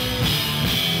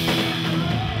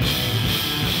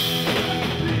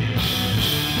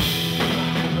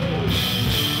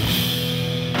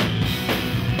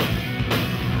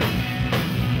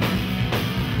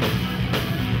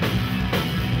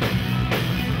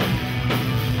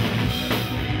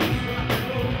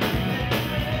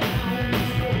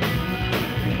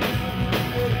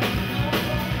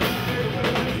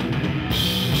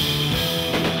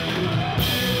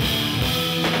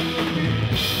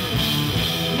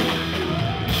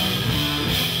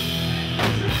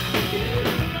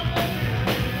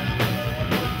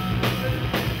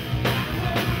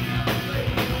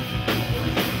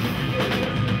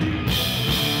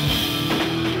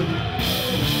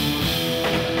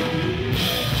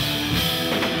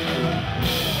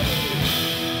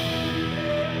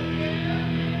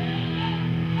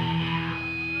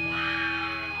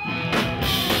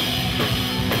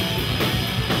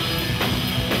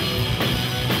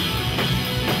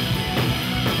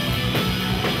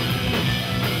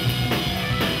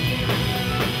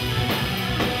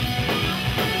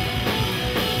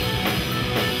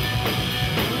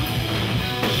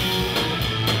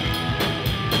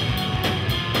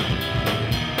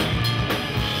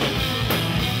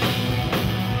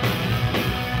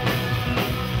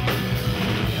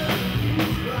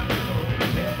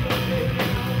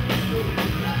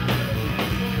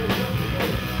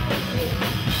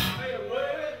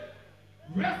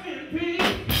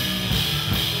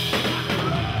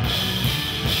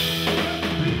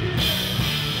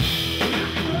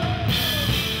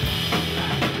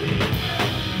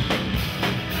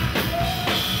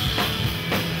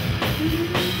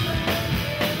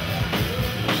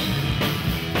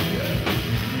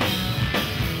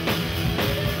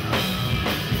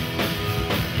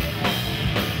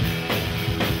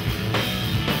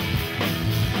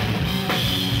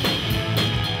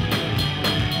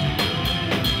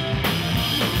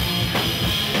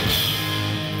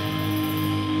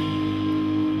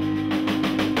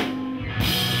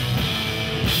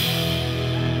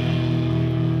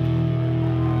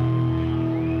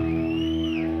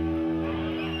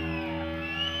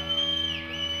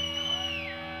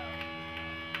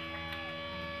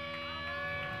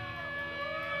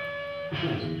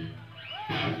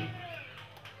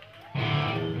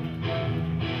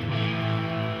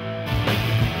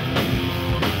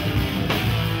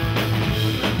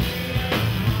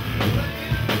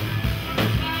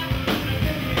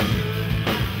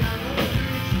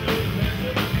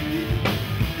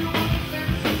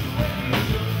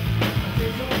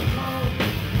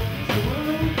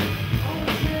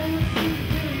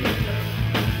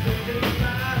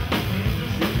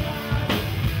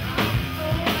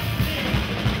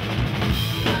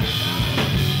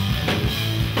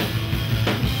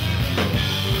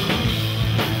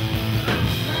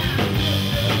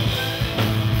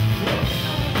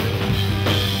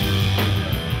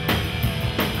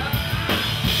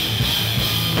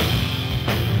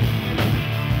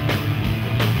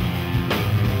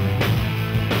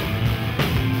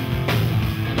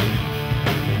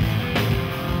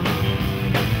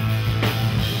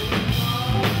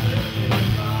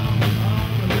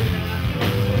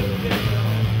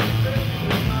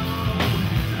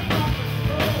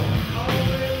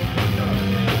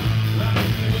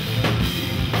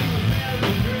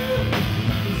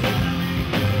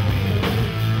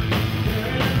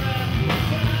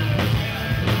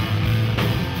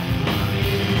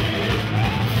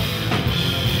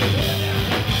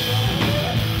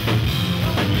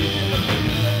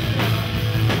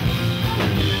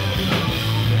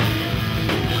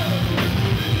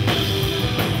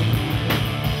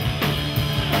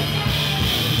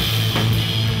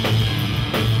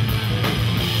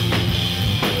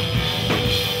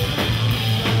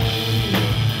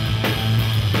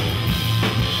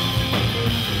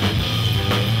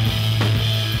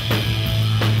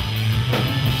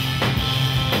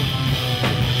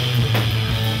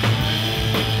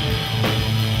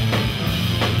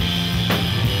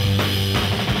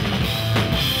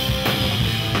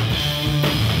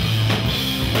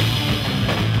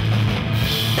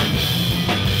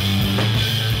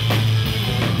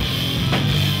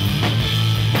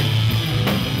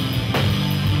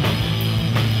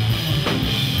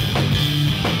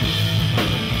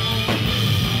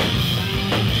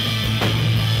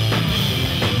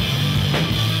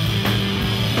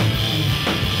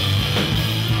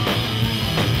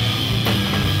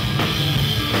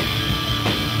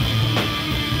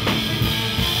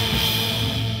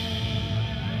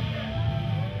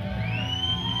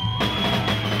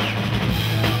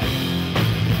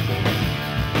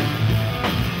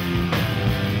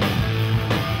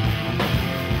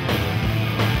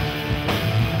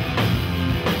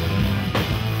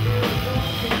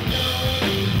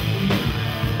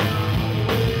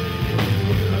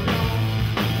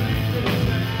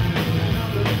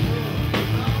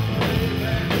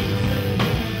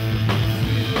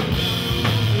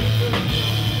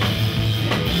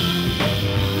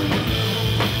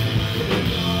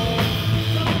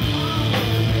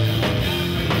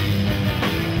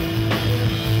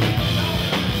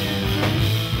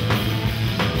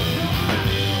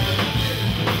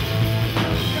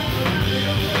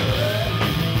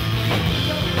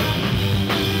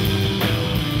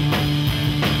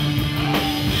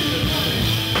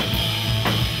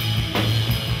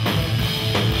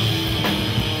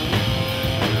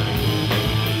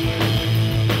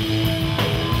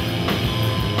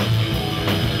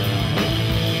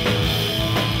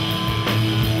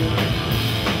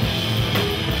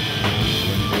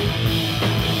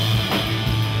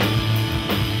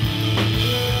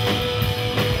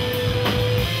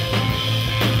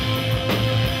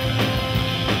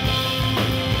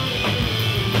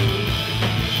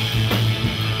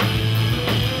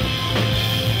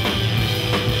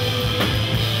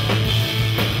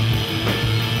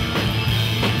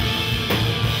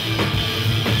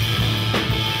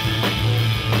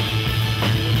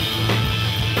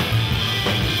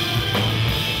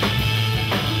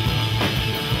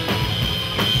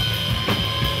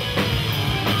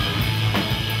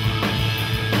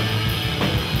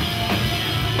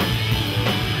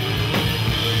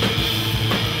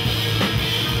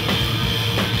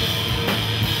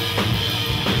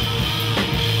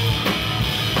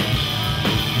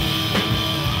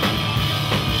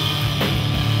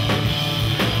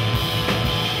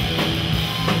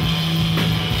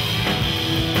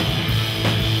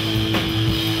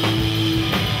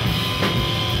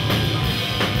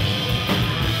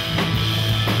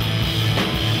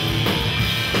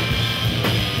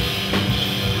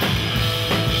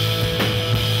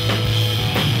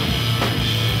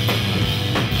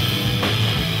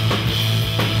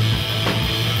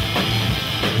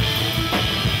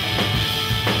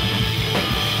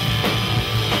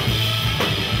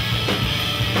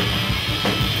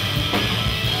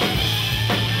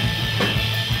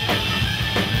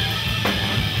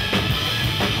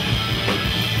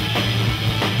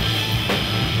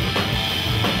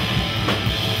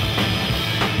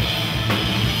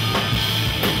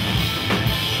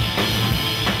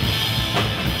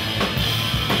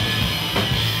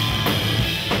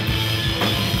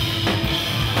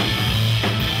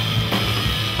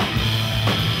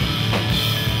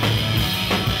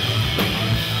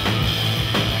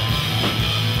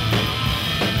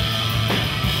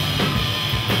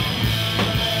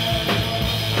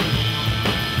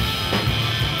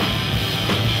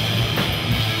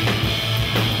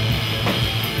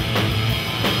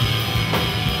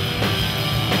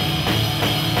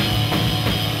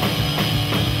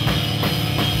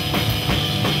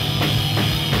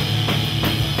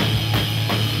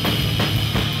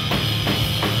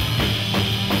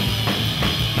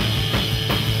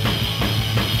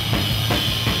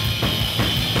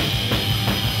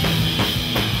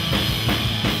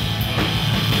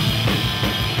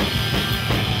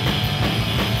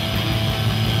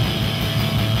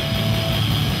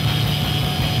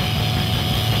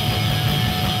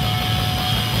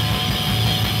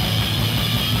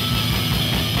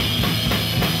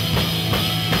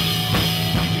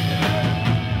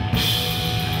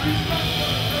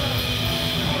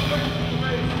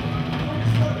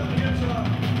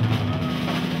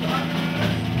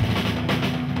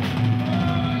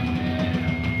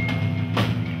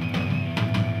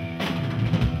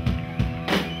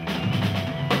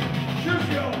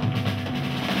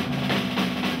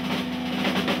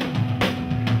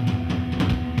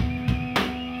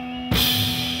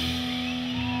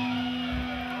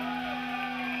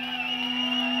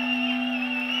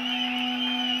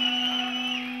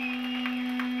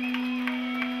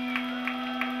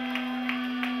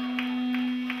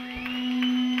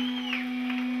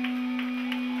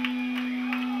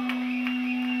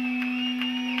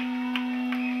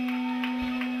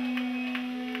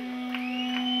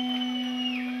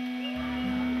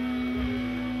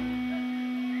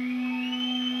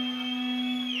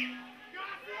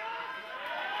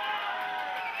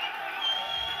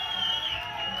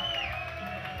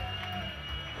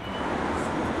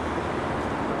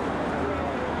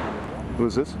 Who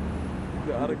is this?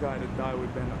 The other guy that died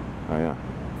with Benno. Oh yeah.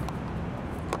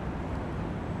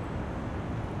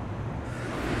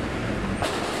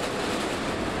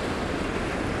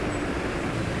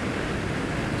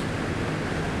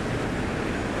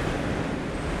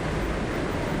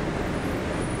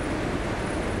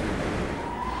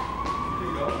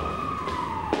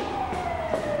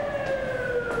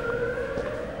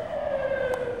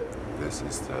 This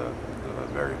is the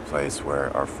very place where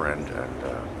our friend and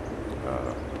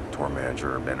tour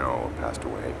manager Benno passed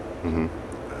away.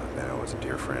 Benno was a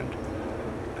dear friend.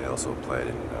 They also played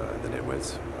in the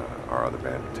Nitwits, our other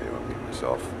band, Mateo and me,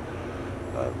 myself.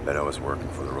 Benno was working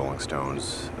for the Rolling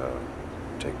Stones,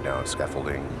 taking down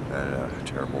scaffolding, and a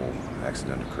terrible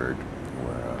accident occurred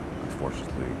where,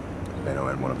 unfortunately, Benno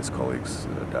and one of his colleagues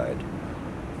died.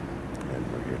 And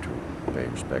we're here to pay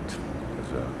respect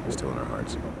because he's still in our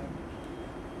hearts.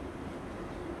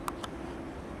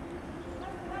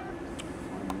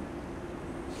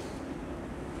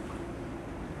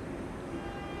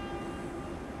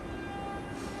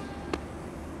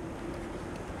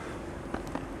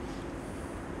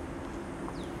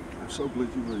 I'm so glad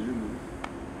you were here, man.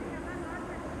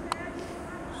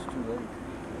 It's too late.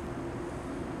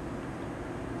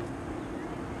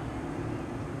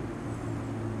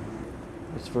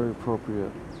 It's very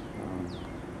appropriate.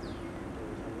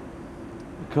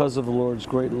 Because of the Lord's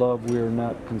great love, we are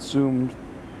not consumed,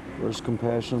 for his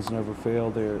compassions never fail.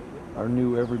 They are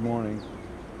new every morning.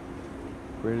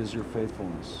 Great is your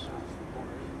faithfulness.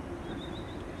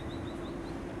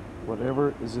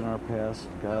 Whatever is in our past,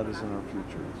 God is in our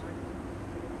future.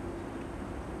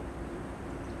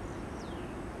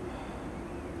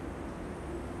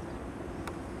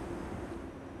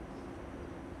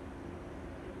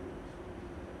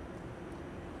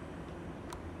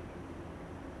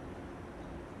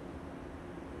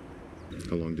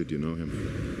 How long did you know him?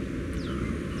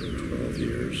 12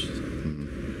 years.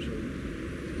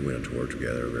 We went on tour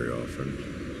together very often.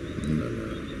 And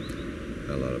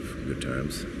had a lot of good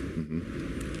times.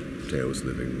 Mateo was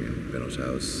living in Benno's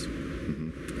house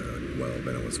while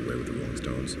Benno was away with the Rolling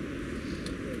Stones.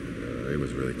 He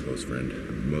was a really close friend.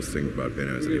 Most thing about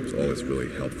Benno is that he was always really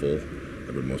helpful.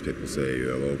 Like what most people say,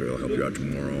 oh, okay, I'll help you out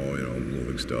tomorrow, you know,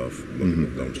 moving stuff. Most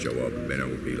people don't show up. Benno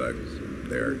would be like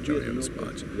there, Johnny on the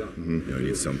spot. You know, he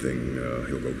needs something,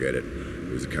 he'll go get it.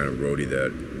 He was the kind of roadie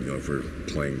that, you know, if we're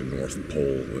playing the North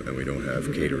Pole and we don't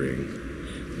have catering,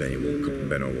 then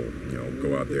Benno will, you know,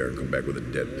 go out there and come back with a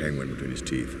dead penguin between his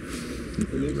teeth.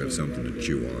 We have something to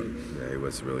chew on. Yeah, he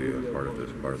was really a part of the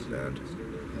band.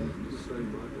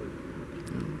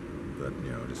 But,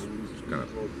 you know, just kind of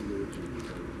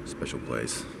special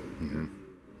place.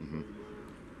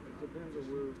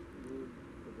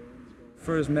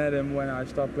 First met him when I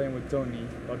started playing with Tony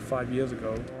about 5 years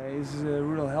ago. He's a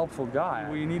real helpful guy.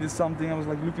 We needed something. I was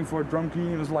like looking for a drum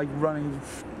key. It was like running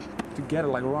together,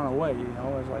 like run away. You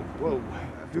know, I was like, whoa.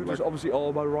 Dude was obviously all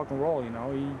about rock and roll. You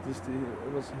know,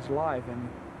 it was his life and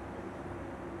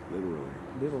Literally.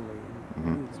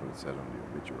 That's what it said on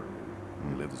the obituary.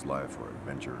 He lived his life for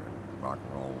adventure and rock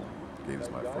and roll. Gave his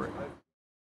life for it.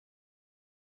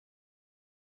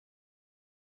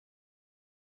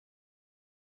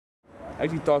 I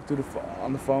actually talked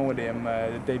on the phone with him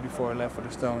the day before I left for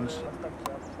the Stones.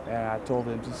 And I told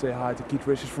him to say hi to Keith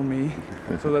Richards from me.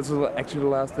 So that's actually the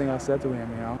last thing I said to him,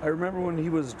 you know. I remember when he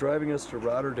was driving us to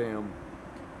Rotterdam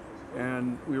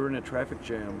and we were in a traffic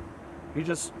jam. He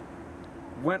just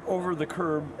went over the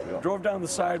curb, drove down the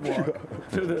sidewalk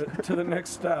to the next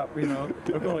stop, you know.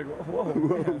 I'm like, whoa,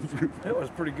 man, that was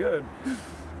pretty good.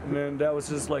 And then that was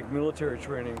his like military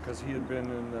training because he had been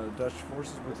in the Dutch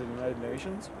forces with the United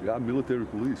Nations. Yeah, military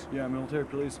police. Yeah, military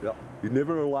police. Yeah. He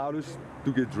never allowed us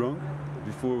to get drunk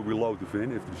before we load the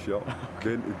van after the show.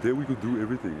 Then we could do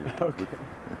everything. Yeah.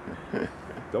 Okay.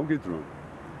 Don't get drunk.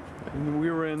 And then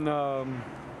we were in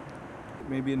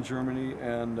maybe in Germany,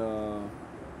 and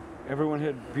everyone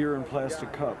had beer in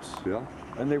plastic cups. Yeah.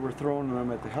 And they were throwing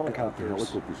them at the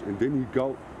helicopters. And then he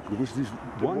go. There was this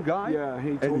one guy. Yeah,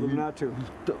 he told him not to.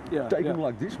 Take him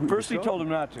like this. First he told him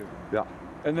not to. Yeah.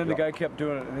 And then the guy kept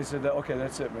doing it, and he said, "Okay,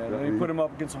 that's it, man." And he put him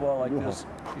up against the wall like this.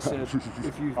 He said, "If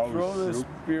you throw this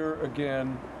beer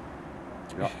again,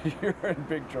 you're in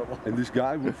big trouble." And this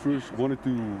guy first wanted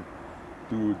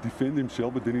to defend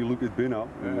himself, but then he looked at Benno.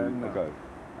 Okay.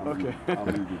 Okay.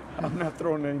 I'm not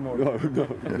throwing any more. No.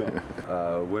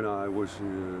 When I was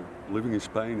living in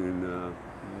Spain, and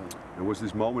there was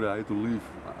this moment I had to leave.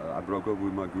 I broke up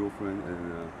with my girlfriend,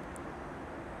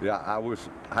 and I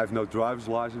have no driver's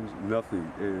license,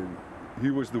 nothing. And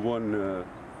he was the one.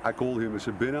 I called him and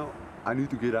said, "Benno, I need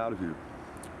to get out of here."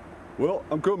 well,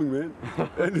 I'm coming, man.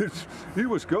 And he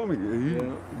was coming.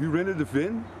 He rented the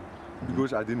van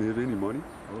because I didn't have any money.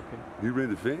 Okay. He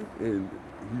rented the van and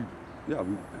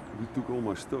we took all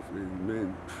my stuff and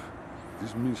man,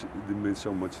 it meant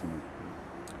so much to me.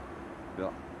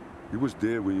 Yeah. He was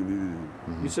there when you needed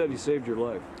him. You said he saved your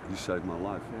life. He saved my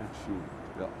life, for sure.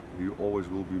 Yeah. He always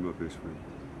will be my best friend.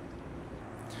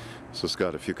 So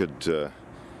Scott, if you could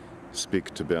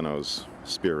speak to Benno's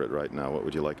spirit right now, what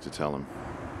would you like to tell him?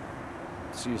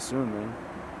 See you soon, man.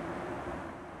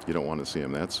 You don't want to see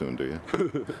him that soon, do you?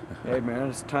 Hey, man,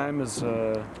 his time is,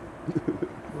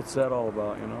 what's that all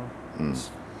about, you know? It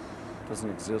doesn't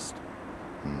exist.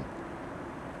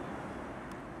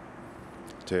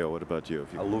 Teo, what about you?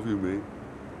 I love you, man.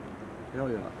 Hell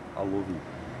yeah, I love you.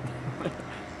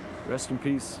 Rest in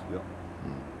peace. Yeah.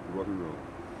 Rock and roll.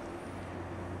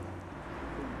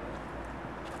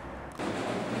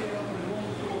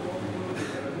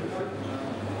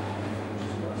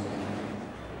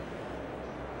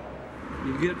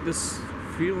 You get this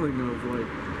feeling of like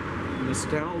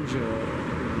nostalgia, you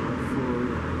know,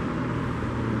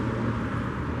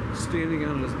 for standing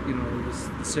on this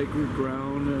sacred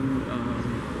ground, and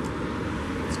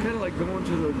it's kind of like going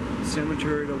to the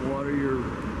cemetery to water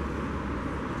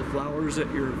the flowers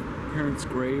at your parents'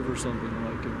 grave or something,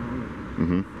 like, you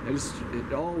know.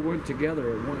 It all went together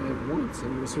at once,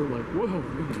 and it was sort of like, whoa,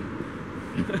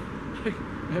 man.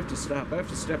 I have to stop. I have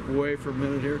to step away for a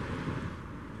minute here.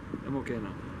 I'm okay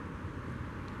now.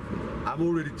 I'm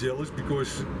already jealous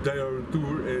because they are on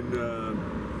tour and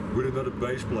with another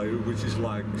bass player, which is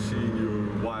like seeing your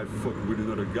wife fucking with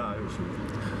another guy or something.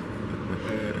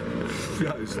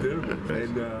 Yeah, it's terrible.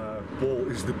 And Paul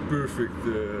is the perfect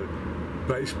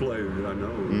bass player, I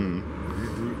know. He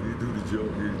do the job.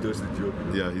 He does the job.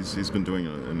 Yeah, he's been doing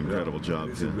an incredible job.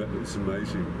 It's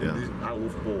amazing. Yeah. I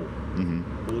love Paul.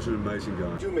 Paul's an amazing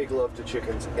guy. I do make love to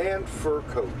chickens and fur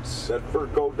coats. That fur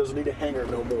coat doesn't need a hanger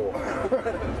no more.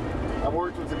 I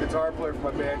worked with a guitar player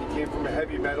for my band. He came from a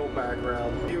heavy metal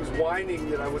background. He was whining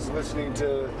that I was listening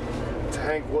to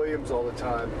Hank Williams all the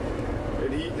time.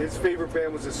 And his favorite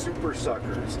band was the Super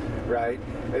Suckers, right?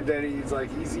 And then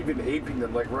he's even aping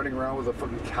them, like running around with a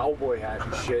fucking cowboy hat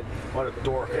and shit. What a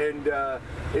dork. And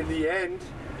in the end,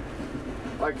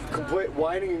 like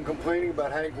whining and complaining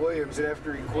about Hank Williams, and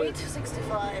after he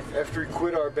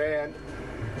quit our band,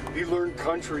 he learned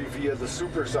country via the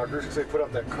Super Suckers because they put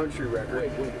out that country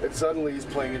record. And suddenly he's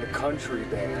playing in a country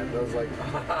band. I was like,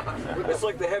 it's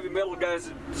like the heavy metal guys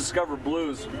that discover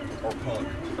blues or punk.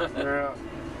 Yeah.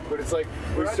 But it's like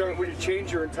when you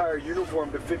change your entire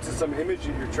uniform to fit to some image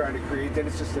that you're trying to create, then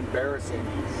it's just embarrassing.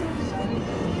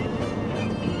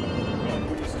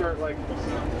 When you start like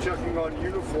chucking on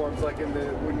uniforms, like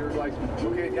when you're like,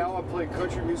 okay, now I'm playing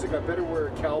country music, I better wear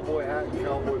a cowboy hat and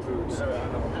cowboy boots. You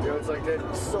know, it's like that.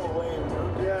 It's so lame.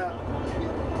 Yeah.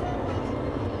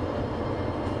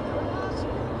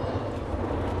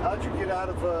 How'd you get out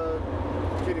of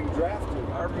getting drafted?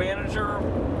 Our manager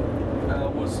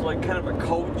was like kind of a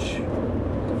coach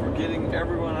for getting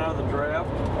everyone out of the draft.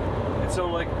 And so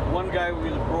like one guy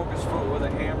either broke his foot with a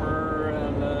hammer,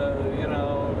 and you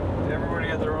know, everybody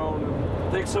had their own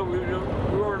thing. So we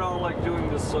weren't all like doing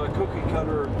this cookie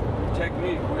cutter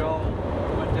technique. We all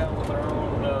went down with our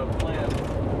own plan.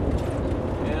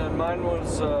 And mine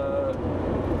was,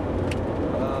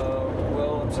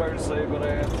 well, I'm sorry to say, but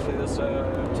I have to say this,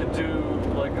 to do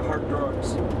like hard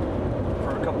drugs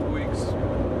for a couple weeks.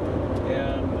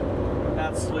 And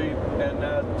not sleep and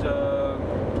not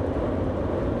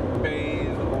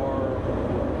bathe or...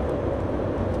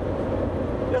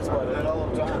 That's about it. All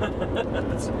the time.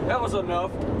 That was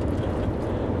enough.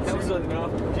 That was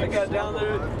enough. I got down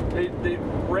there, they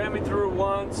ran me through it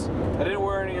once. I didn't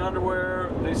wear any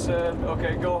underwear. They said,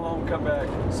 okay, go home, come back.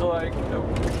 So I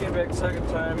came back the second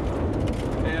time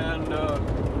and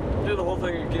did the whole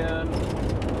thing again.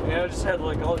 Yeah, I just had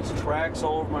like all these tracks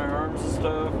all over my arms and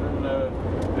stuff, and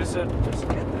they said, just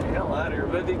get the hell out of here.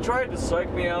 But they tried to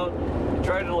psych me out. They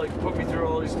tried to like put me through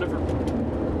all these different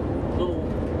little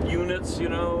units, you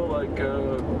know, like,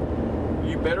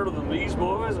 you better than these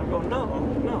boys? I'm going, no.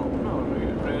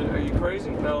 Are you crazy?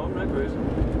 No, I'm not crazy.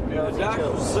 And the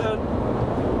doctor said,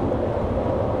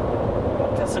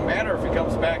 it doesn't matter if he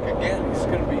comes back again. He's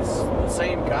going to be the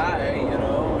same guy, you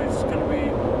know. He's going to be,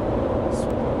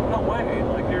 no way.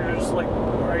 Like, you're just like,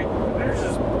 right, there's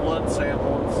just blood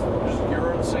sample, it's just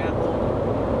urine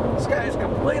sample. This guy's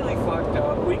completely fucked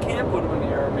up. We can't put him in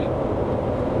the army.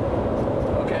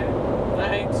 Okay,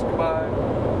 thanks, goodbye.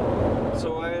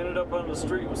 So I ended up on the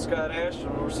street with Scott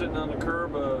Asheton. We were sitting on the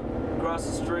curb across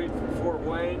the street from Fort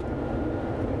Wayne.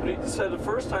 But he said the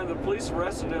first time the police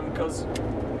arrested him because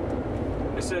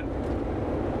They said,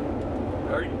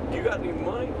 you got any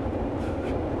money?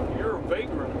 You're a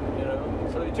vagrant, you know?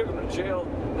 So they took him to jail.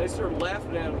 They started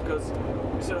laughing at him because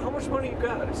he said, how much money you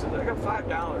got? He said, I got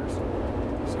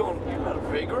 $5. He's going, you're not a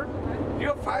vagrant? You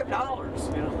have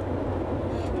 $5, you know?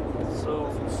 So,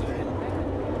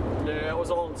 yeah, it was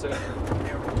all insane.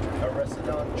 Arrested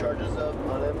on charges of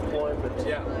unemployment.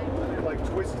 Yeah. Like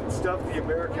twisted stuff the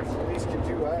American police can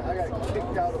do. I got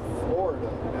kicked out of Florida.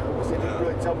 You know, because they didn't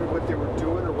really tell me what they were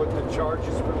doing or what the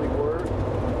charges really were.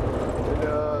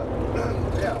 And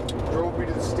yeah, drove me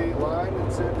to the state line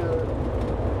and said,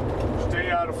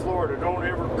 stay out of Florida. Don't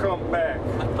ever come back.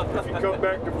 If you come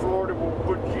back to Florida, we'll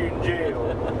put you in jail. I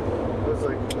was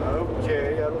like,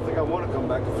 okay, I don't think I want to come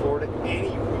back to Florida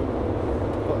anyway.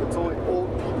 But it's only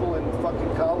old people and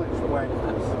fucking college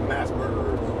wankers. Mass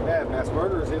murderers. Yeah, mass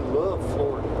murderers, they love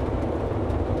Florida.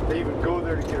 They even go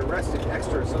there to get arrested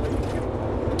extra so they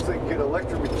can get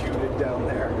electrocuted down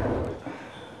there.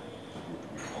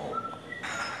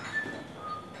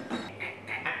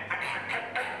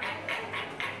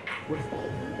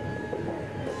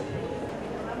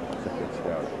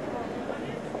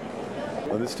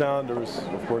 Well, this town, there was,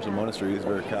 of course, a monastery. It's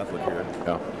very Catholic here.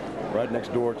 Yeah. Right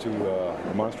next door to the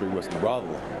monastery was the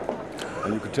brothel.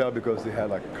 And you could tell because they had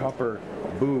like copper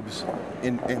boobs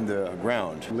in the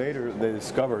ground. Later, they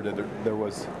discovered that there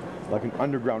was like an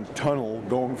underground tunnel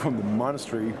going from the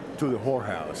monastery to the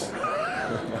whorehouse.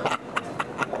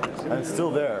 And it's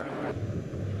still there.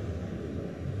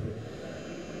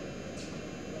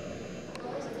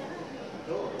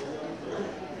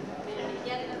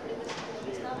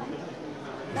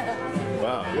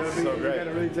 Wow, this is so great. You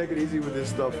gotta really take it easy with this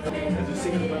stuff.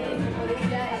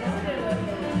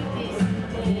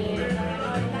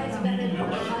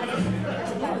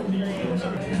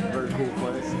 Very cool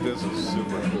place. This is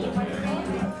super cool.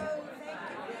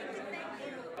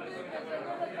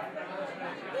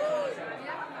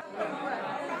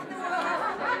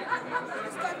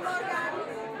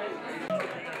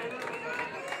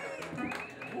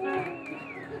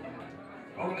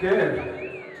 Okay.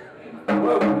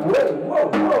 Whoa, whoa, whoa,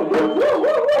 whoa, whoa, whoa,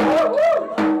 whoa, whoa,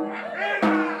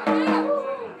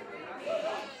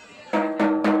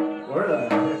 Where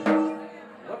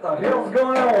what the hell's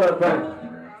going on with that thing?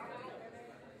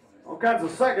 All kinds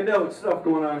of psychedelic stuff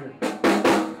going on here.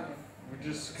 We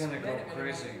just kind of go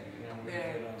crazy.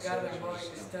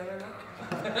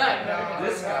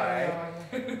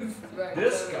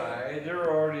 This guy, they're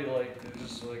already like, they're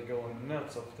just like going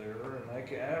nuts up there, and I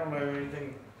don't have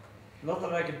anything.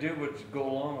 Nothing I can do but go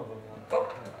along with them. Like,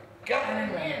 oh my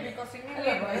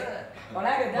God!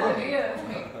 Hola, ¿qué tal?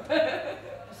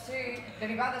 Sí,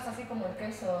 derivados así como el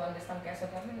queso, donde está el queso,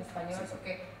 que hablo en español,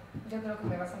 porque yo creo que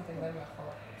me vas a entender mejor.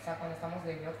 O sea, cuando estamos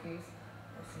de yokis,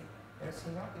 pues sí. Pero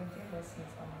si no, entiendes si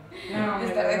está mal. No,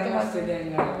 Estaré no, que no más estoy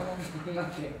bien. No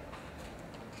sé.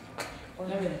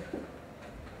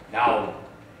 Now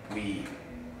we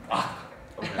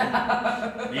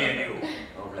me and you.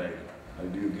 Okay. I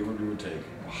do give or do or take.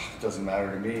 Doesn't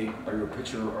matter to me. Are you a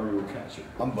pitcher or are you a catcher?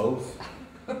 I'm both.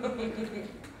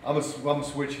 I'm a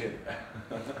switch hit.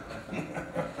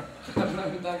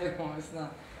 Preguntarle cómo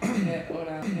está.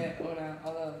 Una,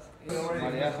 o dos.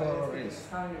 Mariajo Ruiz.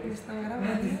 Están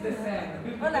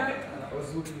grabando. Hola. I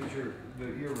was looking at the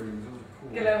earrings. Those are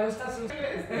cool. Que le gusta sus... A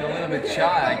little bit shy,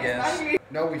 I guess.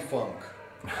 Now we funk.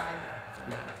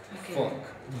 Funk.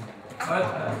 I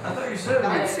thought you said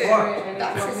That's we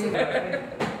it.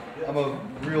 I'm a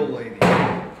real lady.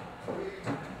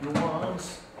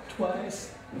 Once,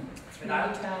 twice, 3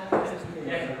 times.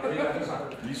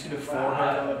 You see the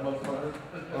forehead on that motherfucker?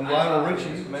 I'm Lionel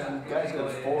Richie. Man, the guy's got a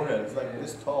forehead. It's like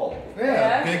this tall.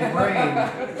 Yeah, big brain.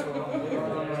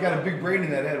 He's got a big brain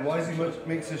in that head. Why does he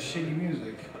make such shitty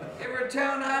music? Every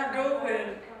town I go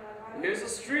in, there's a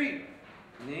street.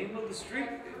 Name of the street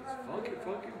is Funky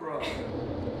Funky Bro.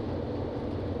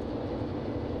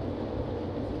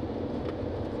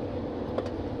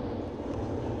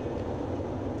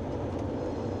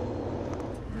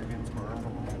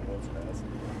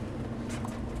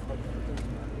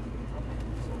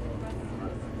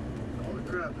 Holy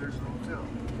crap, there's an hotel.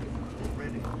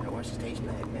 Ready. Yeah, what's the station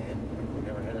bag, man? We've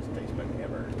never had a station bag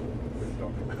ever. We're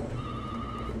talking about.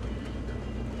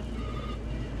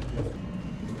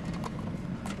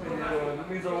 That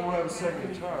means I won't have a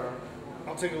second guitar.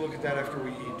 I'll take a look at that after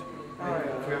we eat. Alright.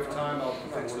 If we have time, I'll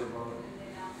fix it.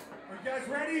 Are you guys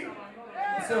ready?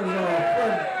 This is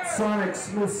a Sonic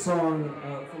Smith song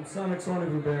from Sonic Sonic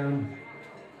Band.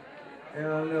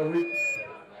 And we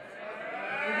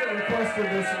get requested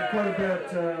this quite a bit,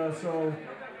 so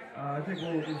I think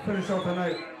we'll finish off the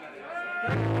night.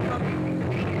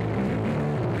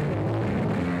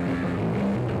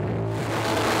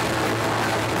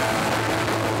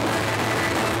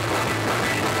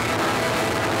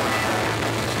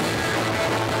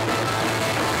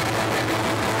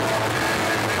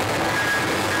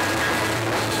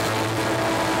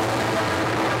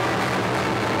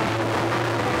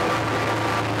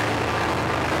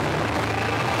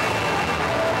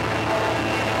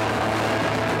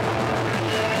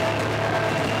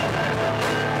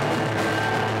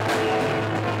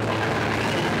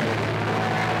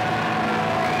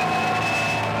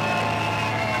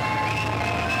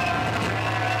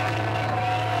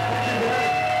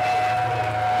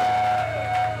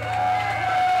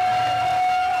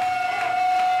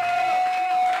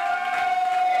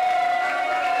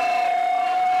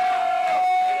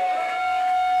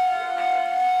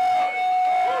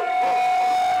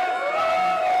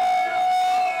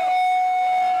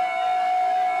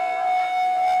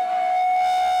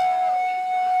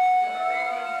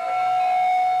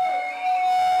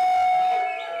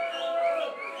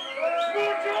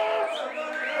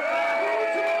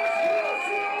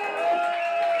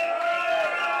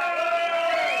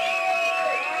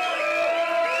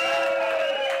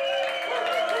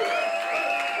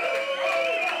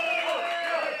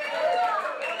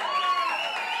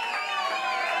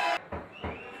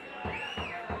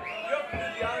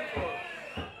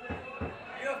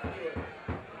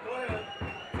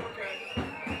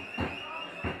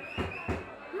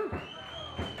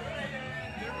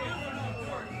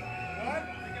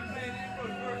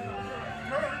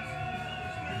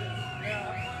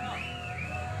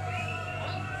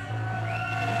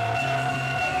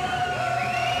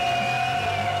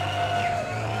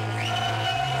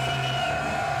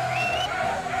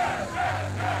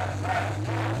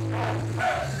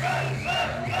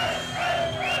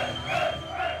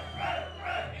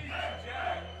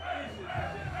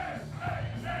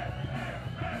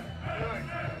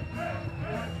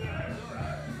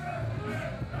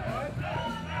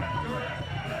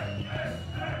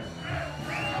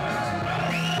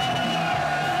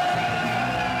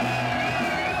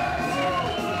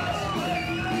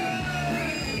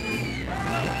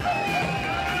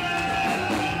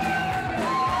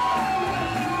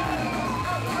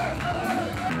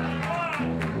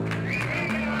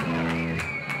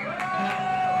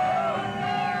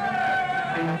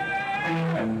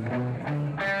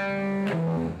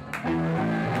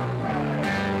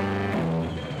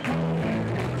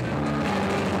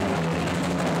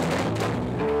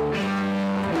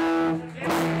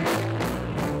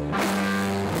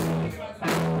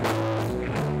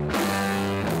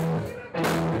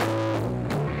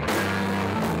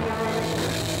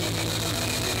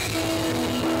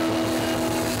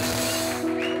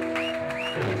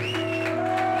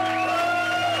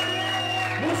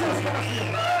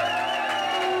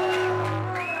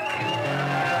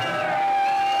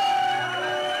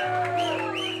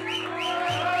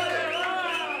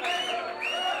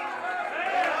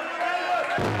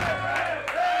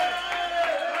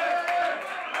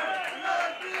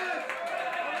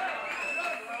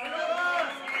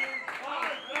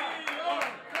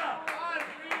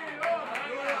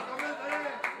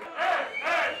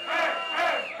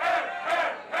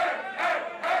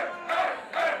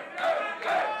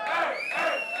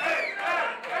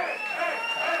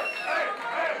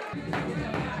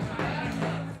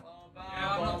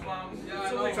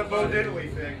 It's a Bo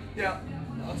Diddley thing. Yeah,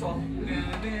 that's all.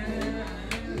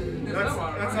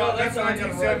 That's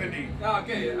 1970. Oh,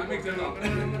 okay, I mixed it up.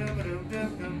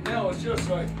 No, it's just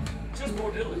like, just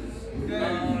Bo Diddley.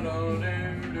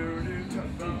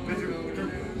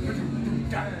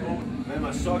 Man,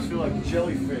 my socks feel like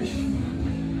jellyfish.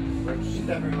 Like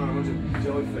stepping on a bunch of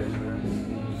jellyfish, man.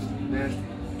 Nasty.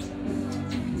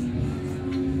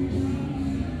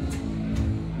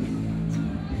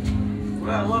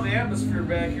 Well, I love the atmosphere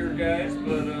back here, guys,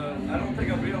 but I don't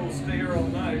think I'll be able to stay here all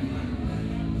night.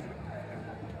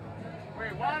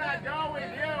 We wanna go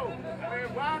with you. We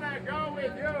wanna go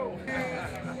with you.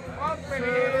 Open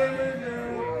it.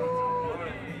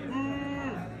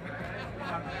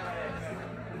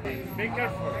 Be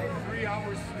careful. 3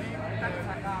 hours sleep.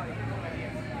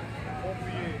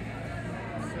 Oublié.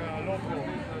 C'est loco.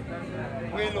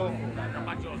 Muy loco.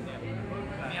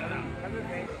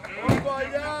 Bon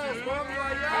voyage! Bon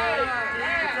voyage!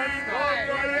 Bon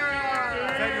voyage!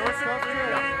 Is that your stuff too?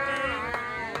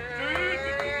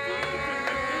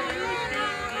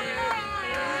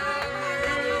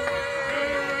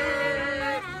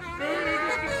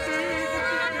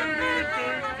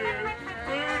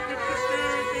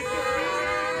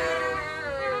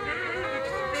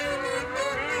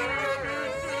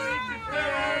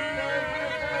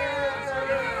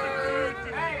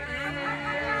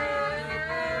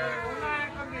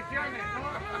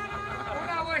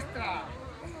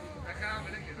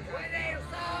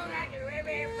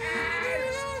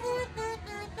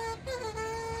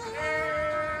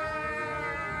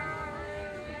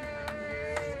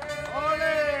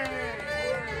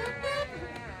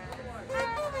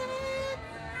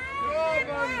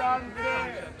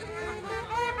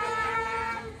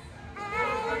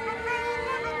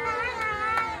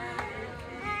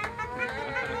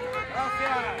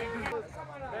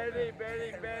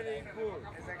 Very good.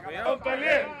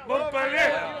 Montpellier!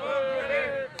 Montpellier!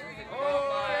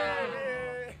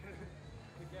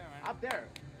 Up there.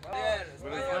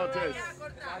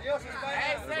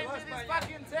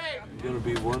 You're gonna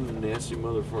be one nasty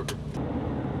motherfucker.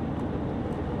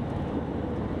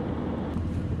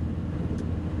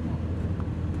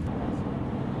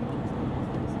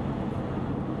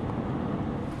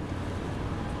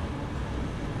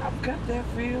 I've got that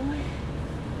feeling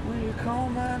when you call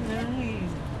my name.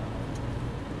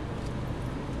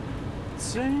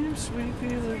 Same sweet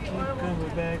feeling keep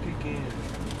coming back again.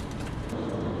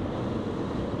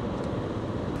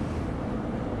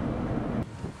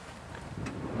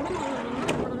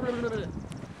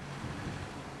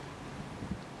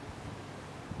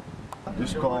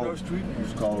 Just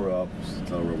call her up, just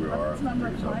tell her where we are.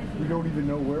 We don't even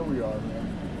know where we are, man.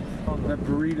 That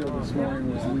burrito this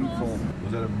morning was lethal.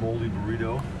 Was that a moldy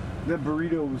burrito? That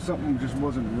burrito was something just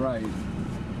wasn't right.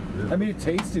 I mean, it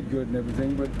tasted good and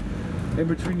everything, but in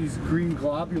between these green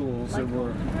globules, there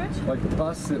were like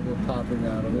pus that were popping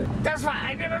out of it. That's why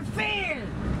I never fail.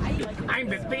 I'm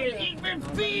the Bill. Ich bin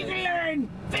Fiegelein!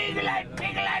 Fiegelein!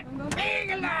 Fiegelein!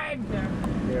 Fiegelein!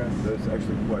 Yes, that's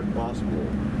actually quite possible.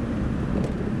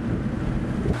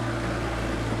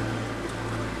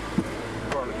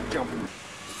 Jumping.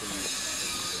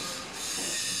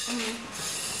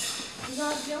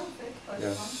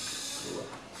 Yeah.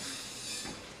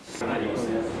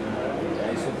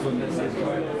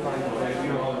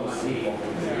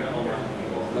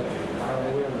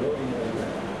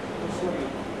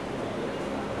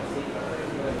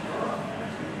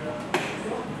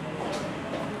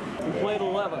 We played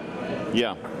 11.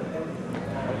 Yeah.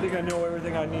 I think I know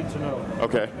everything I need to know.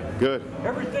 Okay, good.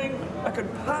 Everything I could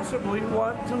possibly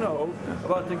want to know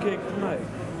about the gig tonight.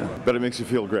 But it makes you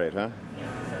feel great, huh?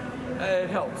 It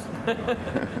helps.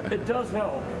 It does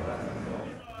help.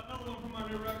 Another one from my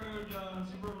new record,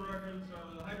 Suburban Records,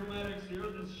 Hydromatics, The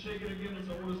Earth is Shaking Again. It's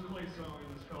an Otis Clay song,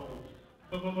 and it's called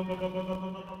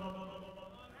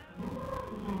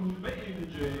Baby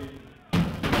J.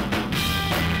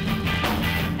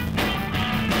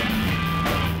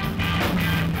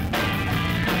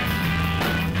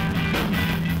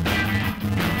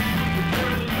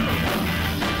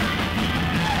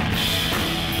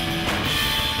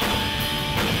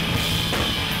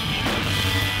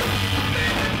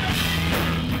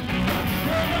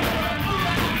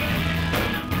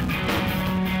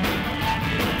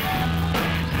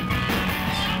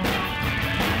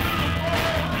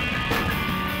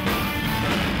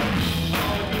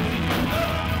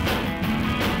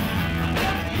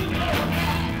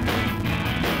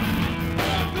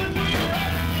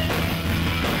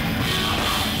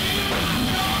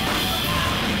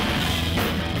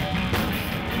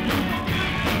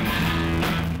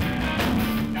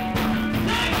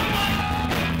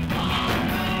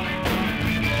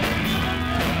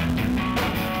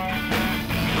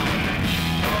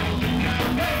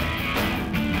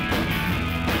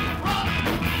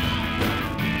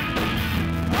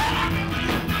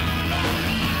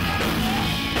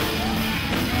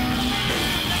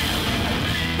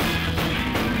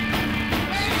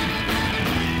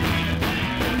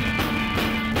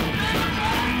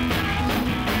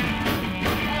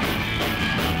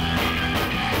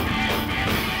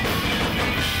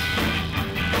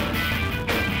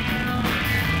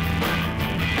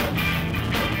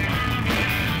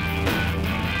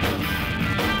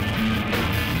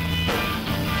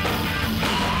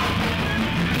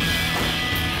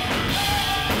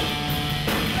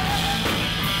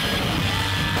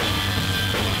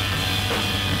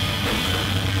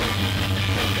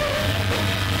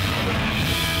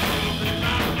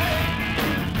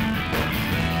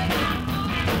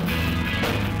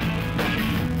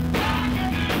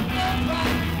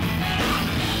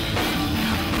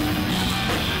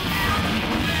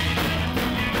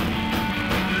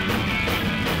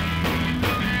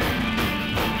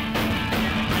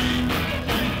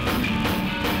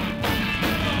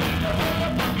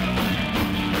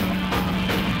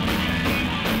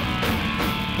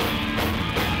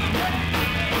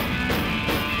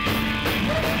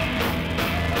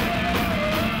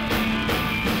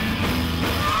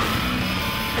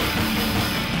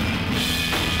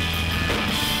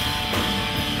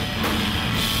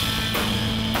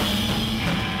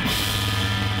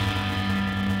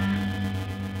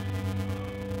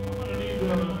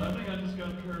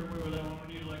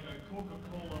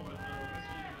 Coca-Cola with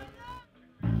whiskey.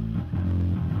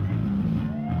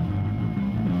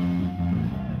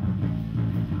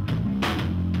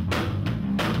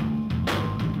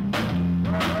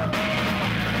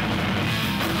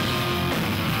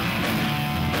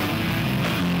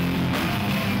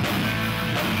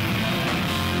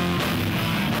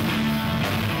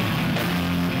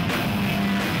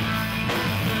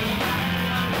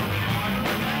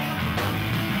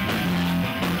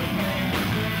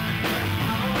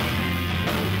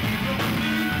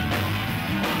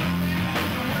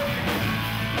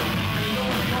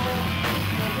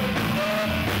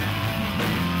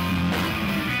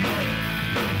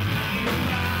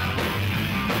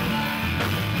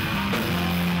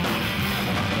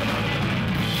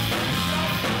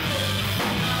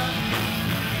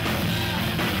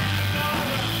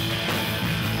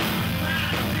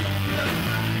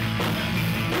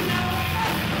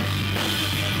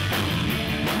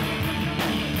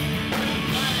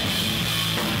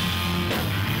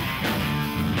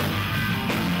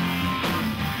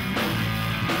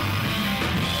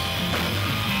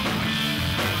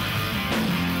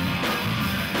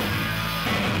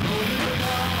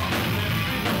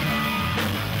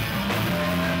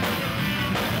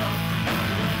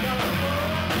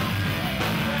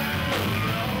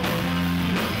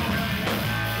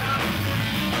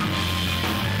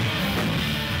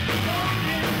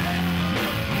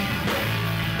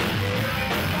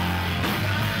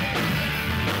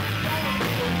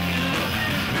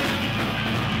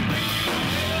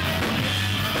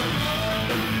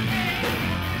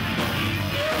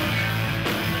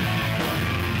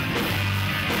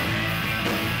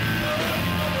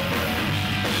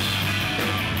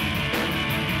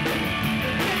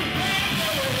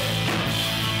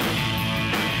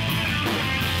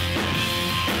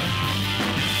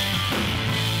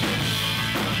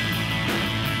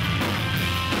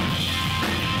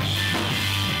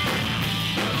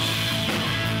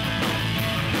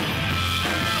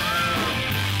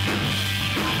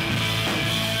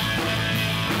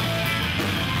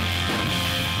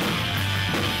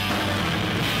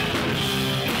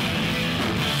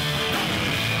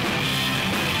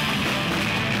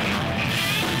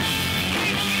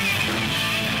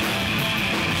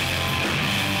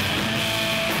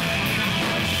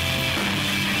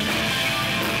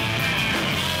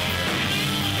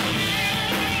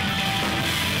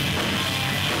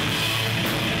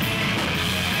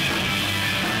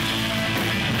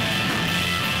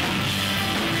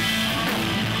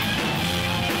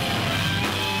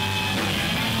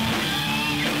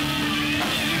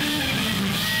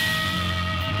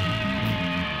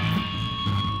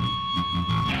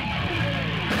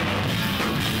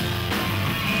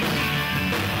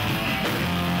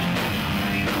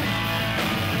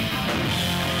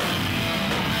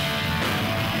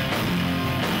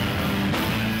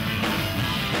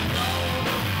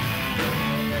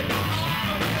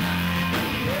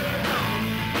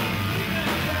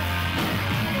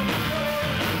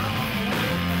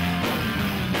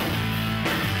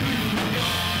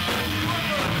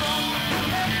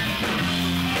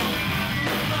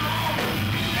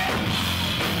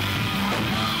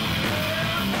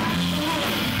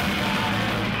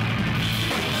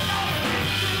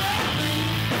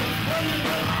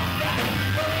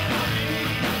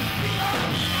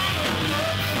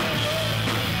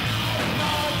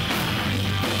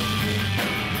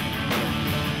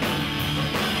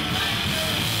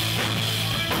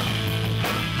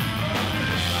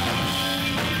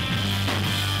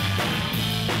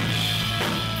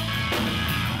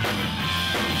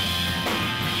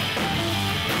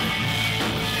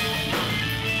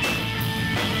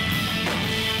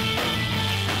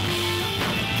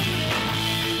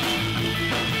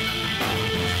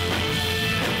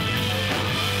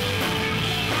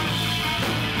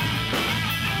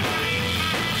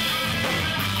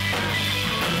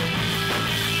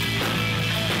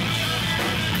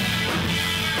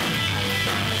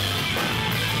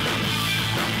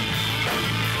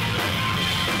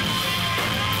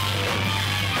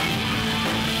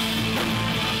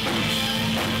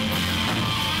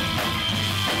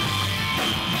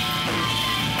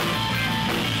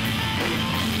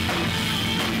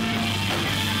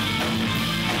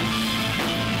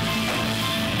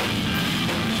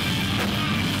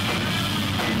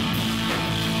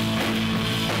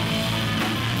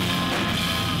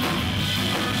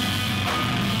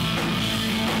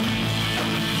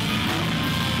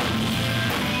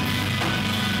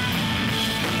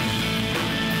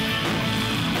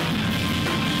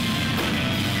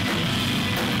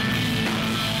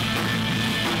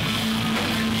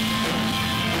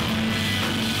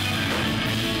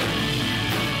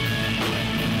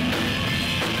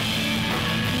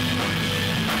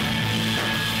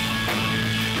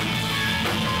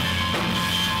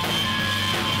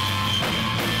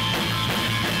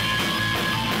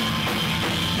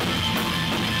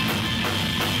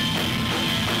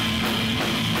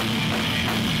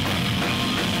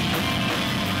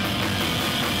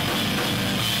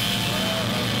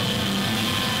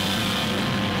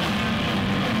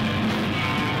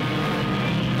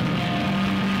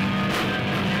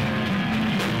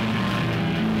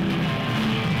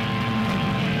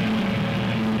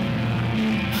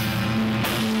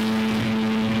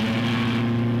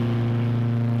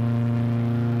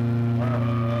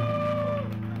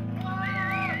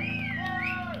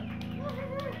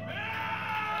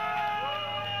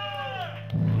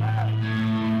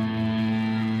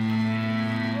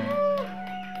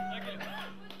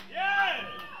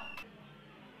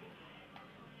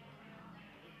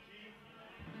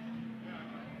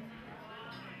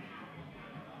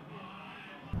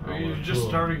 you're just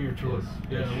starting your tour.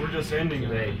 Yes. Yeah, we're just ending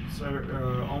Today. it. So,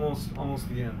 almost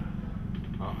the end.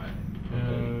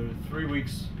 Okay. 3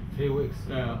 weeks. 3 weeks.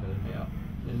 Yeah. Okay. Yeah.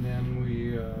 And then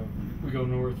we go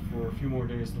north for a few more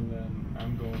days, and then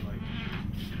I'm going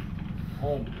like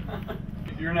home.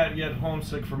 You're not yet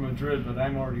homesick for Madrid, but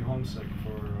I'm already homesick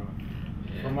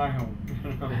for my home.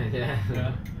 Yeah.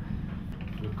 Yeah.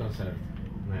 Good concert,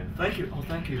 man. Thank you. Oh,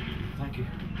 thank you. Thank you.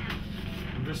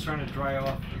 I'm just trying to dry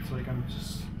off. It's like I'm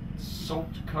just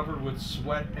soaked, covered with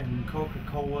sweat and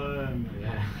Coca-Cola and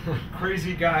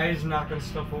crazy guys knocking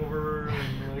stuff over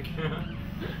and like.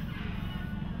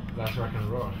 That's rock and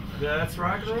roll. Yeah, that's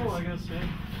rock and roll, I guess.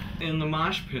 Yeah. In the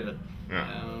mosh pit,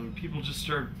 people just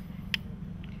start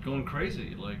going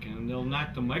crazy, like, and they'll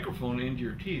knock the microphone into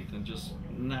your teeth and just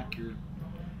knock your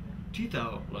teeth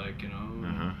out, like, you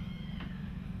know.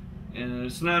 And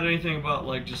it's not anything about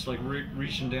like just like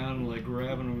reaching down and like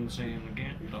grabbing them and saying,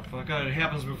 "Again, the fuck out." It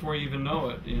happens before you even know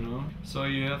it, you know. So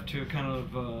you have to kind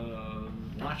of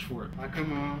watch for it. I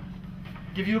can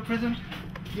give you a present.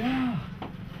 Yeah.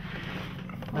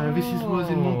 This was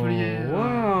in Montpellier.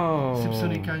 Wow.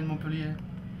 Subsonica in Montpellier.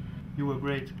 You were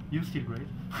great. You're still great.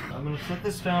 I'm gonna set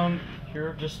this down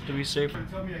here just to be safe.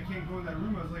 Tell me I can't go in that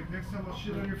room. I was like, next time I'll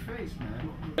shit on your face, man.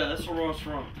 Yeah, that's the wrong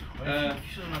song. You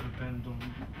shouldn't have a pen.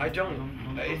 I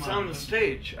don't. It's on the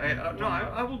stage.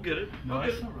 I will get it. No, I'll get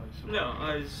it's it. alright. No,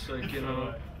 I was like, you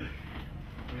know,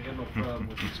 I got no problem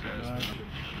with these guys.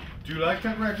 Do you like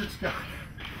that record, Scott?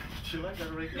 Do you like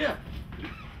that record? Yeah.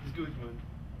 It's good, man.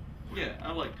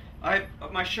 Yeah,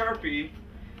 my Sharpie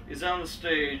is on the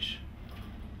stage,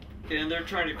 and they're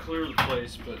trying to clear the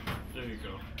place, but there you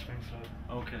go. Thanks, man.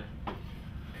 Okay.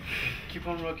 Keep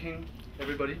on rocking,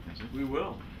 everybody. We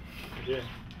will. Yeah.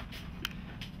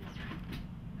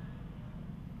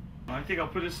 I think I'll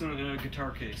put this in a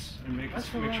guitar case and make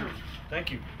sure.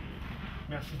 Thank you.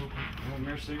 Merci beaucoup. Oh,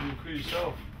 merci beaucoup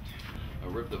yourself. I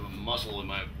ripped a muscle in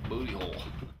my booty hole.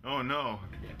 Oh no.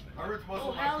 I ripped muscle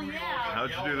Oh, hell yeah.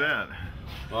 How'd you do that?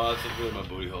 Well, it's not really my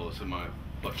booty hole, it's in my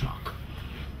buttock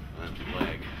and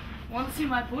leg. Want to see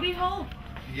my booty hole?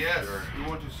 Yes, you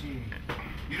want to see.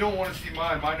 You don't want to see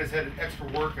mine. Mine has had an extra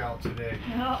workout today.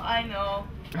 No, I know.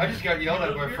 I just got yelled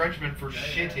at by a Frenchman for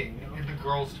shitting in the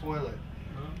girls' toilet.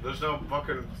 There's no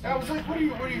fucking. I was like, what do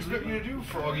you expect me to do,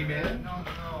 Froggy man?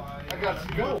 I got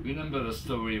to go. Remember the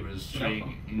story with the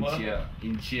string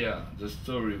in cheer? The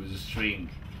story with the string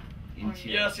in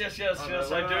cheer. Yes,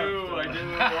 I do.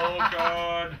 Oh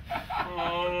God.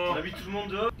 Oh.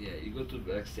 Yeah, you go to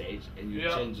the backstage and you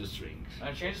change the strings.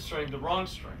 I changed the string, the wrong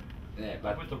string. Yeah,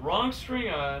 I put the wrong string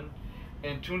on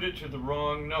and tuned it to the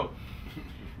wrong note.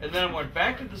 And then I went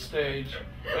back to the stage,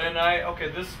 and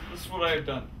this is what I had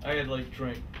done. I had like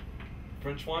drank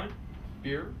French wine,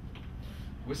 beer,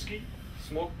 whiskey,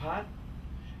 smoked pot,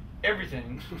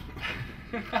 everything.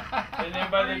 And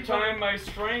then by the time my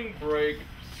string breaks,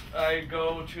 I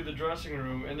go to the dressing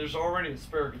room, and there's already a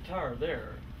spare guitar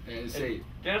there. And say,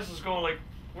 Dennis is going like,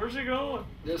 "Where's he going?"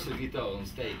 There's a guitar on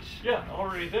stage. Yeah,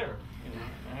 already there. You know,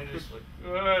 and I just like,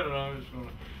 I don't know, I'm just going.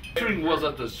 String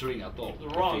wasn't the string at all. The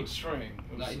wrong string.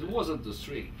 No, it wasn't the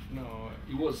string. No.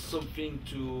 It was something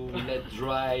to let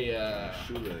dry,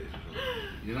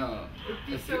 you know,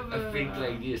 a thing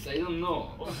like this. I don't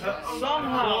know.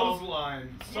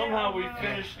 Somehow we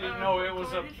finished it. No, it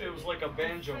was like a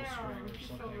banjo string or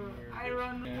something weird.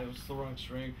 Yeah, it was the wrong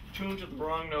string. Tuned to the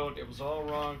wrong note. It was all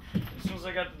wrong. As soon as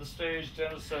I got to the stage,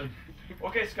 Dennis said,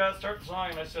 "Okay, Scott, start the song."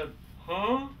 And I said,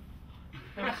 "Huh?"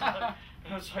 And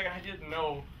I was like, I didn't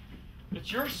know. It's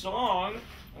your song.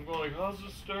 I'm going like, how's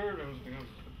this start? I was like, I'm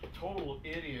a total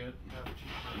idiot.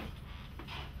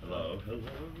 Hello.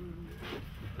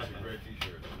 That's a great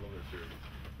t-shirt. I love that shirt.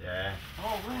 Yeah.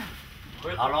 Oh, right.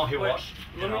 Wait, How long he wait,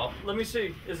 was? Let me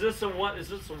see. Is this a one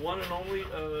and only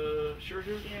shirt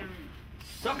here? Yeah.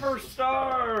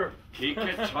 Superstar.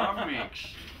 Guitar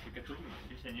mix.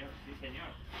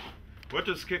 What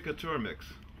does Kick a Tour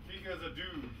mix? Because a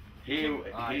dude. He's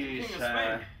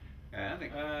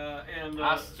and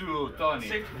astute, Tony.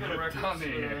 Safety Pin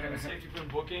Records, Safety Pin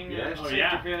Booking, Yes.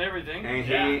 Safety Pin everything.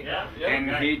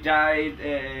 And he died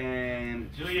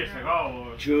 2 years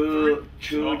ago. two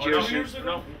years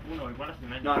ago? No, igual hace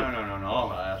un año. No.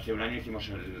 Hace un año hicimos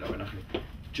el homenaje.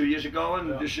 2 years ago,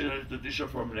 and this is the t-shirt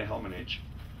from the Helmenage.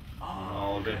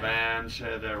 All the bands,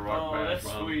 the rock bands. Oh, that's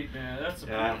from. sweet, man. That's a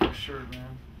beautiful shirt,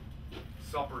 man.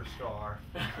 Superstar.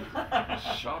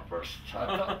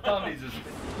 Superstar. Tony's a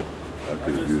I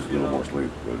could have used a little more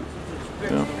sleep, but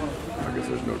yeah, I guess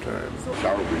there's no time.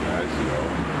 Shower would be nice, you know.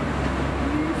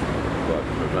 But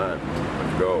no time.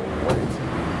 Let's go. Wait.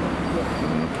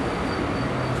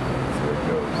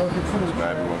 goes.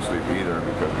 Tonight we won't sleep either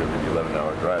because we're going to be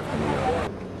 11-hour drive coming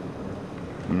up.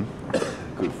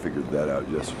 Could have figured that out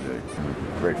yesterday.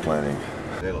 Great planning.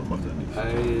 I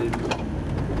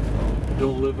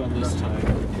don't live on this time.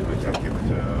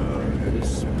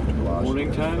 This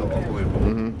morning time?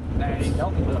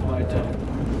 Not my time.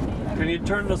 Can you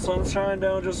turn the sunshine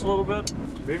down just a little bit?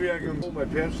 Maybe I can pull my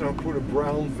pants down and put a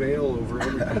brown veil over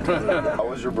everything. How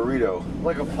was your burrito?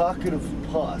 Like a pocket of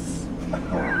pus.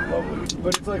 Lovely.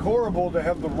 But it's like horrible to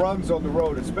have the runs on the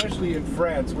road, especially in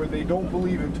France where they don't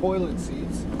believe in toilet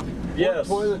seats. Yes.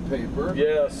 Or toilet paper.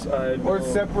 Yes, I know. Or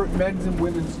separate men's and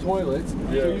women's toilets.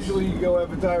 Yes. So usually you go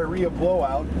have a diarrhea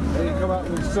blowout and you come out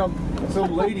and there's some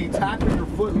lady tapping her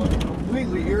foot looking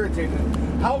completely irritated.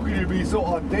 How could you be so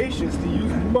audacious to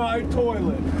use my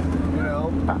toilet? You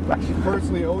know? She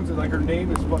personally owns it, like her name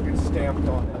is fucking stamped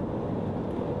on it.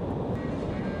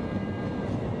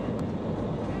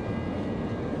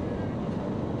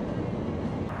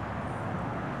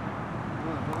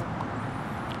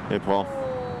 Hey, Paul. He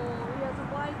has a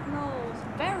white nose,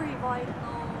 very white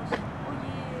nose. Oh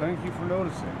yeah. Thank you for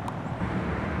noticing.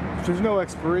 If there's no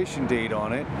expiration date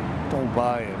on it, don't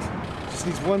buy it. Just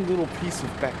needs one little piece of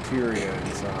bacteria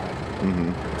inside.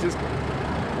 Just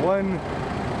one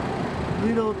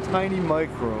little tiny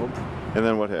microbe. And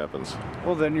then what happens?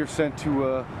 Well, then you're sent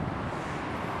to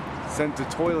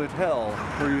toilet hell,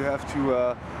 where you have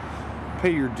to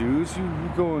pay your dues. You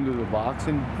go into the box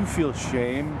and you feel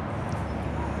shame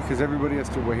because everybody has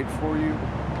to wait for you.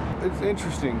 It's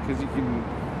interesting because you can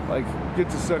like get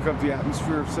to suck up the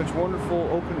atmosphere of such wonderful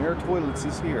open air toilets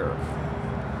as here.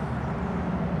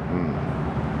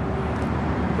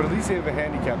 But at least they have a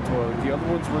handicapped toilet. The other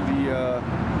ones were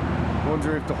the ones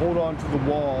where you have to hold on to the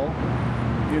wall,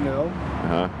 you know.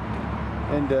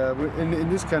 And in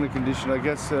this kind of condition, I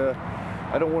guess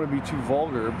I don't want to be too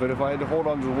vulgar, but if I had to hold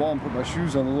on to the wall and put my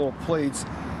shoes on the little plates,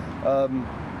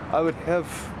 I would have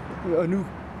a new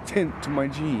tint to my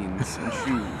jeans and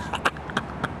shoes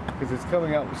because it's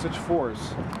coming out with such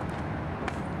force.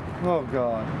 Oh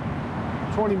God.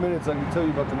 20 minutes I can tell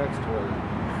you about the next toilet.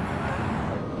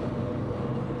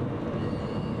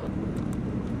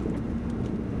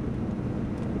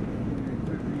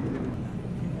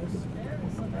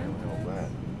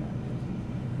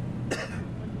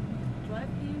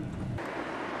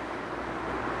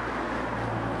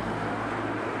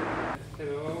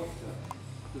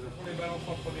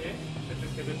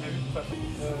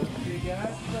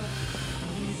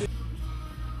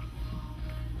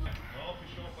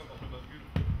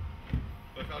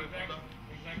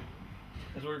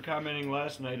 As we were commenting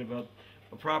last night about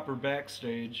a proper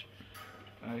backstage,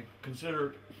 I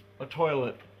consider a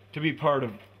toilet to be part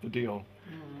of the deal.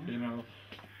 You know,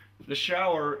 the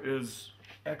shower is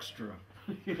extra.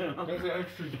 You know, that's an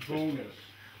extra bonus.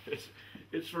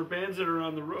 It's for bands that are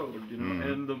on the road, you know,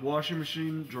 and the washing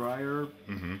machine, dryer,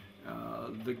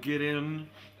 the get in,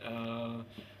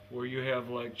 where you have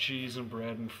like cheese and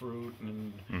bread and fruit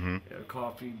and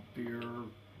coffee, beer,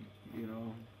 you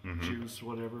know, juice,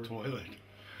 whatever. Toilet.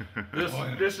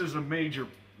 This is a major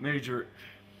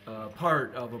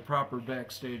part of a proper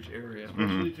backstage area.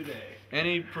 Especially today.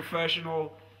 Any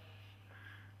professional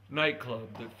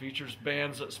nightclub that features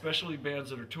bands, especially bands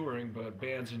that are touring, but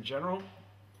bands in general,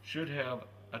 should have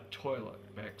a toilet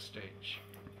backstage.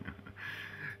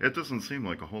 It doesn't seem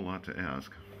like a whole lot to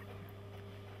ask.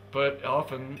 But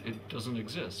often it doesn't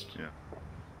exist. Yeah.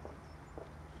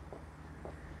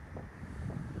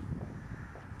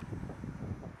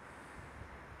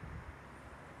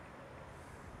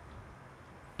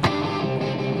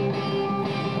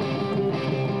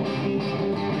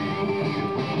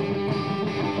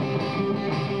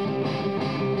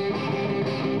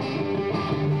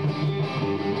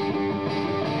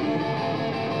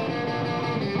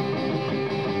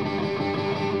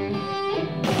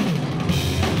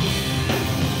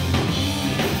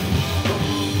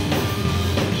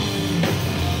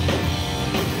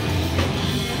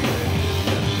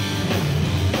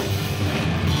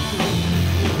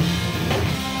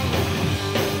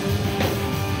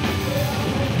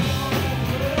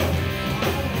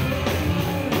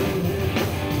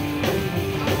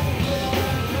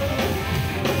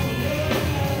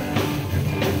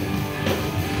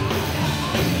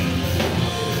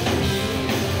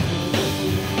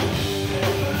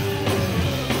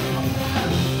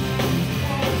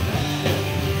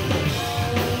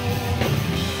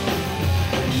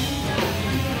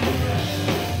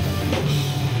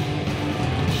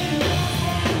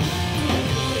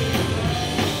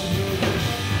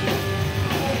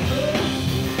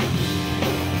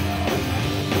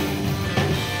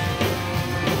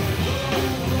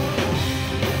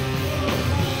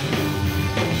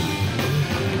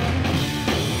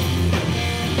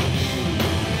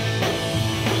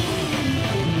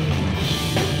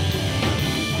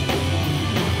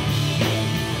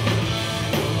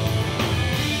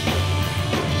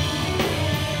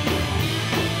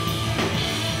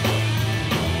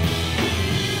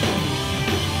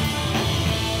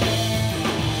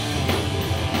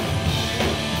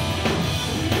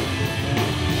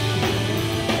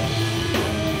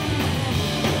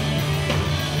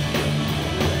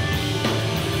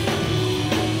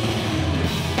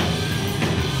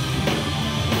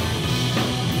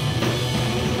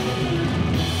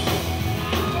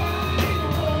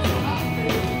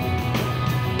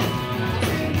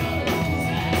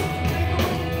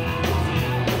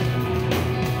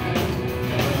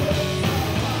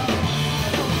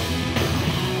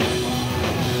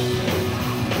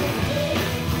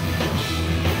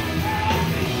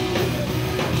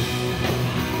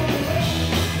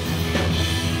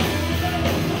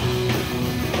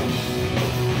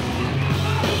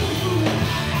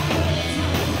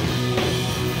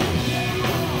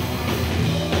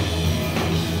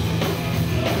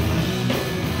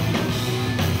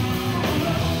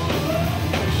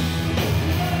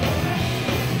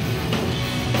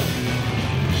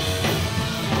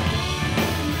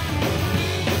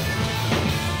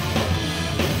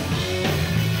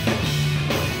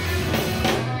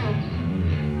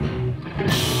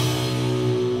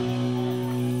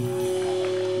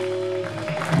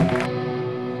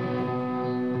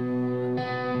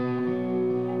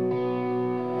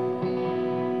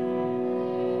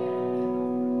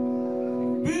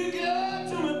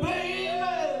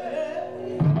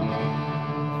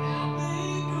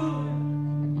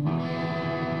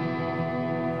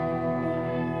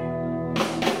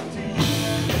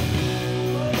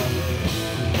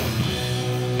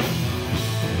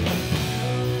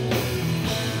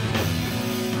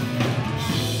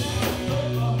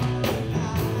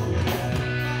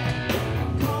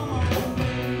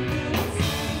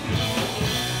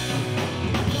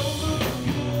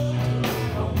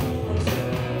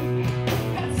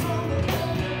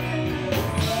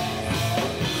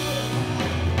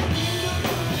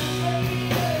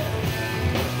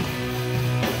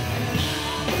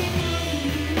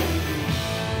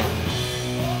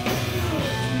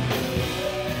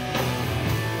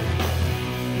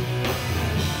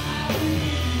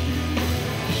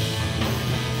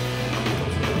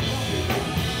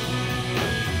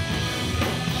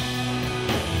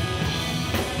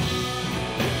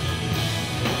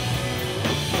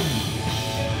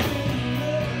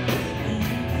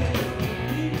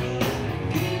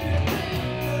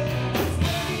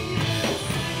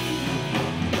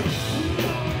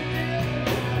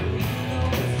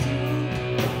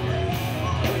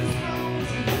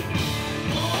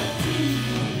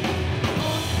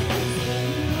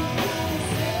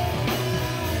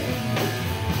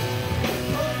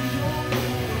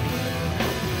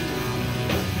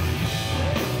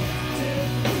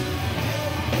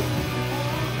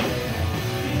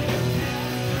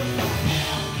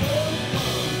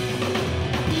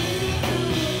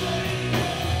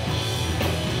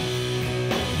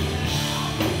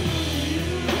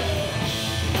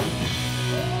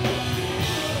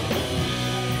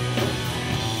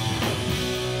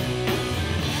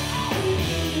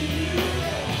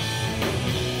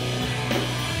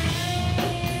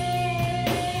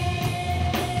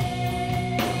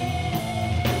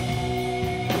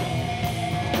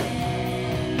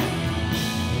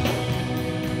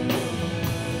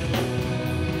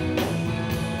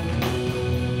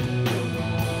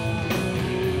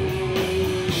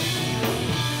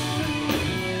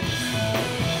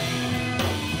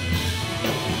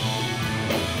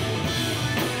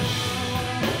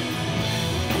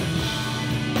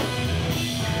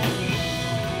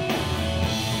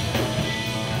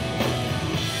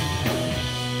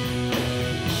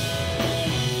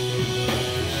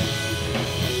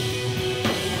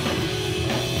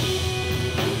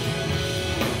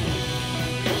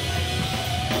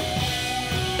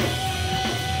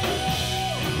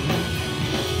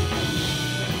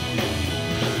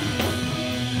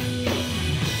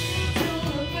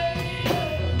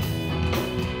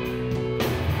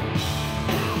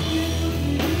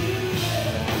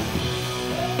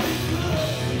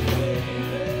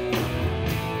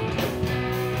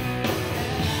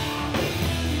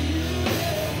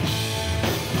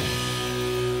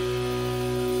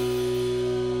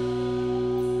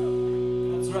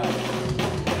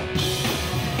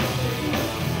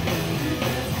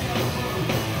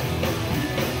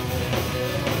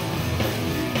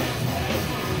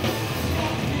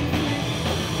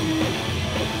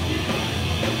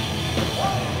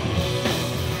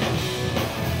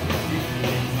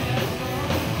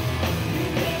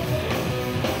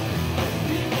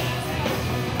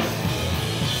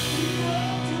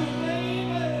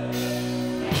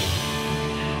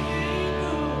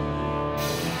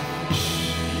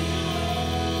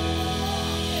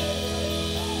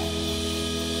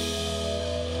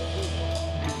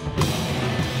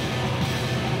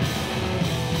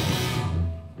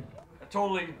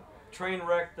 totally train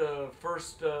wrecked the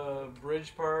first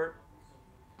bridge part.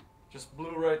 Just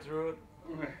blew right through it.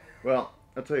 Well,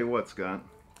 I'll tell you what, Scott.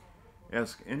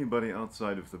 Ask anybody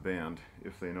outside of the band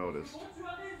if they noticed.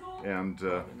 And,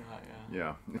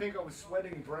 yeah. I think I was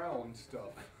sweating brown stuff.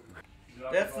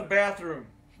 That's the bathroom.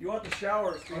 You want the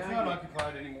shower? It's It's behind not you.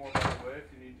 occupied anymore, by the way,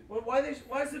 if you need to. Well, why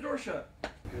is the door shut?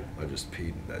 I just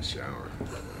peed in that shower. I'm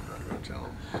not going to tell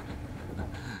him.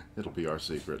 It'll be our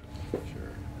secret.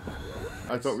 Sure.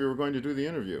 I thought we were going to do the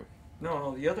interview.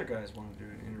 No, the other guys want to do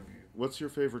an interview. What's your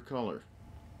favorite color?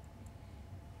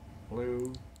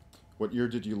 Blue. What year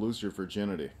did you lose your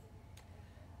virginity?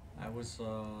 I was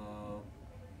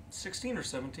 16 or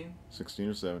 17. 16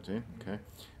 or 17, okay.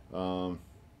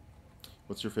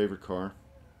 What's your favorite car?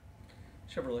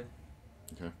 Chevrolet.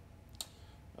 Okay.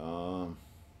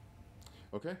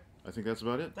 Okay, I think that's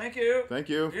about it. Thank you. Thank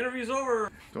you. The interview's over.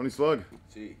 Tony Slug.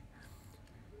 See.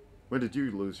 When did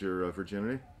you lose your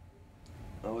virginity?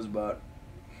 I was about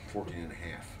 14 and a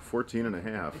half. 14 and a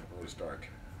half. Early start.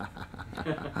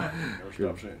 Never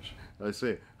stopped since. I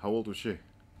see. How old was she?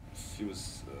 She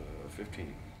was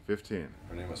 15. 15.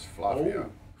 Her name was Flavia.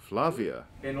 Oh. Flavia.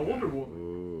 An older woman.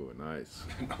 Ooh, nice.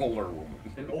 An older woman.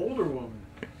 An older woman.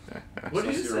 What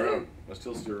did you say? I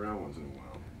still see her around once in a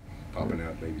while. Popping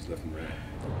out babies left and right.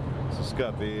 So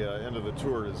Scott, the end of the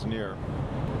tour is near.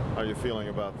 How are you feeling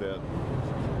about that?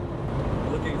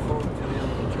 Looking forward to the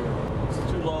end of the tour. It's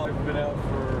too long. I've been out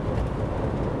for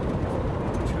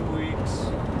 2 weeks,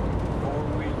 4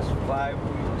 weeks, 5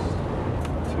 weeks.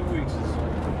 2 weeks is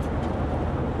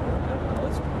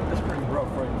that's pretty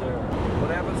rough right there.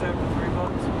 What happens after 3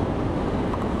 months? You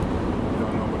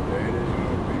don't know what day it is, you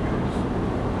know what week it is.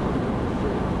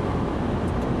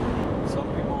 Some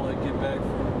people like get back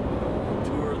from a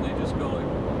tour and they just go like,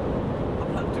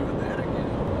 I'm not doing that again.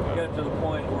 We got to the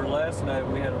point where last night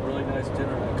we had a really nice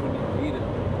dinner and I couldn't even eat it. I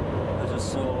was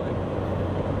just so like,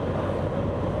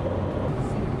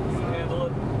 can you handle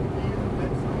it?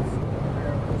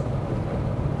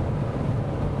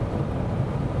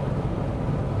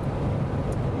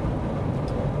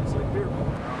 It's like beer.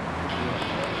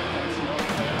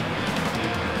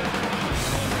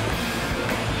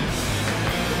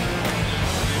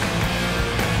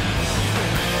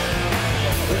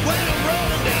 When I'm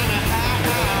rolling down the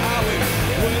highway,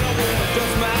 when I wanna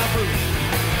dust my boots,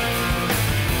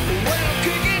 when I'm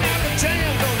kicking out the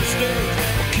jams on the stage,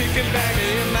 or kicking back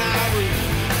in my room,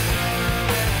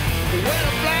 when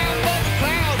I'm flying above the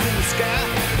clouds in the sky,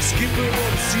 or skipping on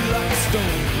the sea like a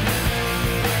stone,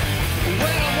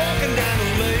 when I'm walking down the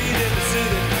lane in the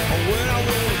city, or when I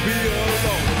wanna be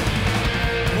alone.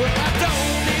 Well, I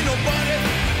don't need nobody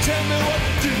to tell me what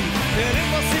to do, and if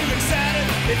I seem excited,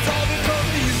 it's all because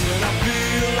of you, and I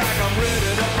feel like I'm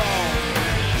ready to fall.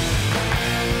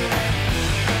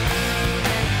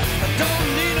 I don't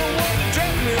need no one to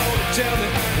dress me or to tell me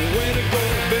when to go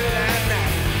to bed at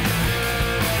night.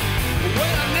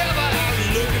 Well, I'm never out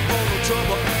looking for no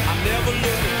trouble.